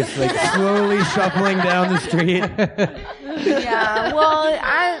sad face, like slowly shuffling down the street. Yeah, well,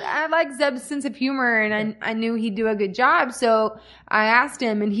 I like Zeb's sense of humor, and I knew he'd do a good job, so I asked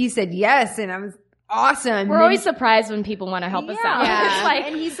him, and he said yes, and I was awesome. We're always surprised when people want to help us out. Yeah. It's like,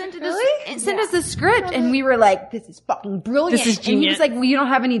 and he sent us the script, and we were like, this is fucking brilliant. This is and he genius. was like, well, you don't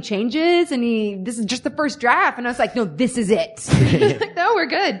have any changes, and this is just the first draft, and I was like, no, this is it. no, we're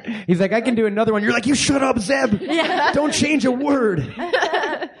good. He's like, I can do another one. You're like, you shut up, Zeb. Don't change a word.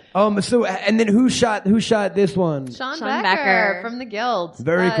 So, and then who shot this one? Sean Becker from the Guild.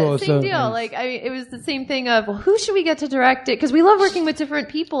 Very cool. Same deal. Like, it was the same thing of, well, who should we get to direct it? Because we love working with different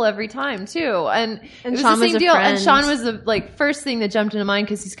people every time too. And it was Sean the same was a deal. friend. And Sean was the first thing that jumped into mind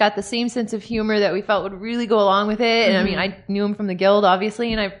because he's got the same sense of humor that we felt would really go along with it. And I mean, I knew him from the Guild,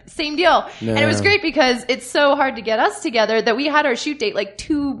 obviously, and same deal. And it was great because it's so hard to get us together that we had our shoot date like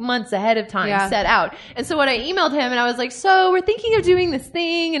 2 months ahead of time set out. And so when I emailed him and I was like, so we're thinking of doing this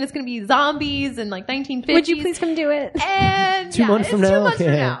thing and it's going to be zombies and like 1950s. Would you please come do it? And 2 months from now? 2 months from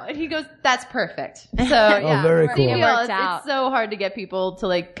now. And he goes, that's perfect. So yeah. very cool. It worked out. It's so hard to get people to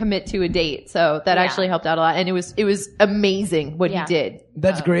like commit to a date. So that actually helped out a lot. And it was amazing what he did.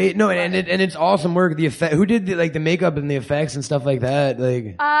 That's great. No, and it's awesome work. The effect, who did the makeup and the effects and stuff like that?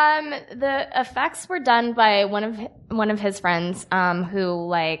 Like, the effects were done by one of his friends, who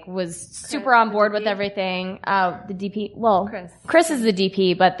like was super on board with everything. The DP, well, Chris is the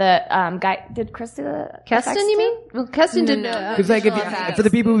DP, but the guy, did Chris do the Keston, you mean? Well, Keston did because like for the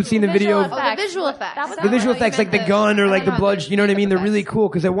people who've seen the video, the visual effects. The visual effects, like the gun or like the blood, you know what I mean? They're really cool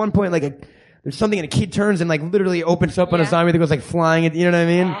because at one point, like there's something and a kid turns and like literally opens up on a zombie that goes like flying. You know what I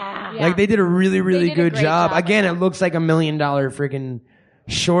mean? Yeah. Like they did a really, really good job. Again, with it looks like $1 million freaking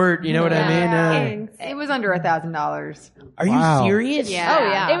short. You know what I mean? It was under $1,000. Are you serious? Yeah. Oh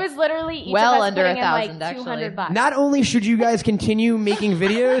yeah. It was literally each well of us under putting in, $1,000 like, actually. $200. Not only should you guys continue making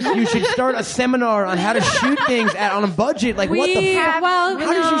videos, you should start a seminar on how to shoot things on a budget. Like what the fuck? Well,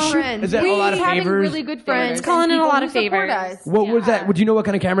 How did you shoot? Is that a lot of having favors? really good friends. It's calling in a people lot who of support favors. us. What was that? Would you know what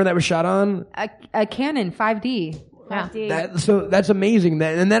kind of camera that was shot on? A Canon 5D. So that's amazing.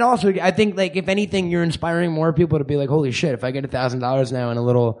 And that also, I think, like if anything, you're inspiring more people to be like, holy shit! If I get $1,000 now and a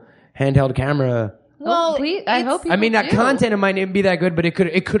little handheld camera, Well, I hope. I mean, that do. content might not even be that good, but it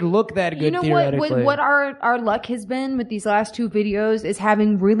could look that good. You know theoretically. what our luck has been with these last 2 videos is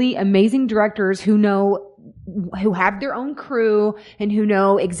having really amazing directors who have their own crew and who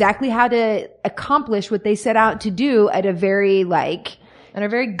know exactly how to accomplish what they set out to do at a very and are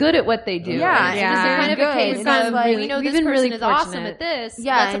very good at what they do. Yeah, it's yeah. just kind of a Good. case It's not of like- we know we've this been person really is awesome fortunate. at this.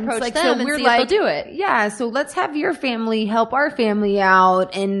 Yeah, let's and approach it's them and we're see if they'll do it. Yeah, so let's have your family help our family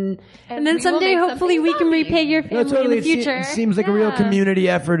out, and And then we will someday, make hopefully, we can something repay your No, family totally. in the future. It seems like a real community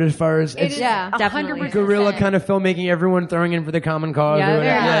effort as far as it's Yeah, definitely. guerrilla kind of filmmaking, everyone throwing in for the common cause. Yeah, or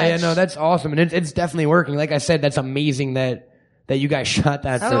whatever. very Yeah, no, that's awesome, and it's definitely working. Like I said, that's amazing that you guys shot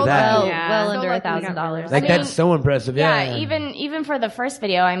that for that. well So under lucky we got $1,000. Like that's so impressive. Yeah. even for the first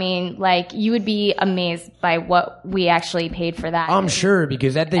video, I mean, like you would be amazed by what we actually paid for that. I'm sure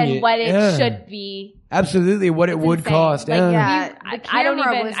because that thing and what it yeah. should be. Absolutely, what it would insane. cost. Like, yeah. the I don't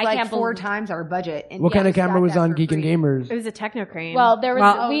camera even. was I like can't 4 believe. times our budget. And What kind of camera got was that on for Geek and free. Gamers? It was a Technocrane. Well, there was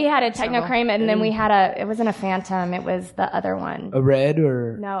Wow. we had a Technocrane, and then we had it wasn't a Phantom. It was the other one. A red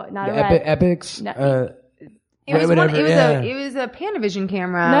or No, not the a red. Epics? No. It was whatever, it was a Panavision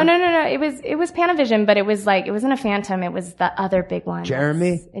camera. No. It was Panavision, but it was like it wasn't a Phantom. It was the other big one.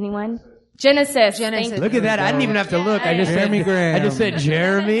 Jeremy? Anyone? Genesis. Thank you. Look at that! I didn't even have to look. I just Jeremy said Graham. I just said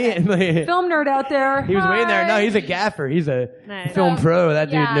Jeremy. And like, Film nerd out there. he was waiting there. No, he's a gaffer. He's a film pro. That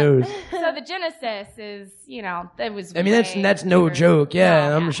Yeah. dude knows. So the Genesis is, it was. I mean, that's no joke.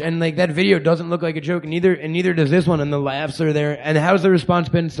 Yeah, and like that video doesn't look like a joke, and neither does this one. And the laughs are there. And how's the response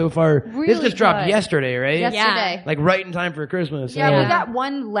been so far? This Really just dropped good. yesterday, right? Yesterday. Like right in time for Christmas. Yeah, we got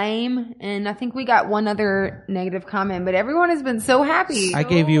one lame, and I think we got one other negative comment, but everyone has been so happy. I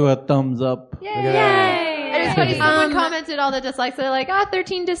gave you a thumbs up. Yay! And it's funny, someone commented all the dislikes. They're like,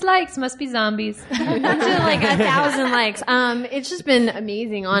 13 dislikes. Must be zombies. Up to like 1,000 likes. It's just been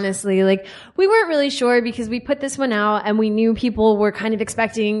amazing, honestly. Like, we weren't really sure because we put this one out and we knew people were kind of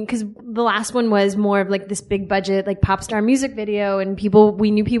expecting, because the last one was more of like this big budget, like pop star music video, and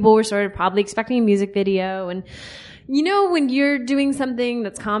we knew people were sort of probably expecting a music video. And when you're doing something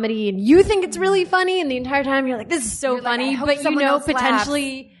that's comedy and you think it's really funny, and the entire time you're like, this is so funny, I hope but someone else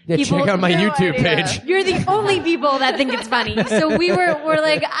potentially Yeah, people, check out my no YouTube idea. page. You're the only people that think it's funny. So we're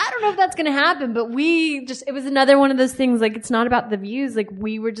like, I don't know if that's going to happen, but it was another one of those things. Like, it's not about the views. Like,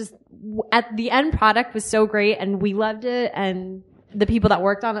 we were just, at the end product was so great and we loved it, and the people that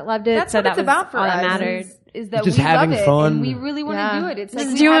worked on it loved it. That's so what that it's was about for all us. that mattered. Is that Just we having love it fun. and we really want to do it. It's like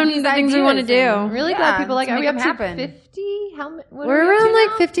Just we have doing these the things we want to ideas do. and- Really glad people like, let's are we make up them to happen. 50? What are We're we up around to like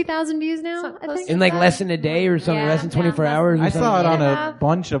now? 50,000 views now, So I close think. In like less than a day or something, less than 24 hours. Or I something. saw it on Yeah. a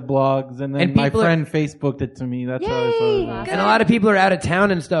bunch of blogs, and then And my people are- friend Facebooked it to me. That's how I saw it. And a lot of people are out of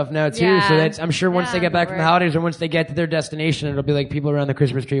town and stuff now too. Yeah. So that's, I'm sure once they get back from the we're- holidays or once they get to their destination, it'll be like people around the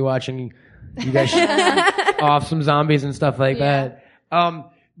Christmas tree watching you guys off some zombies and stuff like that.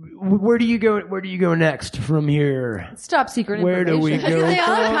 Where do you go next from here? It's top secret Where do we information. go? I was gonna say,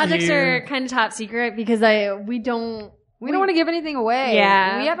 all the from projects here? are kind of top secret because we don't want to give anything away.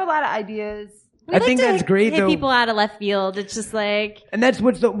 Yeah. We have a lot of ideas. I think that's great hit though. people out of left field. It's just like, And that's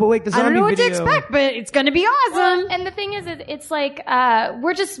what's the I zombie don't know what video. to expect, but it's going to be awesome. And the thing is, it's like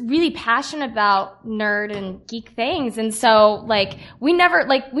we're just really passionate about nerd and geek things, and so we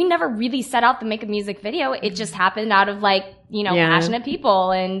never really set out to make a music video. It just happened out of passionate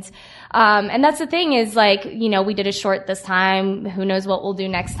people, and that's the thing is we did a short this time. Who knows what we'll do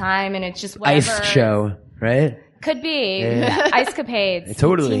next time? And it's just whatever. Ice show, right? Could be Yeah. Ice Capades.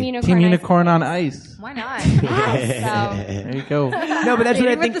 Totally. Team Unicorn on Ice. Why not? There you go. No, but that's what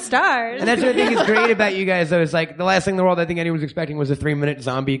I think. With the stars. And that's what I think is great about you guys, though. Is like the last thing in the world I think anyone was expecting was a 3-minute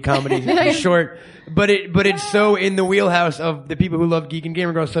zombie comedy short. But it's so in the wheelhouse of the people who love Geek and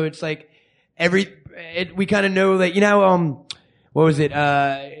Gamer Girl. So it's like we kind of know that what was it?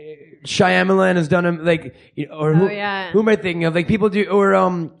 Shyamalan has done them who am I thinking of? Like people do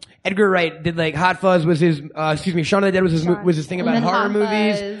or Edgar Wright did Hot Fuzz was his Shaun of the Dead was his thing about then horror Hot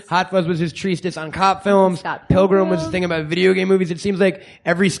movies. Fuzz. Hot Fuzz was his treatise on cop films. Scott Pilgrim was Pilgrim. his thing about video game movies. It seems like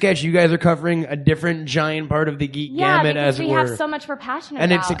every sketch you guys are covering a different giant part of the geek gamut, because as we it were. have so much we're passionate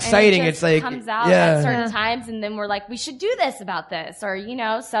And about. it's exciting. And it It's just like- comes out yeah. at certain times, and then we're like, we should do this about this, or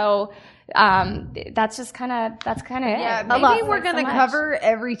so. That's kind of it. Yeah, I maybe love we're it so going to much. cover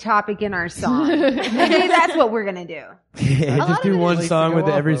every topic in our song. Maybe that's what we're going to do. Just do one song with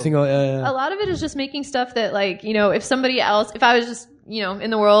every single. A lot of it is just making stuff that if somebody else, if I was just, in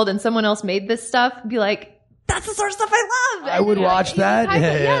the world and someone else made this stuff, be like, that's the sort of stuff I love. I would watch that.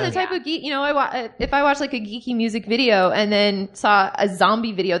 The type of geek, if I watch like a geeky music video and then saw a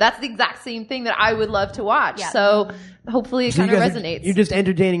zombie video, that's the exact same thing that I would love to watch. Yeah. So hopefully it So kind you of guys resonates. You're just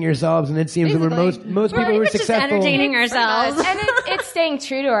entertaining yourselves, and it seems that most people who are successful. Just entertaining ourselves. And it's staying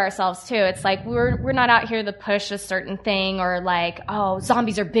true to ourselves too. It's like we're not out here to push a certain thing or like, oh,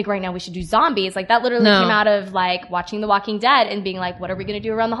 zombies are big right now, we should do zombies. Like that literally came out of like watching The Walking Dead and being like, what are we going to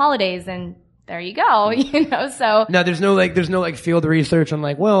do around the holidays? And there you go, so. No, there's no field research on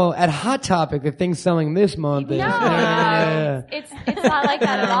like, well, at Hot Topic, the thing's selling this month. No, it's not like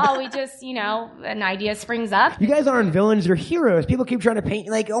that at all. We just, an idea springs up. You guys aren't villains, you're heroes. People keep trying to paint,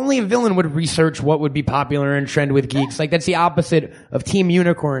 like, only a villain would research what would be popular and trend with geeks. Like, that's the opposite of Team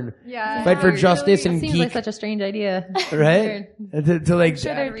Unicorn. Yeah. Fight for justice and seems geek. like such a strange idea. Right? To like, I'm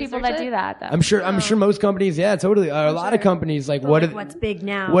sure there are people that do that, though. I'm sure most companies, yeah, totally. A lot of companies, like, What's big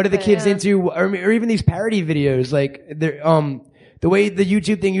now? What are the kids into? Or even these parody videos, like, they're, the way the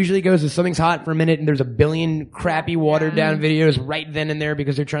YouTube thing usually goes is something's hot for a minute and there's a billion crappy watered down videos right then and there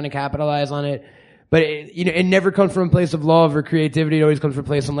because they're trying to capitalize on it. But it never comes from a place of love or creativity. It always comes from a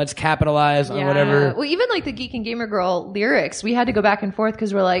place of let's capitalize on whatever. Well, even like the Geek and Gamer Girl lyrics, we had to go back and forth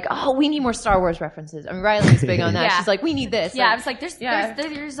because we're like, oh, we need more Star Wars references. I mean, Riley's big on that. Yeah. She's like, we need this. Yeah, I was like,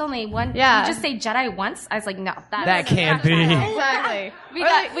 there's only one. Yeah. You just say Jedi once. I was like, no, that can't be. Exactly.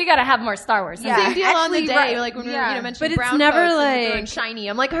 We got to have more Star Wars. Yeah. Same deal on the Actually, day, right. like when we mentioned But it's brown never coats like- and we were in shiny.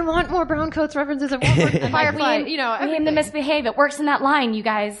 I'm like, I want more brown coats references. I want more Firefly. We aim to misbehave. It works in that line, you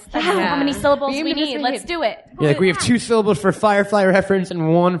guys. That's how many syllables we need. Let's do it. Yeah, like we have 2 syllables for Firefly reference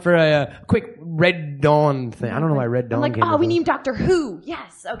and 1 for a quick Red Dawn thing. I don't know why Red Dawn I'm like, came oh, up we with. need Doctor Who.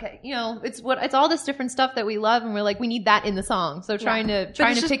 Yes. Okay. It's all this different stuff that we love, and we're like, we need that in the song. So trying to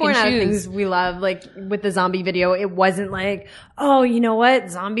But it's pick just and point out choose. things we love. Like with the zombie video, it wasn't like, oh, you know what?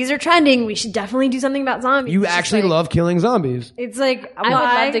 Zombies are trending. We should definitely do something about zombies. You It's just actually like- love killing zombies. It's like, I would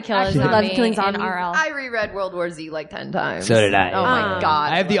love to kill a actually zombie love killing in zombies. RL. I reread World War Z like 10 times. So did I. Oh my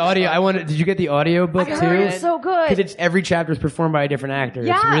god. I have the audio. Did you get the audio book too? It's so good. Because every chapter is performed by a different actor.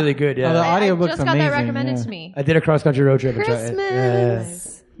 It's really good. Yeah. Oh, the I audiobook's just got amazing. that recommended yeah. to me. I did a cross country road trip.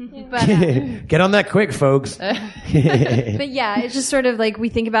 Christmas. But, Get on that quick, folks. but yeah, it's just sort of like we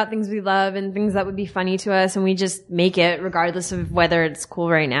think about things we love and things that would be funny to us, and we just make it regardless of whether it's cool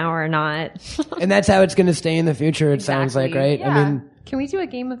right now or not. And that's how it's going to stay in the future. It sounds like, right? Yeah. I mean, Can we do a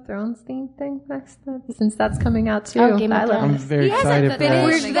Game of Thrones themed thing next? Since that's coming out too. Oh, Game of I love I'm Thrones. very excited for that.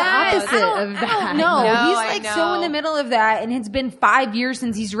 We're the that. opposite of that. I don't know. No, He's I like know. so in the middle of that, and it's been 5 years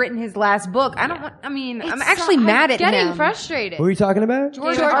since he's written his last book. I'm actually I'm mad at getting him. frustrated. what are you talking about?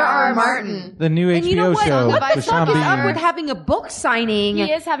 George R.R. Martin. The new And HBO you know what? show, What The the fuck is Sean up Bean. with having a book signing?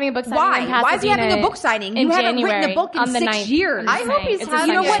 He is having a book signing. Why? in Why is he having a Pasadena book signing? in You haven't written January a book in on the 6 9th. years. I hope he's It's having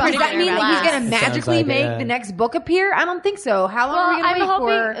You know a what? Does Sunday that mean that he's going to blast. magically like make it, yeah. the next book appear? I don't think so. How long are we going to I'm wait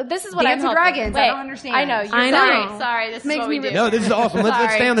hoping. for This is what Dance I'm of hoping. Dragons? Wait, I don't understand. I know. You're I know. Sorry. This Makes is what me we do. No, this is awesome.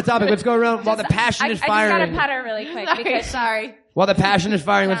 Let's stay on the topic. Let's go around while the passion I is just got to firing. pat her really quick Sorry, because sorry. While the passion is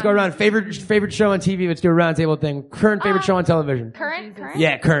firing, let's go around. Favorite show on TV. Let's do a round table thing. Current favorite show on television. current.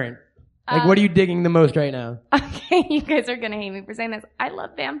 Yeah, current. Like, what are you digging the most right now? Okay, you guys are gonna hate me for saying this. I love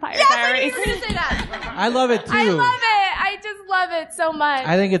Vampire Diaries. I love it too. I love it. I just love it so much.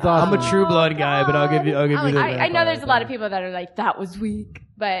 I think it's awesome. I'm a True Blood guy, but I'll give you the. I know there's a lot of people that are like, that was weak,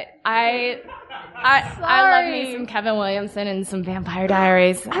 but I love me some Kevin Williamson and some Vampire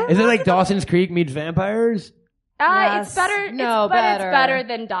Diaries. Is it like Dawson's Creek meets vampires? It's better. No, but better. it's better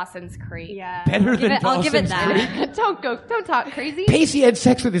than Dawson's Creek. Yeah. Better than I'll give it Dawson's Creek? that. Don't talk crazy. Pacey had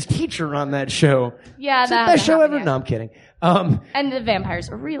sex with his teacher on that show. Yeah, It's the that best show happened, ever. yeah. No, I'm kidding. And the vampires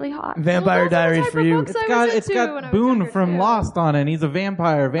are really hot. Vampire Diaries for you. books I It's was into when I got was Boone younger, from too. Lost on it. And he's a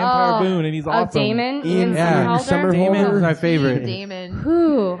vampire Boone, and he's awesome. Damon? Ian Yeah. Somerhalder. Damon's my favorite. Damon.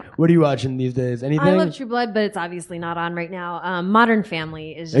 Who? What are you watching these days? Anything? I love True Blood, but it's obviously not on right now. Modern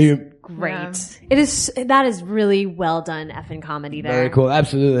Family is Are you- just great. Yeah. It is. That is really well done effing comedy there. Very cool.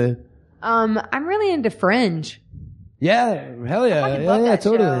 Absolutely. I'm really into Fringe. Yeah. Hell yeah. fucking Yeah, love yeah, that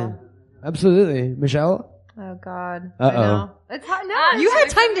totally. show. Absolutely. Michelle? Oh God. Uh-oh. I know. It's hot. No, You had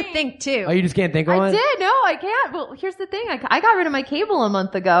time to think too. Oh, you just can't think of I one? did. No, I can't. Well, here's the thing. I got rid of my cable a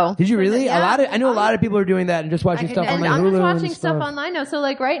month ago. Did you really? Yeah. I know a lot of people are doing that and just watching stuff on And like I'm Hulu just and watching stuff stuff. online now. So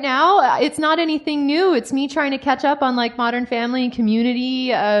like right now, it's not anything new. It's me trying to catch up on like Modern Family, Community,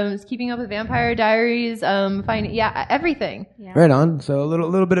 keeping up with Vampire Diaries, everything. Right on. So a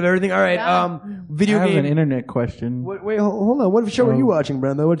little bit of everything. All right. Yeah. Video I have game. an internet question. Wait, hold on. What show are you watching,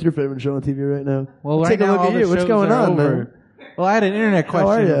 Brando? What's your favorite show on TV right now? Well, right Take a now look all at the you. What's shows going are on, over. man? Well, I had an internet How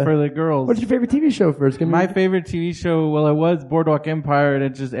are question ya? for the girls. What's your favorite TV show first? My favorite TV show, well, it was Boardwalk Empire, and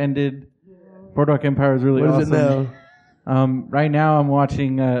it just ended. Boardwalk Empire is really What is awesome. it now? Right now I'm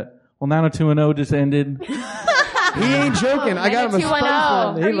watching, 90210 just ended. He ain't joking. I got him a spice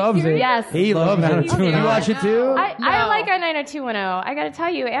 90210. one. He loves it. Yes. He loves it. 90210. You watch it too? I like our 90210. I gotta tell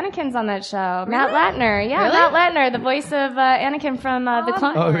you, Anakin's on that show. Matt Latner. Yeah, Really? Matt Latner, the voice of Anakin from The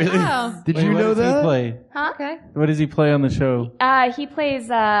Clone Oh, really? Wow. Did Wait, you what know does he that? play? Huh? Okay. What does he play on the show? He plays,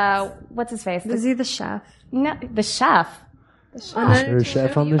 what's his face? Is he the chef? No, the chef. Is there a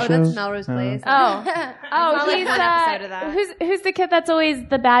chef on the Oh, show? that's Melrose Place. Oh, only he's one episode of that. who's the kid that's always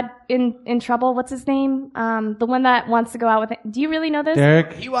the bad in trouble? What's his name? The one that wants to go out with. Do you really know this?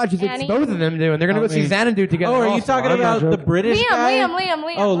 Derek? He watches it. Annie? Both of them do, and they're gonna go see Xanadu together. Oh, are you also. talking I'm not about the joking. British guy? Liam.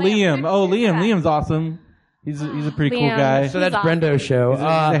 Oh, Liam. Oh, Liam. Liam's awesome. He's a pretty cool Liam. guy. So that's He's awesome. Brendo's show.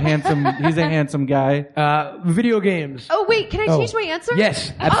 He's a handsome guy. Video games. Oh wait, can I change my answer?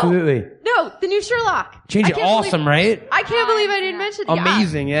 Yes, absolutely. No, the new Sherlock. Change I it. can't Awesome, believe- right? I can't believe I didn't mention it.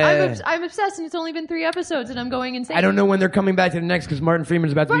 Amazing, yeah. I'm obsessed, and it's only been 3 episodes, and I'm going insane. I don't know when they're coming back to the next because Martin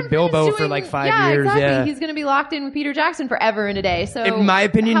Freeman's about to be Bilbo for like 5 years. Exactly. Yeah. He's going to be locked in with Peter Jackson forever and a day. So, In my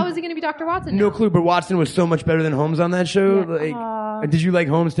opinion- how is he going to be Dr. Watson? No now? clue, but Watson was so much better than Holmes on that show. Like, did you like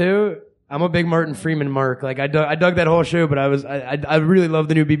Holmes too? I'm a big Martin Freeman mark. Like I dug that whole show, but I really love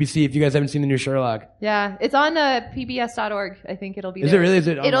the new BBC. If you guys haven't seen the new Sherlock, Yeah, it's on pbs.org. I think it'll be. Is there. it really? Is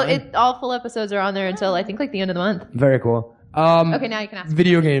it online? All full episodes are on there until I think like the end of the month. Very cool. Okay, now you can ask.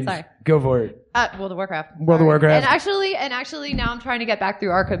 Video games. Sorry. Go for it. World of Warcraft. World of Warcraft. And actually, now I'm trying to get back through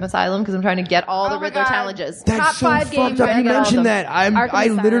Arkham Asylum because I'm trying to get all the Riddler challenges. That's Top so 5 fucked games. up. trying You to get all of mentioned them. that. Arkham I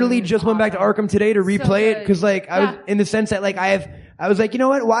literally Asylum. just went back to Arkham today to replay it because like I was in the sense that like I was like, you know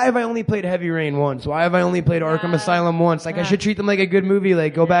what? Why have I only played Heavy Rain once? Why have I only played Arkham Asylum once? Like I should treat them like a good movie.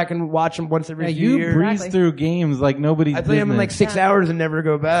 Like go back and watch them once every few You years. breeze through games like nobody's I play them in like 6 hours and never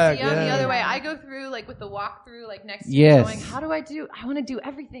go back. See, I'm the other way. I go through like with the walkthrough like next to Yes. me going, how do I do? I want to do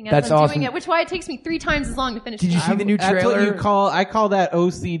everything as That's I'm awesome. doing it, which is why it takes me 3 times as long to finish. Did you the see game. the new That's what trailer? I call that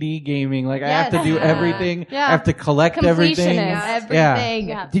OCD gaming. Like I have to Yes. do everything. Yeah. I have to collect everything. Everything.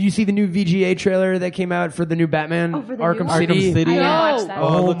 Yeah. Did you see the new VGA trailer that came out for the new Batman? for the Arkham new City. Arkham City. I didn't watch that. Oh,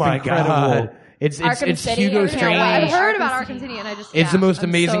 it Oh looks my incredible. god. It's Arkham City, Hugo yeah, Strange. I've heard Arkham about City. Arkham City, and I just It's the most I'm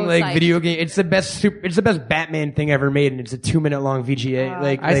amazing so like psyched. video game. It's the best Batman thing ever made, and it's a 2-minute long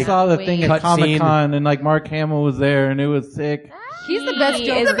VGA. I saw the thing at Cut Comic scene. Con and like Mark Hamill was there and it was sick. He's the best He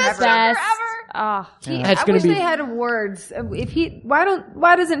Joker is ever. the best. Oh, That's I gonna wish be they had awards.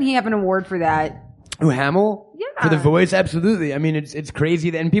 Why doesn't he have an award for that? Who, Hamill? Yeah. For the voice, absolutely. I mean, it's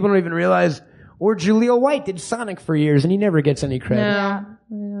crazy that, and people don't even realize. Or Jaleel White did Sonic for years, and he never gets any credit.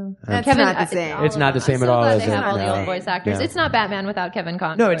 That's Kevin- not the same. It's not the same I'm at so all. glad is they it? have all the No. old voice actors. Yeah. It's not Batman without Kevin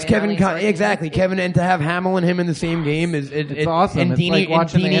Conroy. No, it's Kevin and Con. Lee Exactly, Kevin, and to have Hamill and him in the same game is It's awesome. And It's Dini, like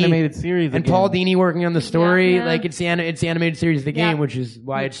watching and the Dini- animated series and again. Paul Dini working on the story. Yeah. Like it's the animated series of the game, Yeah. which is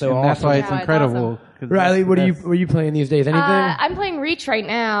why it's so And that's awesome. why it's Yeah, it's incredible. 'Cause Riley, that's- what are that's- you playing these days? Anything? I'm playing Reach right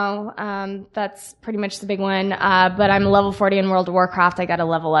now. That's pretty much the big one. But I'm level 40 in World of Warcraft. I got to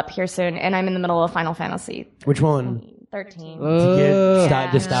level up here soon, and I'm in the middle of Final Fantasy Which one? 13.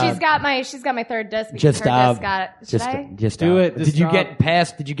 Just stop. She's got my third disc. because Just her stop. disc got. Should I? Just Do stop. it. Just Did you stop. get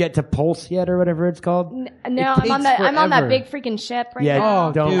past? Did you get to Pulse yet, or whatever it's called? No, It I'm on takes I'm on that forever. big freaking ship right Yeah, now.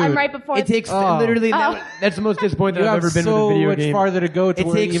 Oh, don't. dude. I'm right before. It takes Oh. literally. That's the most disappointed You I've have ever been so with a video much game. farther to go to It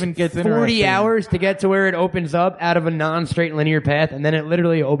where it takes even gets 40 interesting. hours to get to where it opens up out of a non-straight linear path, and then it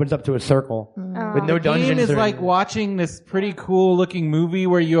literally opens up to a circle with no The dungeons. game is or like anything. watching this pretty cool looking movie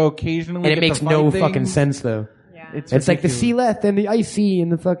where you occasionally and it get makes to no fight fucking things. sense though. It's It's like the ridiculous. sea left and the ice sea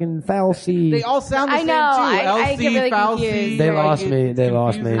and the fucking foul sea. They all sound the I same know, too. I get really foul confused. sea, They like, lost me. it's They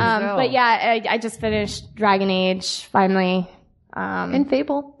lost me. confusing as hell. But yeah, I just finished Dragon Age finally. And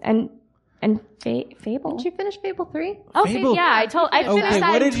Fable. And Fable. Did you finish Fable 3? Oh, Fable- yeah, I finished Okay, that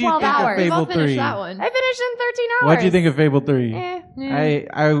what in did you 12 think of hours. We've all Fable finished 3? that one. I finished in 13 hours. What do you think of Fable 3? Eh.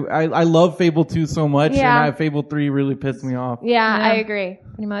 I love Fable 2 so much, Yeah. and Fable 3 really pissed me off. Yeah, I agree.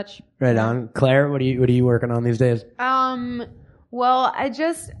 Pretty much. Right on, Claire. What are you working on these days? Well,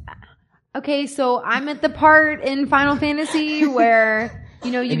 okay, so I'm at the part in Final Fantasy where,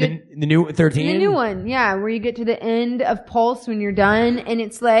 you get The new 13. the new one, yeah, where you get to the end of Pulse when you're done, and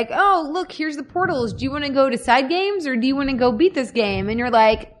it's like, oh, look, here's the portals. Do you want to go to side games, or do you want to go beat this game? And you're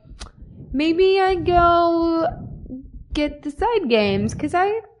like, maybe I go get the side games, because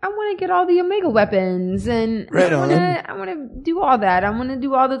I want to get all the Omega weapons, and Right I want to do all that. I want to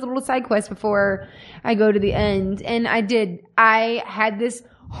do all those little side quests before I go to the end. And I did. I had this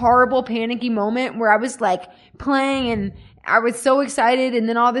horrible panicky moment where I was like playing and I was so excited, and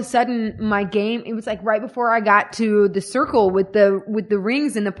then all of a sudden my game, it was like right before I got to the circle with the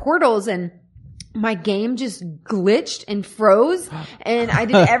rings and the portals, and my game just glitched and froze, and I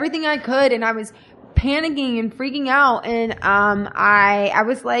did everything I could, and I was panicking and freaking out, and I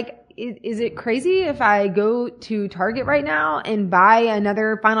was like, is it crazy if I go to Target right now and buy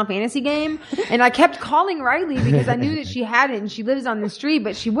another Final Fantasy game? And I kept calling Riley because I knew that she had it and she lives on the street,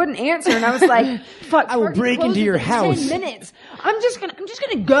 but she wouldn't answer. And I was like, fuck, I will Target break into closes your in house. 10 minutes. I'm just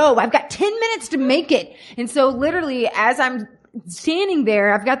gonna go. I've got 10 minutes to make it. And so literally as I'm standing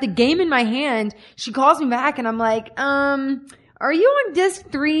there, I've got the game in my hand. She calls me back and I'm like, are you on disc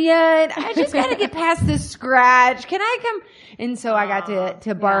 3 yet? I just gotta get past this scratch. Can I come? And so I got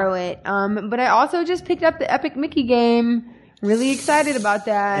to borrow it. But I also just picked up the Epic Mickey game. Really excited about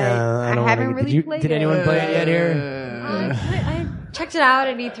that. I haven't really played it. Did anyone play it yet here? I checked it out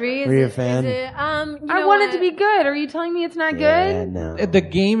at E3. Were you a fan? I want it to be good. Are you telling me it's not good? No. The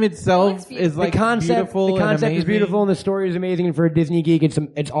game itself is like beautiful. The concept and is beautiful, and the story is amazing. And for a Disney geek,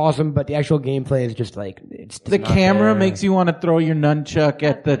 it's awesome. But the actual gameplay is just like the camera makes you want to throw your nunchuck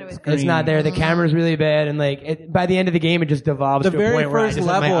at the screen. It's not there. The camera's really bad, and like by the end of the game, it just devolves to a very point where I first just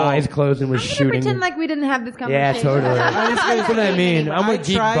had my level- eyes closed and was shooting. Pretend like we didn't have this Yeah, conversation. totally. That's what I mean. I'm a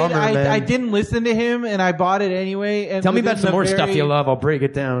geek bummer, man. I didn't listen to him, and I bought it anyway. And Tell me about within some the more stuff very- you love. I'll break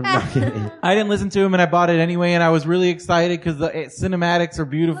it down. I didn't listen to him, and I bought it anyway, and I was really excited because the cinematics are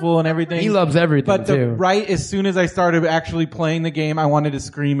beautiful and everything. He loves everything, but too. right as soon as I started actually playing the game, I wanted to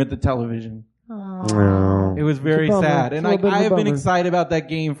scream at the television. It was very It's a bummer. sad, It's and a little bit of I a have been bummer. excited about that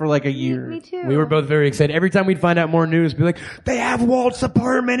game for like a year. Me too. We were both very excited. Every time we'd find out more news, we'd be like, they have Walt's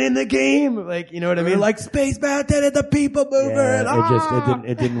apartment in the game. Like, you know what I mean? Like Space Mountain and the People Mover. Yeah,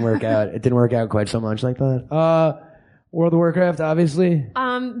 it didn't work out. It didn't work out quite so much like that. World of Warcraft, obviously.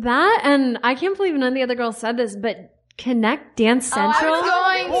 That, and I can't believe none of the other girls said this, but Connect Dance Central.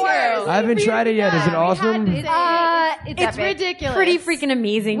 I haven't tried it yet. Is it awesome? It's ridiculous. Pretty freaking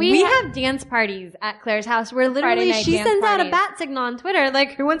amazing. We have dance parties at Claire's house where Friday literally night she dance sends out a parties. bat signal on Twitter,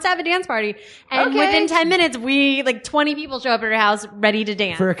 like, who wants to have a dance party? And Okay. within 10 minutes, 20 people show up at her house ready to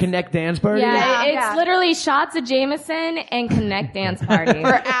dance. For a Connect dance party? Yeah, it's Yeah. literally shots of Jameson and Connect dance party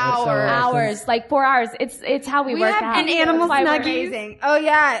For hours. hours, like 4 hours. It's how we work have out. an animal That's why we're snuggies. Amazing. Oh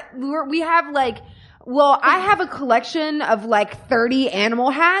yeah, we have like. Well, I have a collection of like 30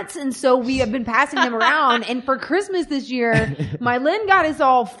 animal hats, and so we have been passing them around. And for Christmas this year, my Lynn got us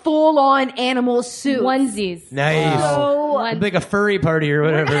all full-on animal suits. onesies. Nice. So It's like a furry party or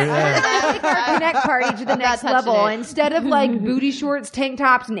whatever. Yeah. take our Connect party to the next touching level. it. Instead of like booty shorts, tank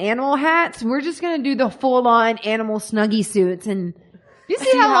tops, and animal hats, we're just gonna do the full-on animal snuggie suits. And You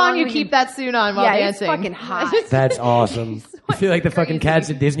see how long you we keep can- that suit on while Yeah, dancing. it's fucking hot. That's awesome. I feel like the fucking cats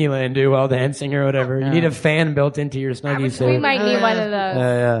at Disneyland do while dancing or whatever. You need a fan built into your snuggie suit. We might need one of those.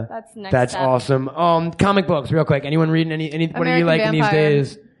 Yeah. That's next That's step. awesome. Comic books, real quick. Anyone reading any what are you American liking these Vampire.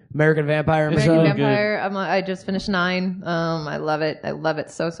 days? American Vampire. American Michelle? Vampire. I just finished 9. I love it. I love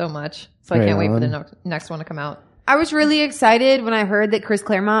it so much. So I Right can't wait for on. the next one to come out. I was really excited when I heard that Chris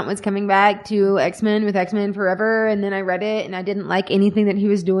Claremont was coming back to X-Men with X-Men Forever, and then I read it and I didn't like anything that he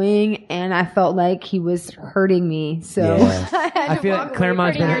was doing, and I felt like he was hurting me. So Yeah. I I feel like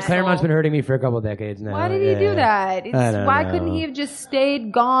Claremont's been hurting me for a couple of decades now. Why did he do that? I don't Why know. couldn't he have just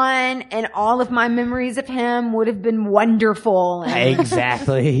stayed gone and all of my memories of him would have been wonderful?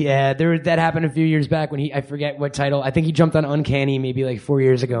 Exactly. Yeah, that happened a few years back when I forget what title. I think he jumped on Uncanny maybe like 4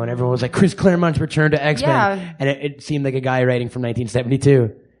 years ago, and everyone was like, Chris Claremont's return to X-Men. Yeah. And it seemed like a guy writing from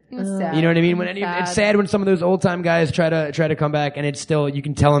 1972. It was sad. You know what I mean? It's sad when some of those old time guys try to come back, and it's still, you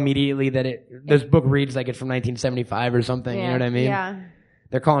can tell immediately that this book reads like it's from 1975 or something. You know what I mean? Yeah.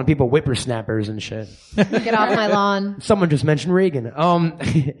 They're calling people whippersnappers and shit. Get off my lawn. Someone just mentioned Reagan. Are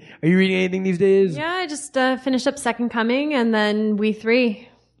you reading anything these days? Yeah, I just finished up Second Coming and then We 3.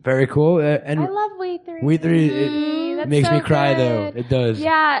 Very cool. And I love We 3. We 3, it That's makes so me cry good. though. It does.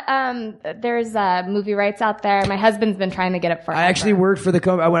 Yeah, there's movie rights out there. My husband's been trying to get it forever. I actually worked for the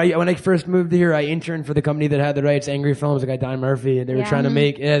company when I first moved here. I interned for the company that had the rights, Angry Films, the guy Don Murphy. They were trying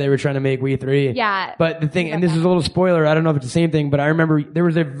to make We 3. Yeah. But the thing, and this is a little spoiler. I don't know if it's the same thing, but I remember there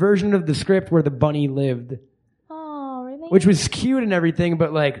was a version of the script where the bunny lived, Oh, really? which was cute and everything,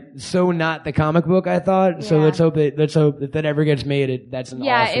 but like so not the comic book. I thought. So Yeah. let's hope if that ever gets made. That's an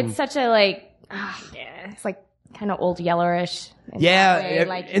Yeah, awesome. it's such a it's like kind of old yellowish. in Yeah, that way.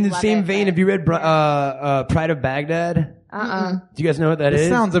 Like, in the love same it, vein, but- have you read Pride of Baghdad? Do you guys know what that is? This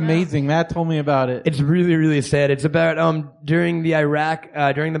sounds amazing. Matt told me about it. It's really, really sad. It's about during the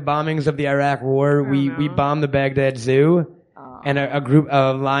bombings of the Iraq War, we bombed the Baghdad Zoo, and a group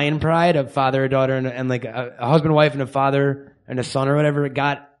of Lion Pride, a father, a daughter, and like a husband, wife, and a father and a son or whatever,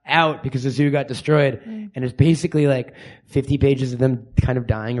 got out because the zoo got destroyed, and it's basically like 50 pages of them kind of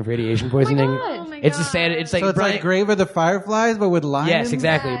dying of radiation poisoning. It's a sad. It's like So it's like Grave of the Fireflies, but with lions. Yes,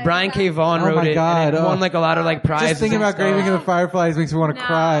 exactly. Brian K. Vaughan wrote it. God. And it won like a lot of like prizes. Just thinking and about stuff. Grave of the Fireflies makes me want to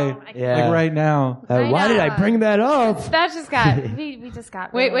cry. Yeah. Like right now. Why did I bring that up? That just got we just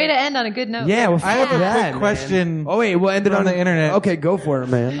got Way to end on a good note. Yeah, well, I have fuck a that, quick question. Man. Oh wait, we'll end it on the internet. Okay, go for it,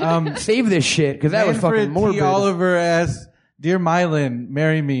 man. Save this shit because that was fucking Manfred morbid. T. Oliver asks, "Dear Mylan,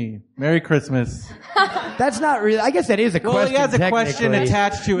 marry me. Merry Christmas." That's not really. I guess that is a Well, question. he has a question technically.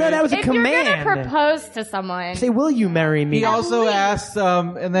 attached to it. No, that was a if command. you're gonna propose to someone, Say, will you marry me? He also asks,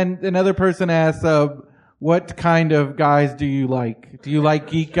 and then another person asks, "What kind of guys do you like? Do you like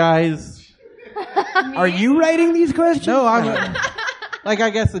geek guys?" Are you writing these questions? No, I'm. Like,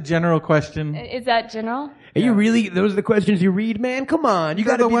 I guess a general question. is that general? Are you really? Those are the questions you read, man. Come on, you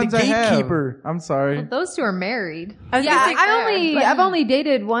got to the be ones the I have. gatekeeper. I'm sorry. Those two are married. I've only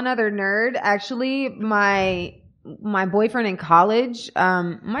dated one other nerd. Actually, my boyfriend in college.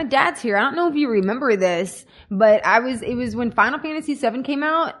 My dad's here. I don't know if you remember this, but it was when Final Fantasy VII came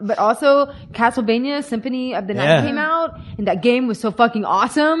out, but also Castlevania Symphony of the Night came out, and that game was so fucking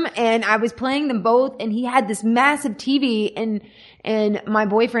awesome. And I was playing them both, and he had this massive TV, and my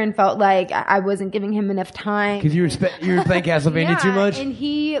boyfriend felt like I wasn't giving him enough time. Because you were playing Castlevania too much? And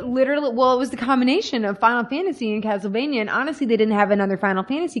he literally, it was the combination of Final Fantasy and Castlevania, and honestly, they didn't have another Final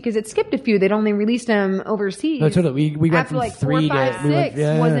Fantasy because it skipped a few. They'd only released them overseas. No, totally. We went After from like 3 4, 5, to... we 6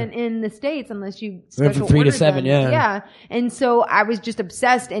 went, wasn't in the States unless you We went special from 3 to ordered 7, them. yeah. Yeah. And so I was just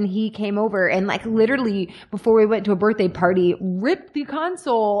obsessed, and he came over and like literally before we went to a birthday party, ripped the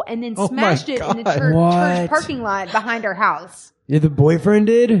console and then smashed it in the church parking lot behind our house. Yeah, the boyfriend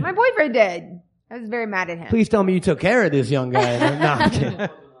did? My boyfriend did. I was very mad at him. Please tell me you took care of this young guy. No, I'm kidding.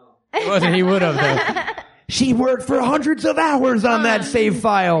 It wasn't. He would have, though. She worked for hundreds of hours on that save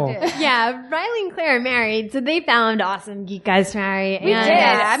file. Yeah, Riley and Claire are married, so they found awesome geek guys to marry. We did.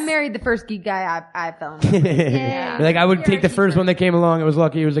 I married the first geek guy I found. Like, I would take the first one that came along. It was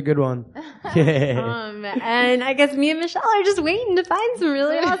lucky. It was a good one. And I guess me and Michelle are just waiting to find some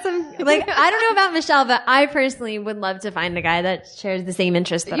really awesome. Like, I don't know about Michelle, but I personally would love to find a guy that shares the same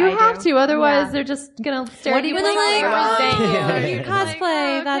interests that I do. You have to, otherwise they're just gonna stare at you you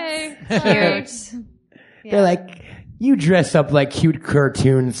cosplay. That's cute. They're like, you dress up like cute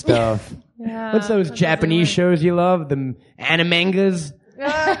cartoon stuff. What's those Japanese shows you love? The animangas?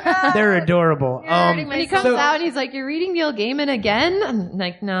 They're adorable. When he comes out and he's like, "You're reading Neil Gaiman again?" I'm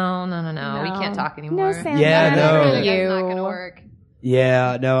like, no, we can't talk anymore. No, Sam. Yeah, no. That's not gonna work.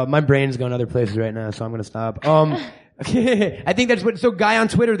 Yeah, no, my brain's going other places right now, so I'm going to stop. I think that's what, so Guy on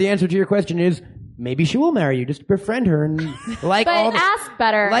Twitter, the answer to your question is, maybe she will marry you. Just befriend her and like But all the, ask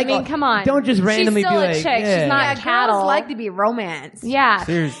better. like I mean, come on. Don't just randomly She's still be a like, chick. yeah. She's not cattle. Girls like to be romanced. Yeah.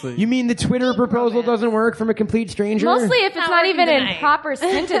 Seriously. You mean the Twitter proposal doesn't work from a complete stranger? Mostly if it's not even in tonight. proper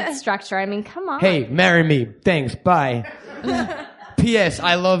sentence structure. I mean, come on. Hey, marry me. Thanks. Bye. P.S.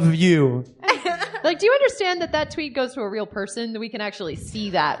 I love you. Like, do you understand that tweet goes to a real person? That we can actually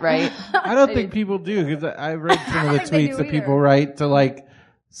see that, right? I don't think people do, because I read some of the tweets that people write to like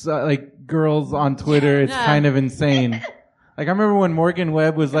girls on Twitter. It's kind of insane. Like, I remember when Morgan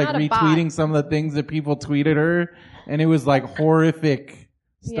Webb was like not a retweeting bot. some of the things that people tweeted her, and it was like horrific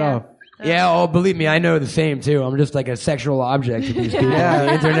stuff. Yeah, oh, believe me, I know the same too. I'm just like a sexual object to these people on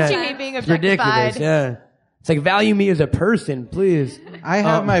the internet. You hate being It's ridiculous, objectified. yeah. It's like, value me as a person, please. I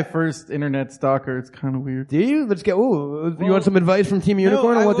have my first internet stalker. It's kind of weird. Do you? Let's get, ooh, you want some advice from Team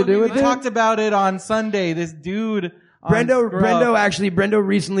Unicorn on what to do with we it? talked about it on Sunday. This dude, on Brendo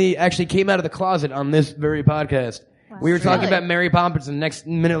recently actually came out of the closet on this very podcast. We were talking about Mary Poppins, and next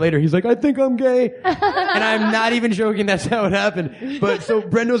minute later, he's like, I think I'm gay. And I'm not even joking, that's how it happened. But so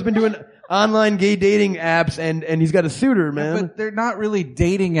Brendo's been doing online gay dating apps, and he's got a suitor, man. But they're not really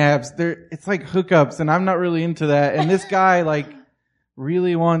dating apps. It's like hookups, and I'm not really into that. And this guy, like,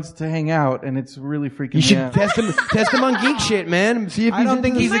 really wants to hang out, and it's really freaking You should me out. test him on geek shit, man. See if I don't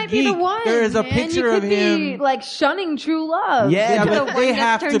think he's a Might be the geek. one. There is a man. picture you of could be, him. like shunning true love. Yeah, but they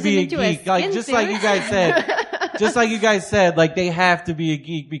have to be a geek. Like, just like you guys said. Just like you guys said, like, they have to be a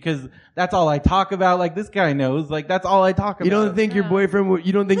geek because that's all I talk about. Like, this guy knows. Like, that's all I talk about. You don't think your boyfriend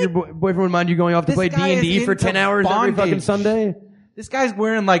would mind you going off to This play guy is D&D for into 10 hours every bondage. fucking Sunday? This guy's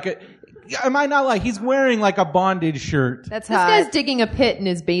wearing like a... Am I not like... He's wearing like a bondage shirt. This guy's digging a pit in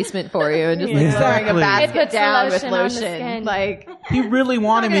his basement for you and just like throwing a Exactly. It basket puts the down with lotion on the lotion. skin. Like, He really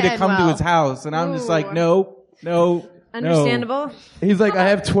wanted me gonna to end come to well. his house, and I'm just like, no. Understandable. He's like, I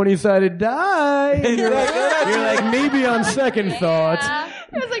have 20-sided die. You're like, maybe on second thought.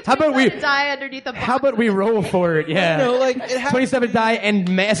 It was like How about we- 27 die underneath a box. How about we roll for it? Yeah. No, like it has 27 die and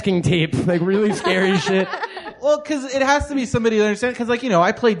masking tape. Like really scary shit. Well, because it has to be somebody that understands. Because, like,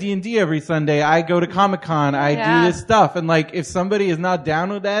 I play D&D every Sunday. I go to Comic-Con. I do this stuff. And, like, if somebody is not down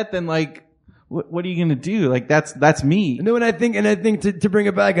with that, then, like, what are you gonna do? Like, that's me. No, and I think to bring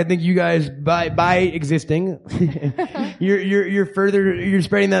it back, I think you guys by existing, you're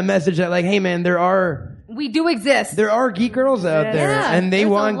spreading that message that like, hey man, We do exist. there are geek girls out there, and they there's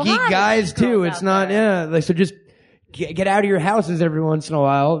a want lot geek of guys geek too. girls It's out not there. like so just. Get out of your houses every once in a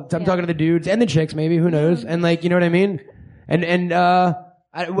while. I'm talking to the dudes and the chicks, maybe, who knows? And like, you know what I mean?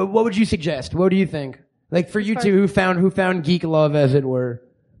 What would you suggest? What do you think? Like for you two, who found geek love, as it were,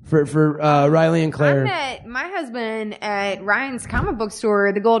 for Riley and I Claire. met my husband at Ryan's comic book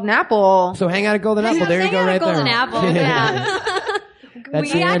store, the Golden Apple. So hang out at Golden Apple. There you go, right Golden there. Apple. Yeah. That's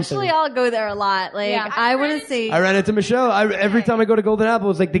We the actually answer. all go there a lot. Like, I want to see. I ran into Michelle. Every time I go to Golden Apple,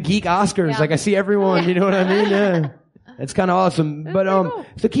 it's like the geek Oscars. Like I see everyone. You know what I mean? Yeah. It's kind of awesome. But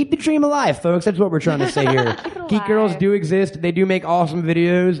so keep the dream alive, folks. That's what we're trying to say here. Geek girls do exist. They do make awesome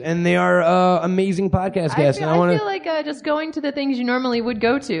videos, and they are amazing podcast guests. I feel like just going to the things you normally would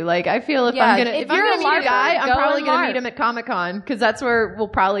go to. Like I feel if Yeah, I'm if gonna you're a meet a guy, LARPer, I'm go probably and gonna LARP. meet him at Comic-Con because that's where we'll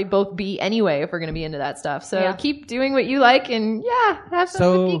probably both be anyway if we're gonna be into that stuff. So keep doing what you like and have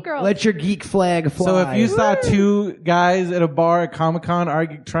fun with geek girls. let your geek flag fly. So if you saw two guys at a bar at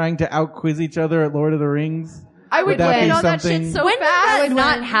Comic-Con trying to out-quiz each other at Lord of the Rings, I would that get be on that something- shit so When did that fast.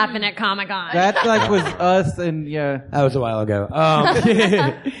 not happen at Comic-Con? that like was us and yeah. that was a while ago.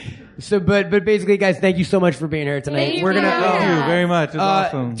 So, but basically, guys, thank you so much for being here tonight. Thank We're gonna. you. Thank you very much. It's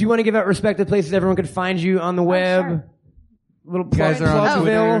awesome. Do you want to give out respective places everyone could find you on the web? Little guys are on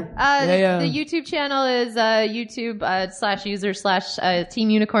Plugsville. Twitter. The YouTube channel is YouTube/user/Team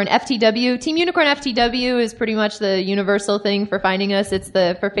Unicorn FTW. Team Unicorn FTW is pretty much the universal thing for finding us. It's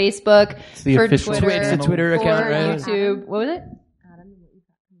for Facebook, It's the for official Twitter, It's a Twitter account, for right? YouTube. What was it?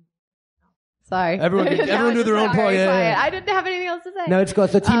 Sorry. Everyone do their own plug. Yeah, yeah. I didn't have anything else to say. No, it's cool.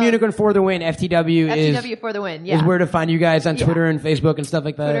 So Team Unicorn for the win. FTW FTW for the win. is Yeah. where to find you guys on Twitter and Facebook and stuff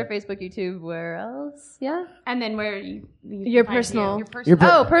like that. Twitter, Facebook, YouTube. Where else? Yeah. And then where you Your find personal. you. Your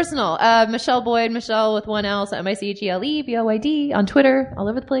personal. Personal. Michelle Boyd. Michelle with one L. So MICHELE on Twitter, all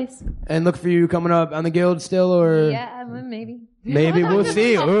over the place. And look for you coming up on the guild still, or Yeah, maybe. maybe we'll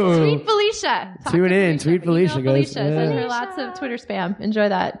see. Ooh. Tweet Felicia. Talk Tune to in. Tweet Felicia, Email guys. Felicia. Send Yeah. her lots of Twitter spam. Enjoy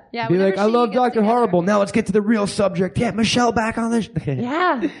that. Yeah. Be like, whenever I she love gets Dr. together. Horrible. Now let's get to the real subject. Yeah, Michelle back on this.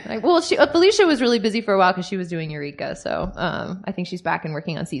 Yeah. Felicia was really busy for a while because she was doing Eureka. So I think she's back and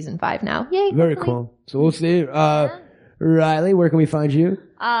working on season 5 now. Yay. Very cool. So we'll see. Riley, where can we find you?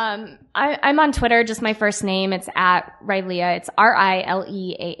 I'm on Twitter, just my first name. It's at Rilea. It's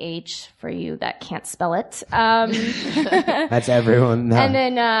RILEAH for you that can't spell it. That's everyone. No.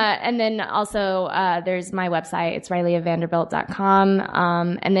 And then also, there's my website. It's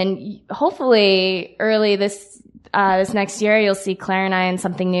RileaVanderbilt.com. And then hopefully early this next year, you'll see Claire and I in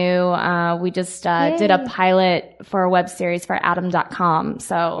something new. We just, did a pilot for a web series for Atom.com.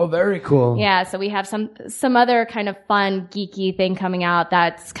 So. Oh, very cool. Yeah, so we have some other kind of fun, geeky thing coming out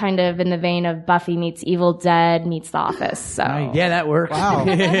that's kind of in the vein of Buffy meets Evil Dead meets The Office. So. Nice. Yeah, that works. Wow.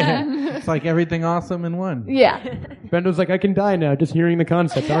 It's like everything awesome in one. Yeah. Brendo's like, I can die now just hearing the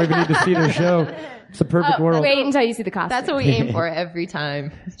concept. I don't even need to see their show. It's a perfect world. Wait until you see the costume. That's what we aim for every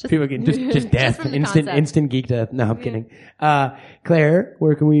time. Just People get just death, from the instant concept. geek death. No, I'm kidding. Claire,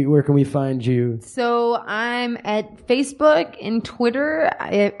 where can we find you? So I'm at Facebook and Twitter.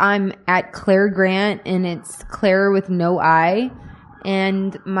 I'm at Claire Grant, and it's Claire with no I.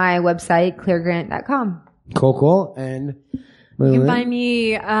 And my website, clairegrant.com. Cool. And You can find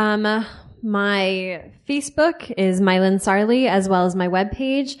me, my Facebook is Mylin Sarli, as well as my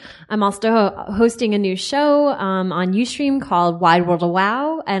webpage. I'm also hosting a new show on Ustream called Wide World of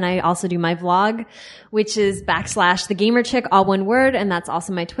WoW, and I also do my vlog, which is / The Gamer Chick, all one word, and that's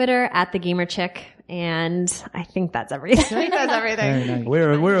also my Twitter at The Gamer Chick. And I think that's everything. I think that's everything. Very nice.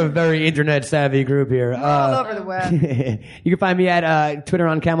 we're a very internet savvy group here. All over the web. You can find me at Twitter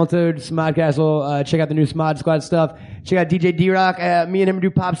on Cameltoad, Smodcastle. Check out the new Smod Squad stuff. Check out DJ D-Rock. Me and him do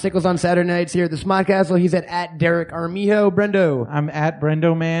popsicles on Saturday nights here at the Smodcastle. He's at Derek Armijo. Brendo. I'm at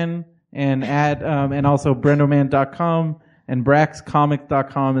Brendoman and at and also brendoman.com and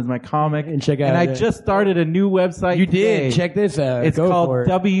braxcomic.com is my comic. And check out And I just started a new website. You today. did. Check this out. It's Go called for it.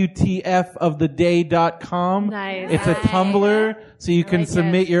 WTFoftheday.com. Nice. It's a Tumblr, so you can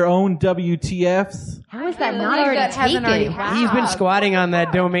submit your own WTFs. How is that not already taken? He's been squatting on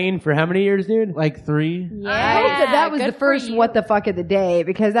that domain for how many years, dude? Like 3. I hope that was good the first for you. what the fuck of the day,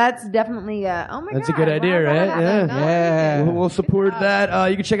 because that's definitely oh my god. That's a good idea, wow, right? wow, Yeah. wow, Yeah. We'll support that.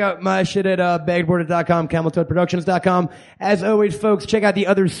 You can check out my shit at bagborder.com, cameltoadproductions.com. As always, folks, check out the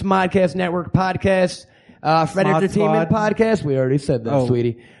other Smodcast Network podcasts. Fred Smod Entertainment Squad. Podcast. We already said that,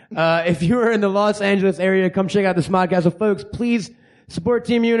 sweetie. If you are in the Los Angeles area, come check out the Smodcast. So, folks, please support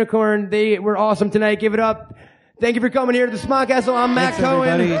Team Unicorn. They were awesome tonight. Give it up. Thank you for coming here to the Smodcast. I'm Matt Thanks, Cohen.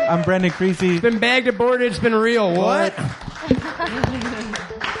 everybody. I'm Brendan Creasy. It's been bagged and boarded. It's been real. What?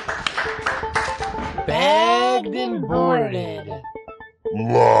 Bagged and boarded.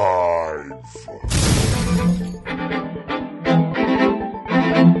 Live.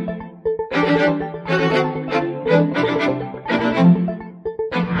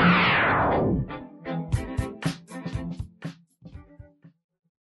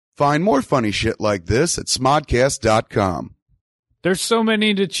 Find more funny shit like this at smodcast.com. There's so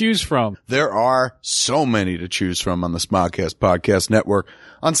many to choose from. There are so many to choose from on the Smodcast Podcast Network.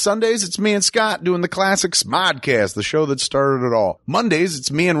 On Sundays, it's me and Scott doing the classic Smodcast, the show that started it all. Mondays,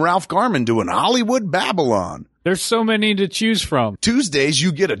 it's me and Ralph Garman doing Hollywood Babylon. There's so many to choose from. Tuesdays,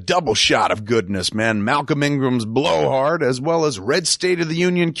 you get a double shot of goodness, man. Malcolm Ingram's Blowhard, as well as Red State of the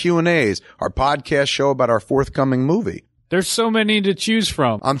Union Q&As, our podcast show about our forthcoming movie. There's so many to choose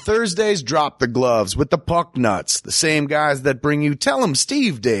from. On Thursdays, Drop the Gloves with the Puck Nuts, the same guys that bring you Tell 'em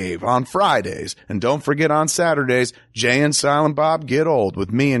Steve Dave on Fridays. And don't forget on Saturdays, Jay and Silent Bob Get Old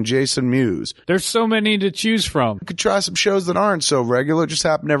with me and Jason Mewes. There's so many to choose from. You could try some shows that aren't so regular, just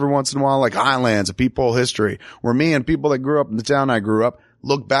happen every once in a while, like Highlands, A Peephole History, where me and people that grew up in the town I grew up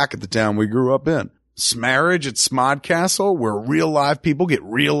look back at the town we grew up in. Smarriage at Smodcastle, where real live people get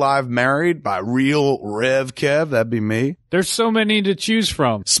real live married by real Rev Kev, that'd be me. There's so many to choose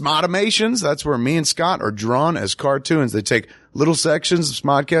from. Smodimations, that's where me and Scott are drawn as cartoons. They take little sections of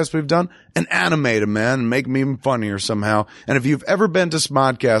Smodcast we've done and animate them, man, and make them even funnier somehow. And if you've ever been to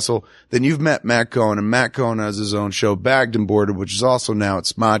Smodcastle, then you've met Matt Cohen, and Matt Cohen has his own show, Bagged and Boarded, which is also now at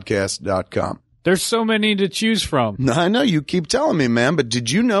smodcast.com. There's so many to choose from. I know you keep telling me, man, but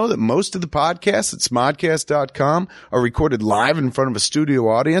did you know that most of the podcasts at smodcast.com are recorded live in front of a studio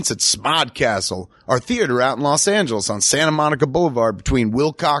audience at Smodcastle, our theater out in Los Angeles on Santa Monica Boulevard between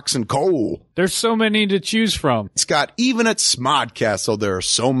Wilcox and Cole? There's so many to choose from. Scott, even at Smodcastle, there are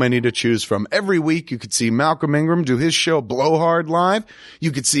so many to choose from. Every week you could see Malcolm Ingram do his show Blowhard live.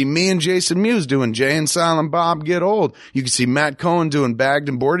 You could see me and Jason Mewes doing Jay and Silent Bob Get Old. You could see Matt Cohen doing Bagged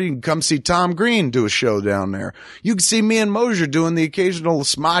and Boarded. You can come see Tom Green do a show down there. You can see me and Mosier doing the occasional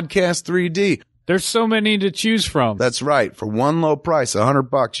Smodcast 3D. There's so many to choose from. That's right. For one low price,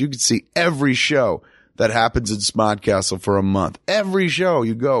 $100, you can see every show that happens in Smodcastle for a month. Every show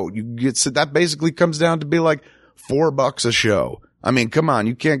you go, you get, that basically comes down to be like $4 a show. I mean, come on,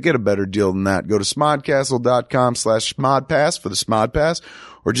 you can't get a better deal than that. Go to smodcastle.com/smodpass for the Smodpass,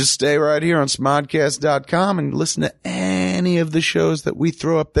 or just stay right here on smodcast.com and listen to any of the shows that we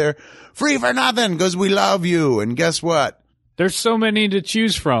throw up there free for nothing, because we love you. And guess what? There's so many to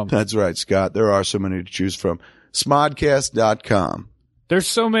choose from. That's right, Scott. There are so many to choose from. Smodcast.com. There's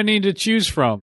so many to choose from.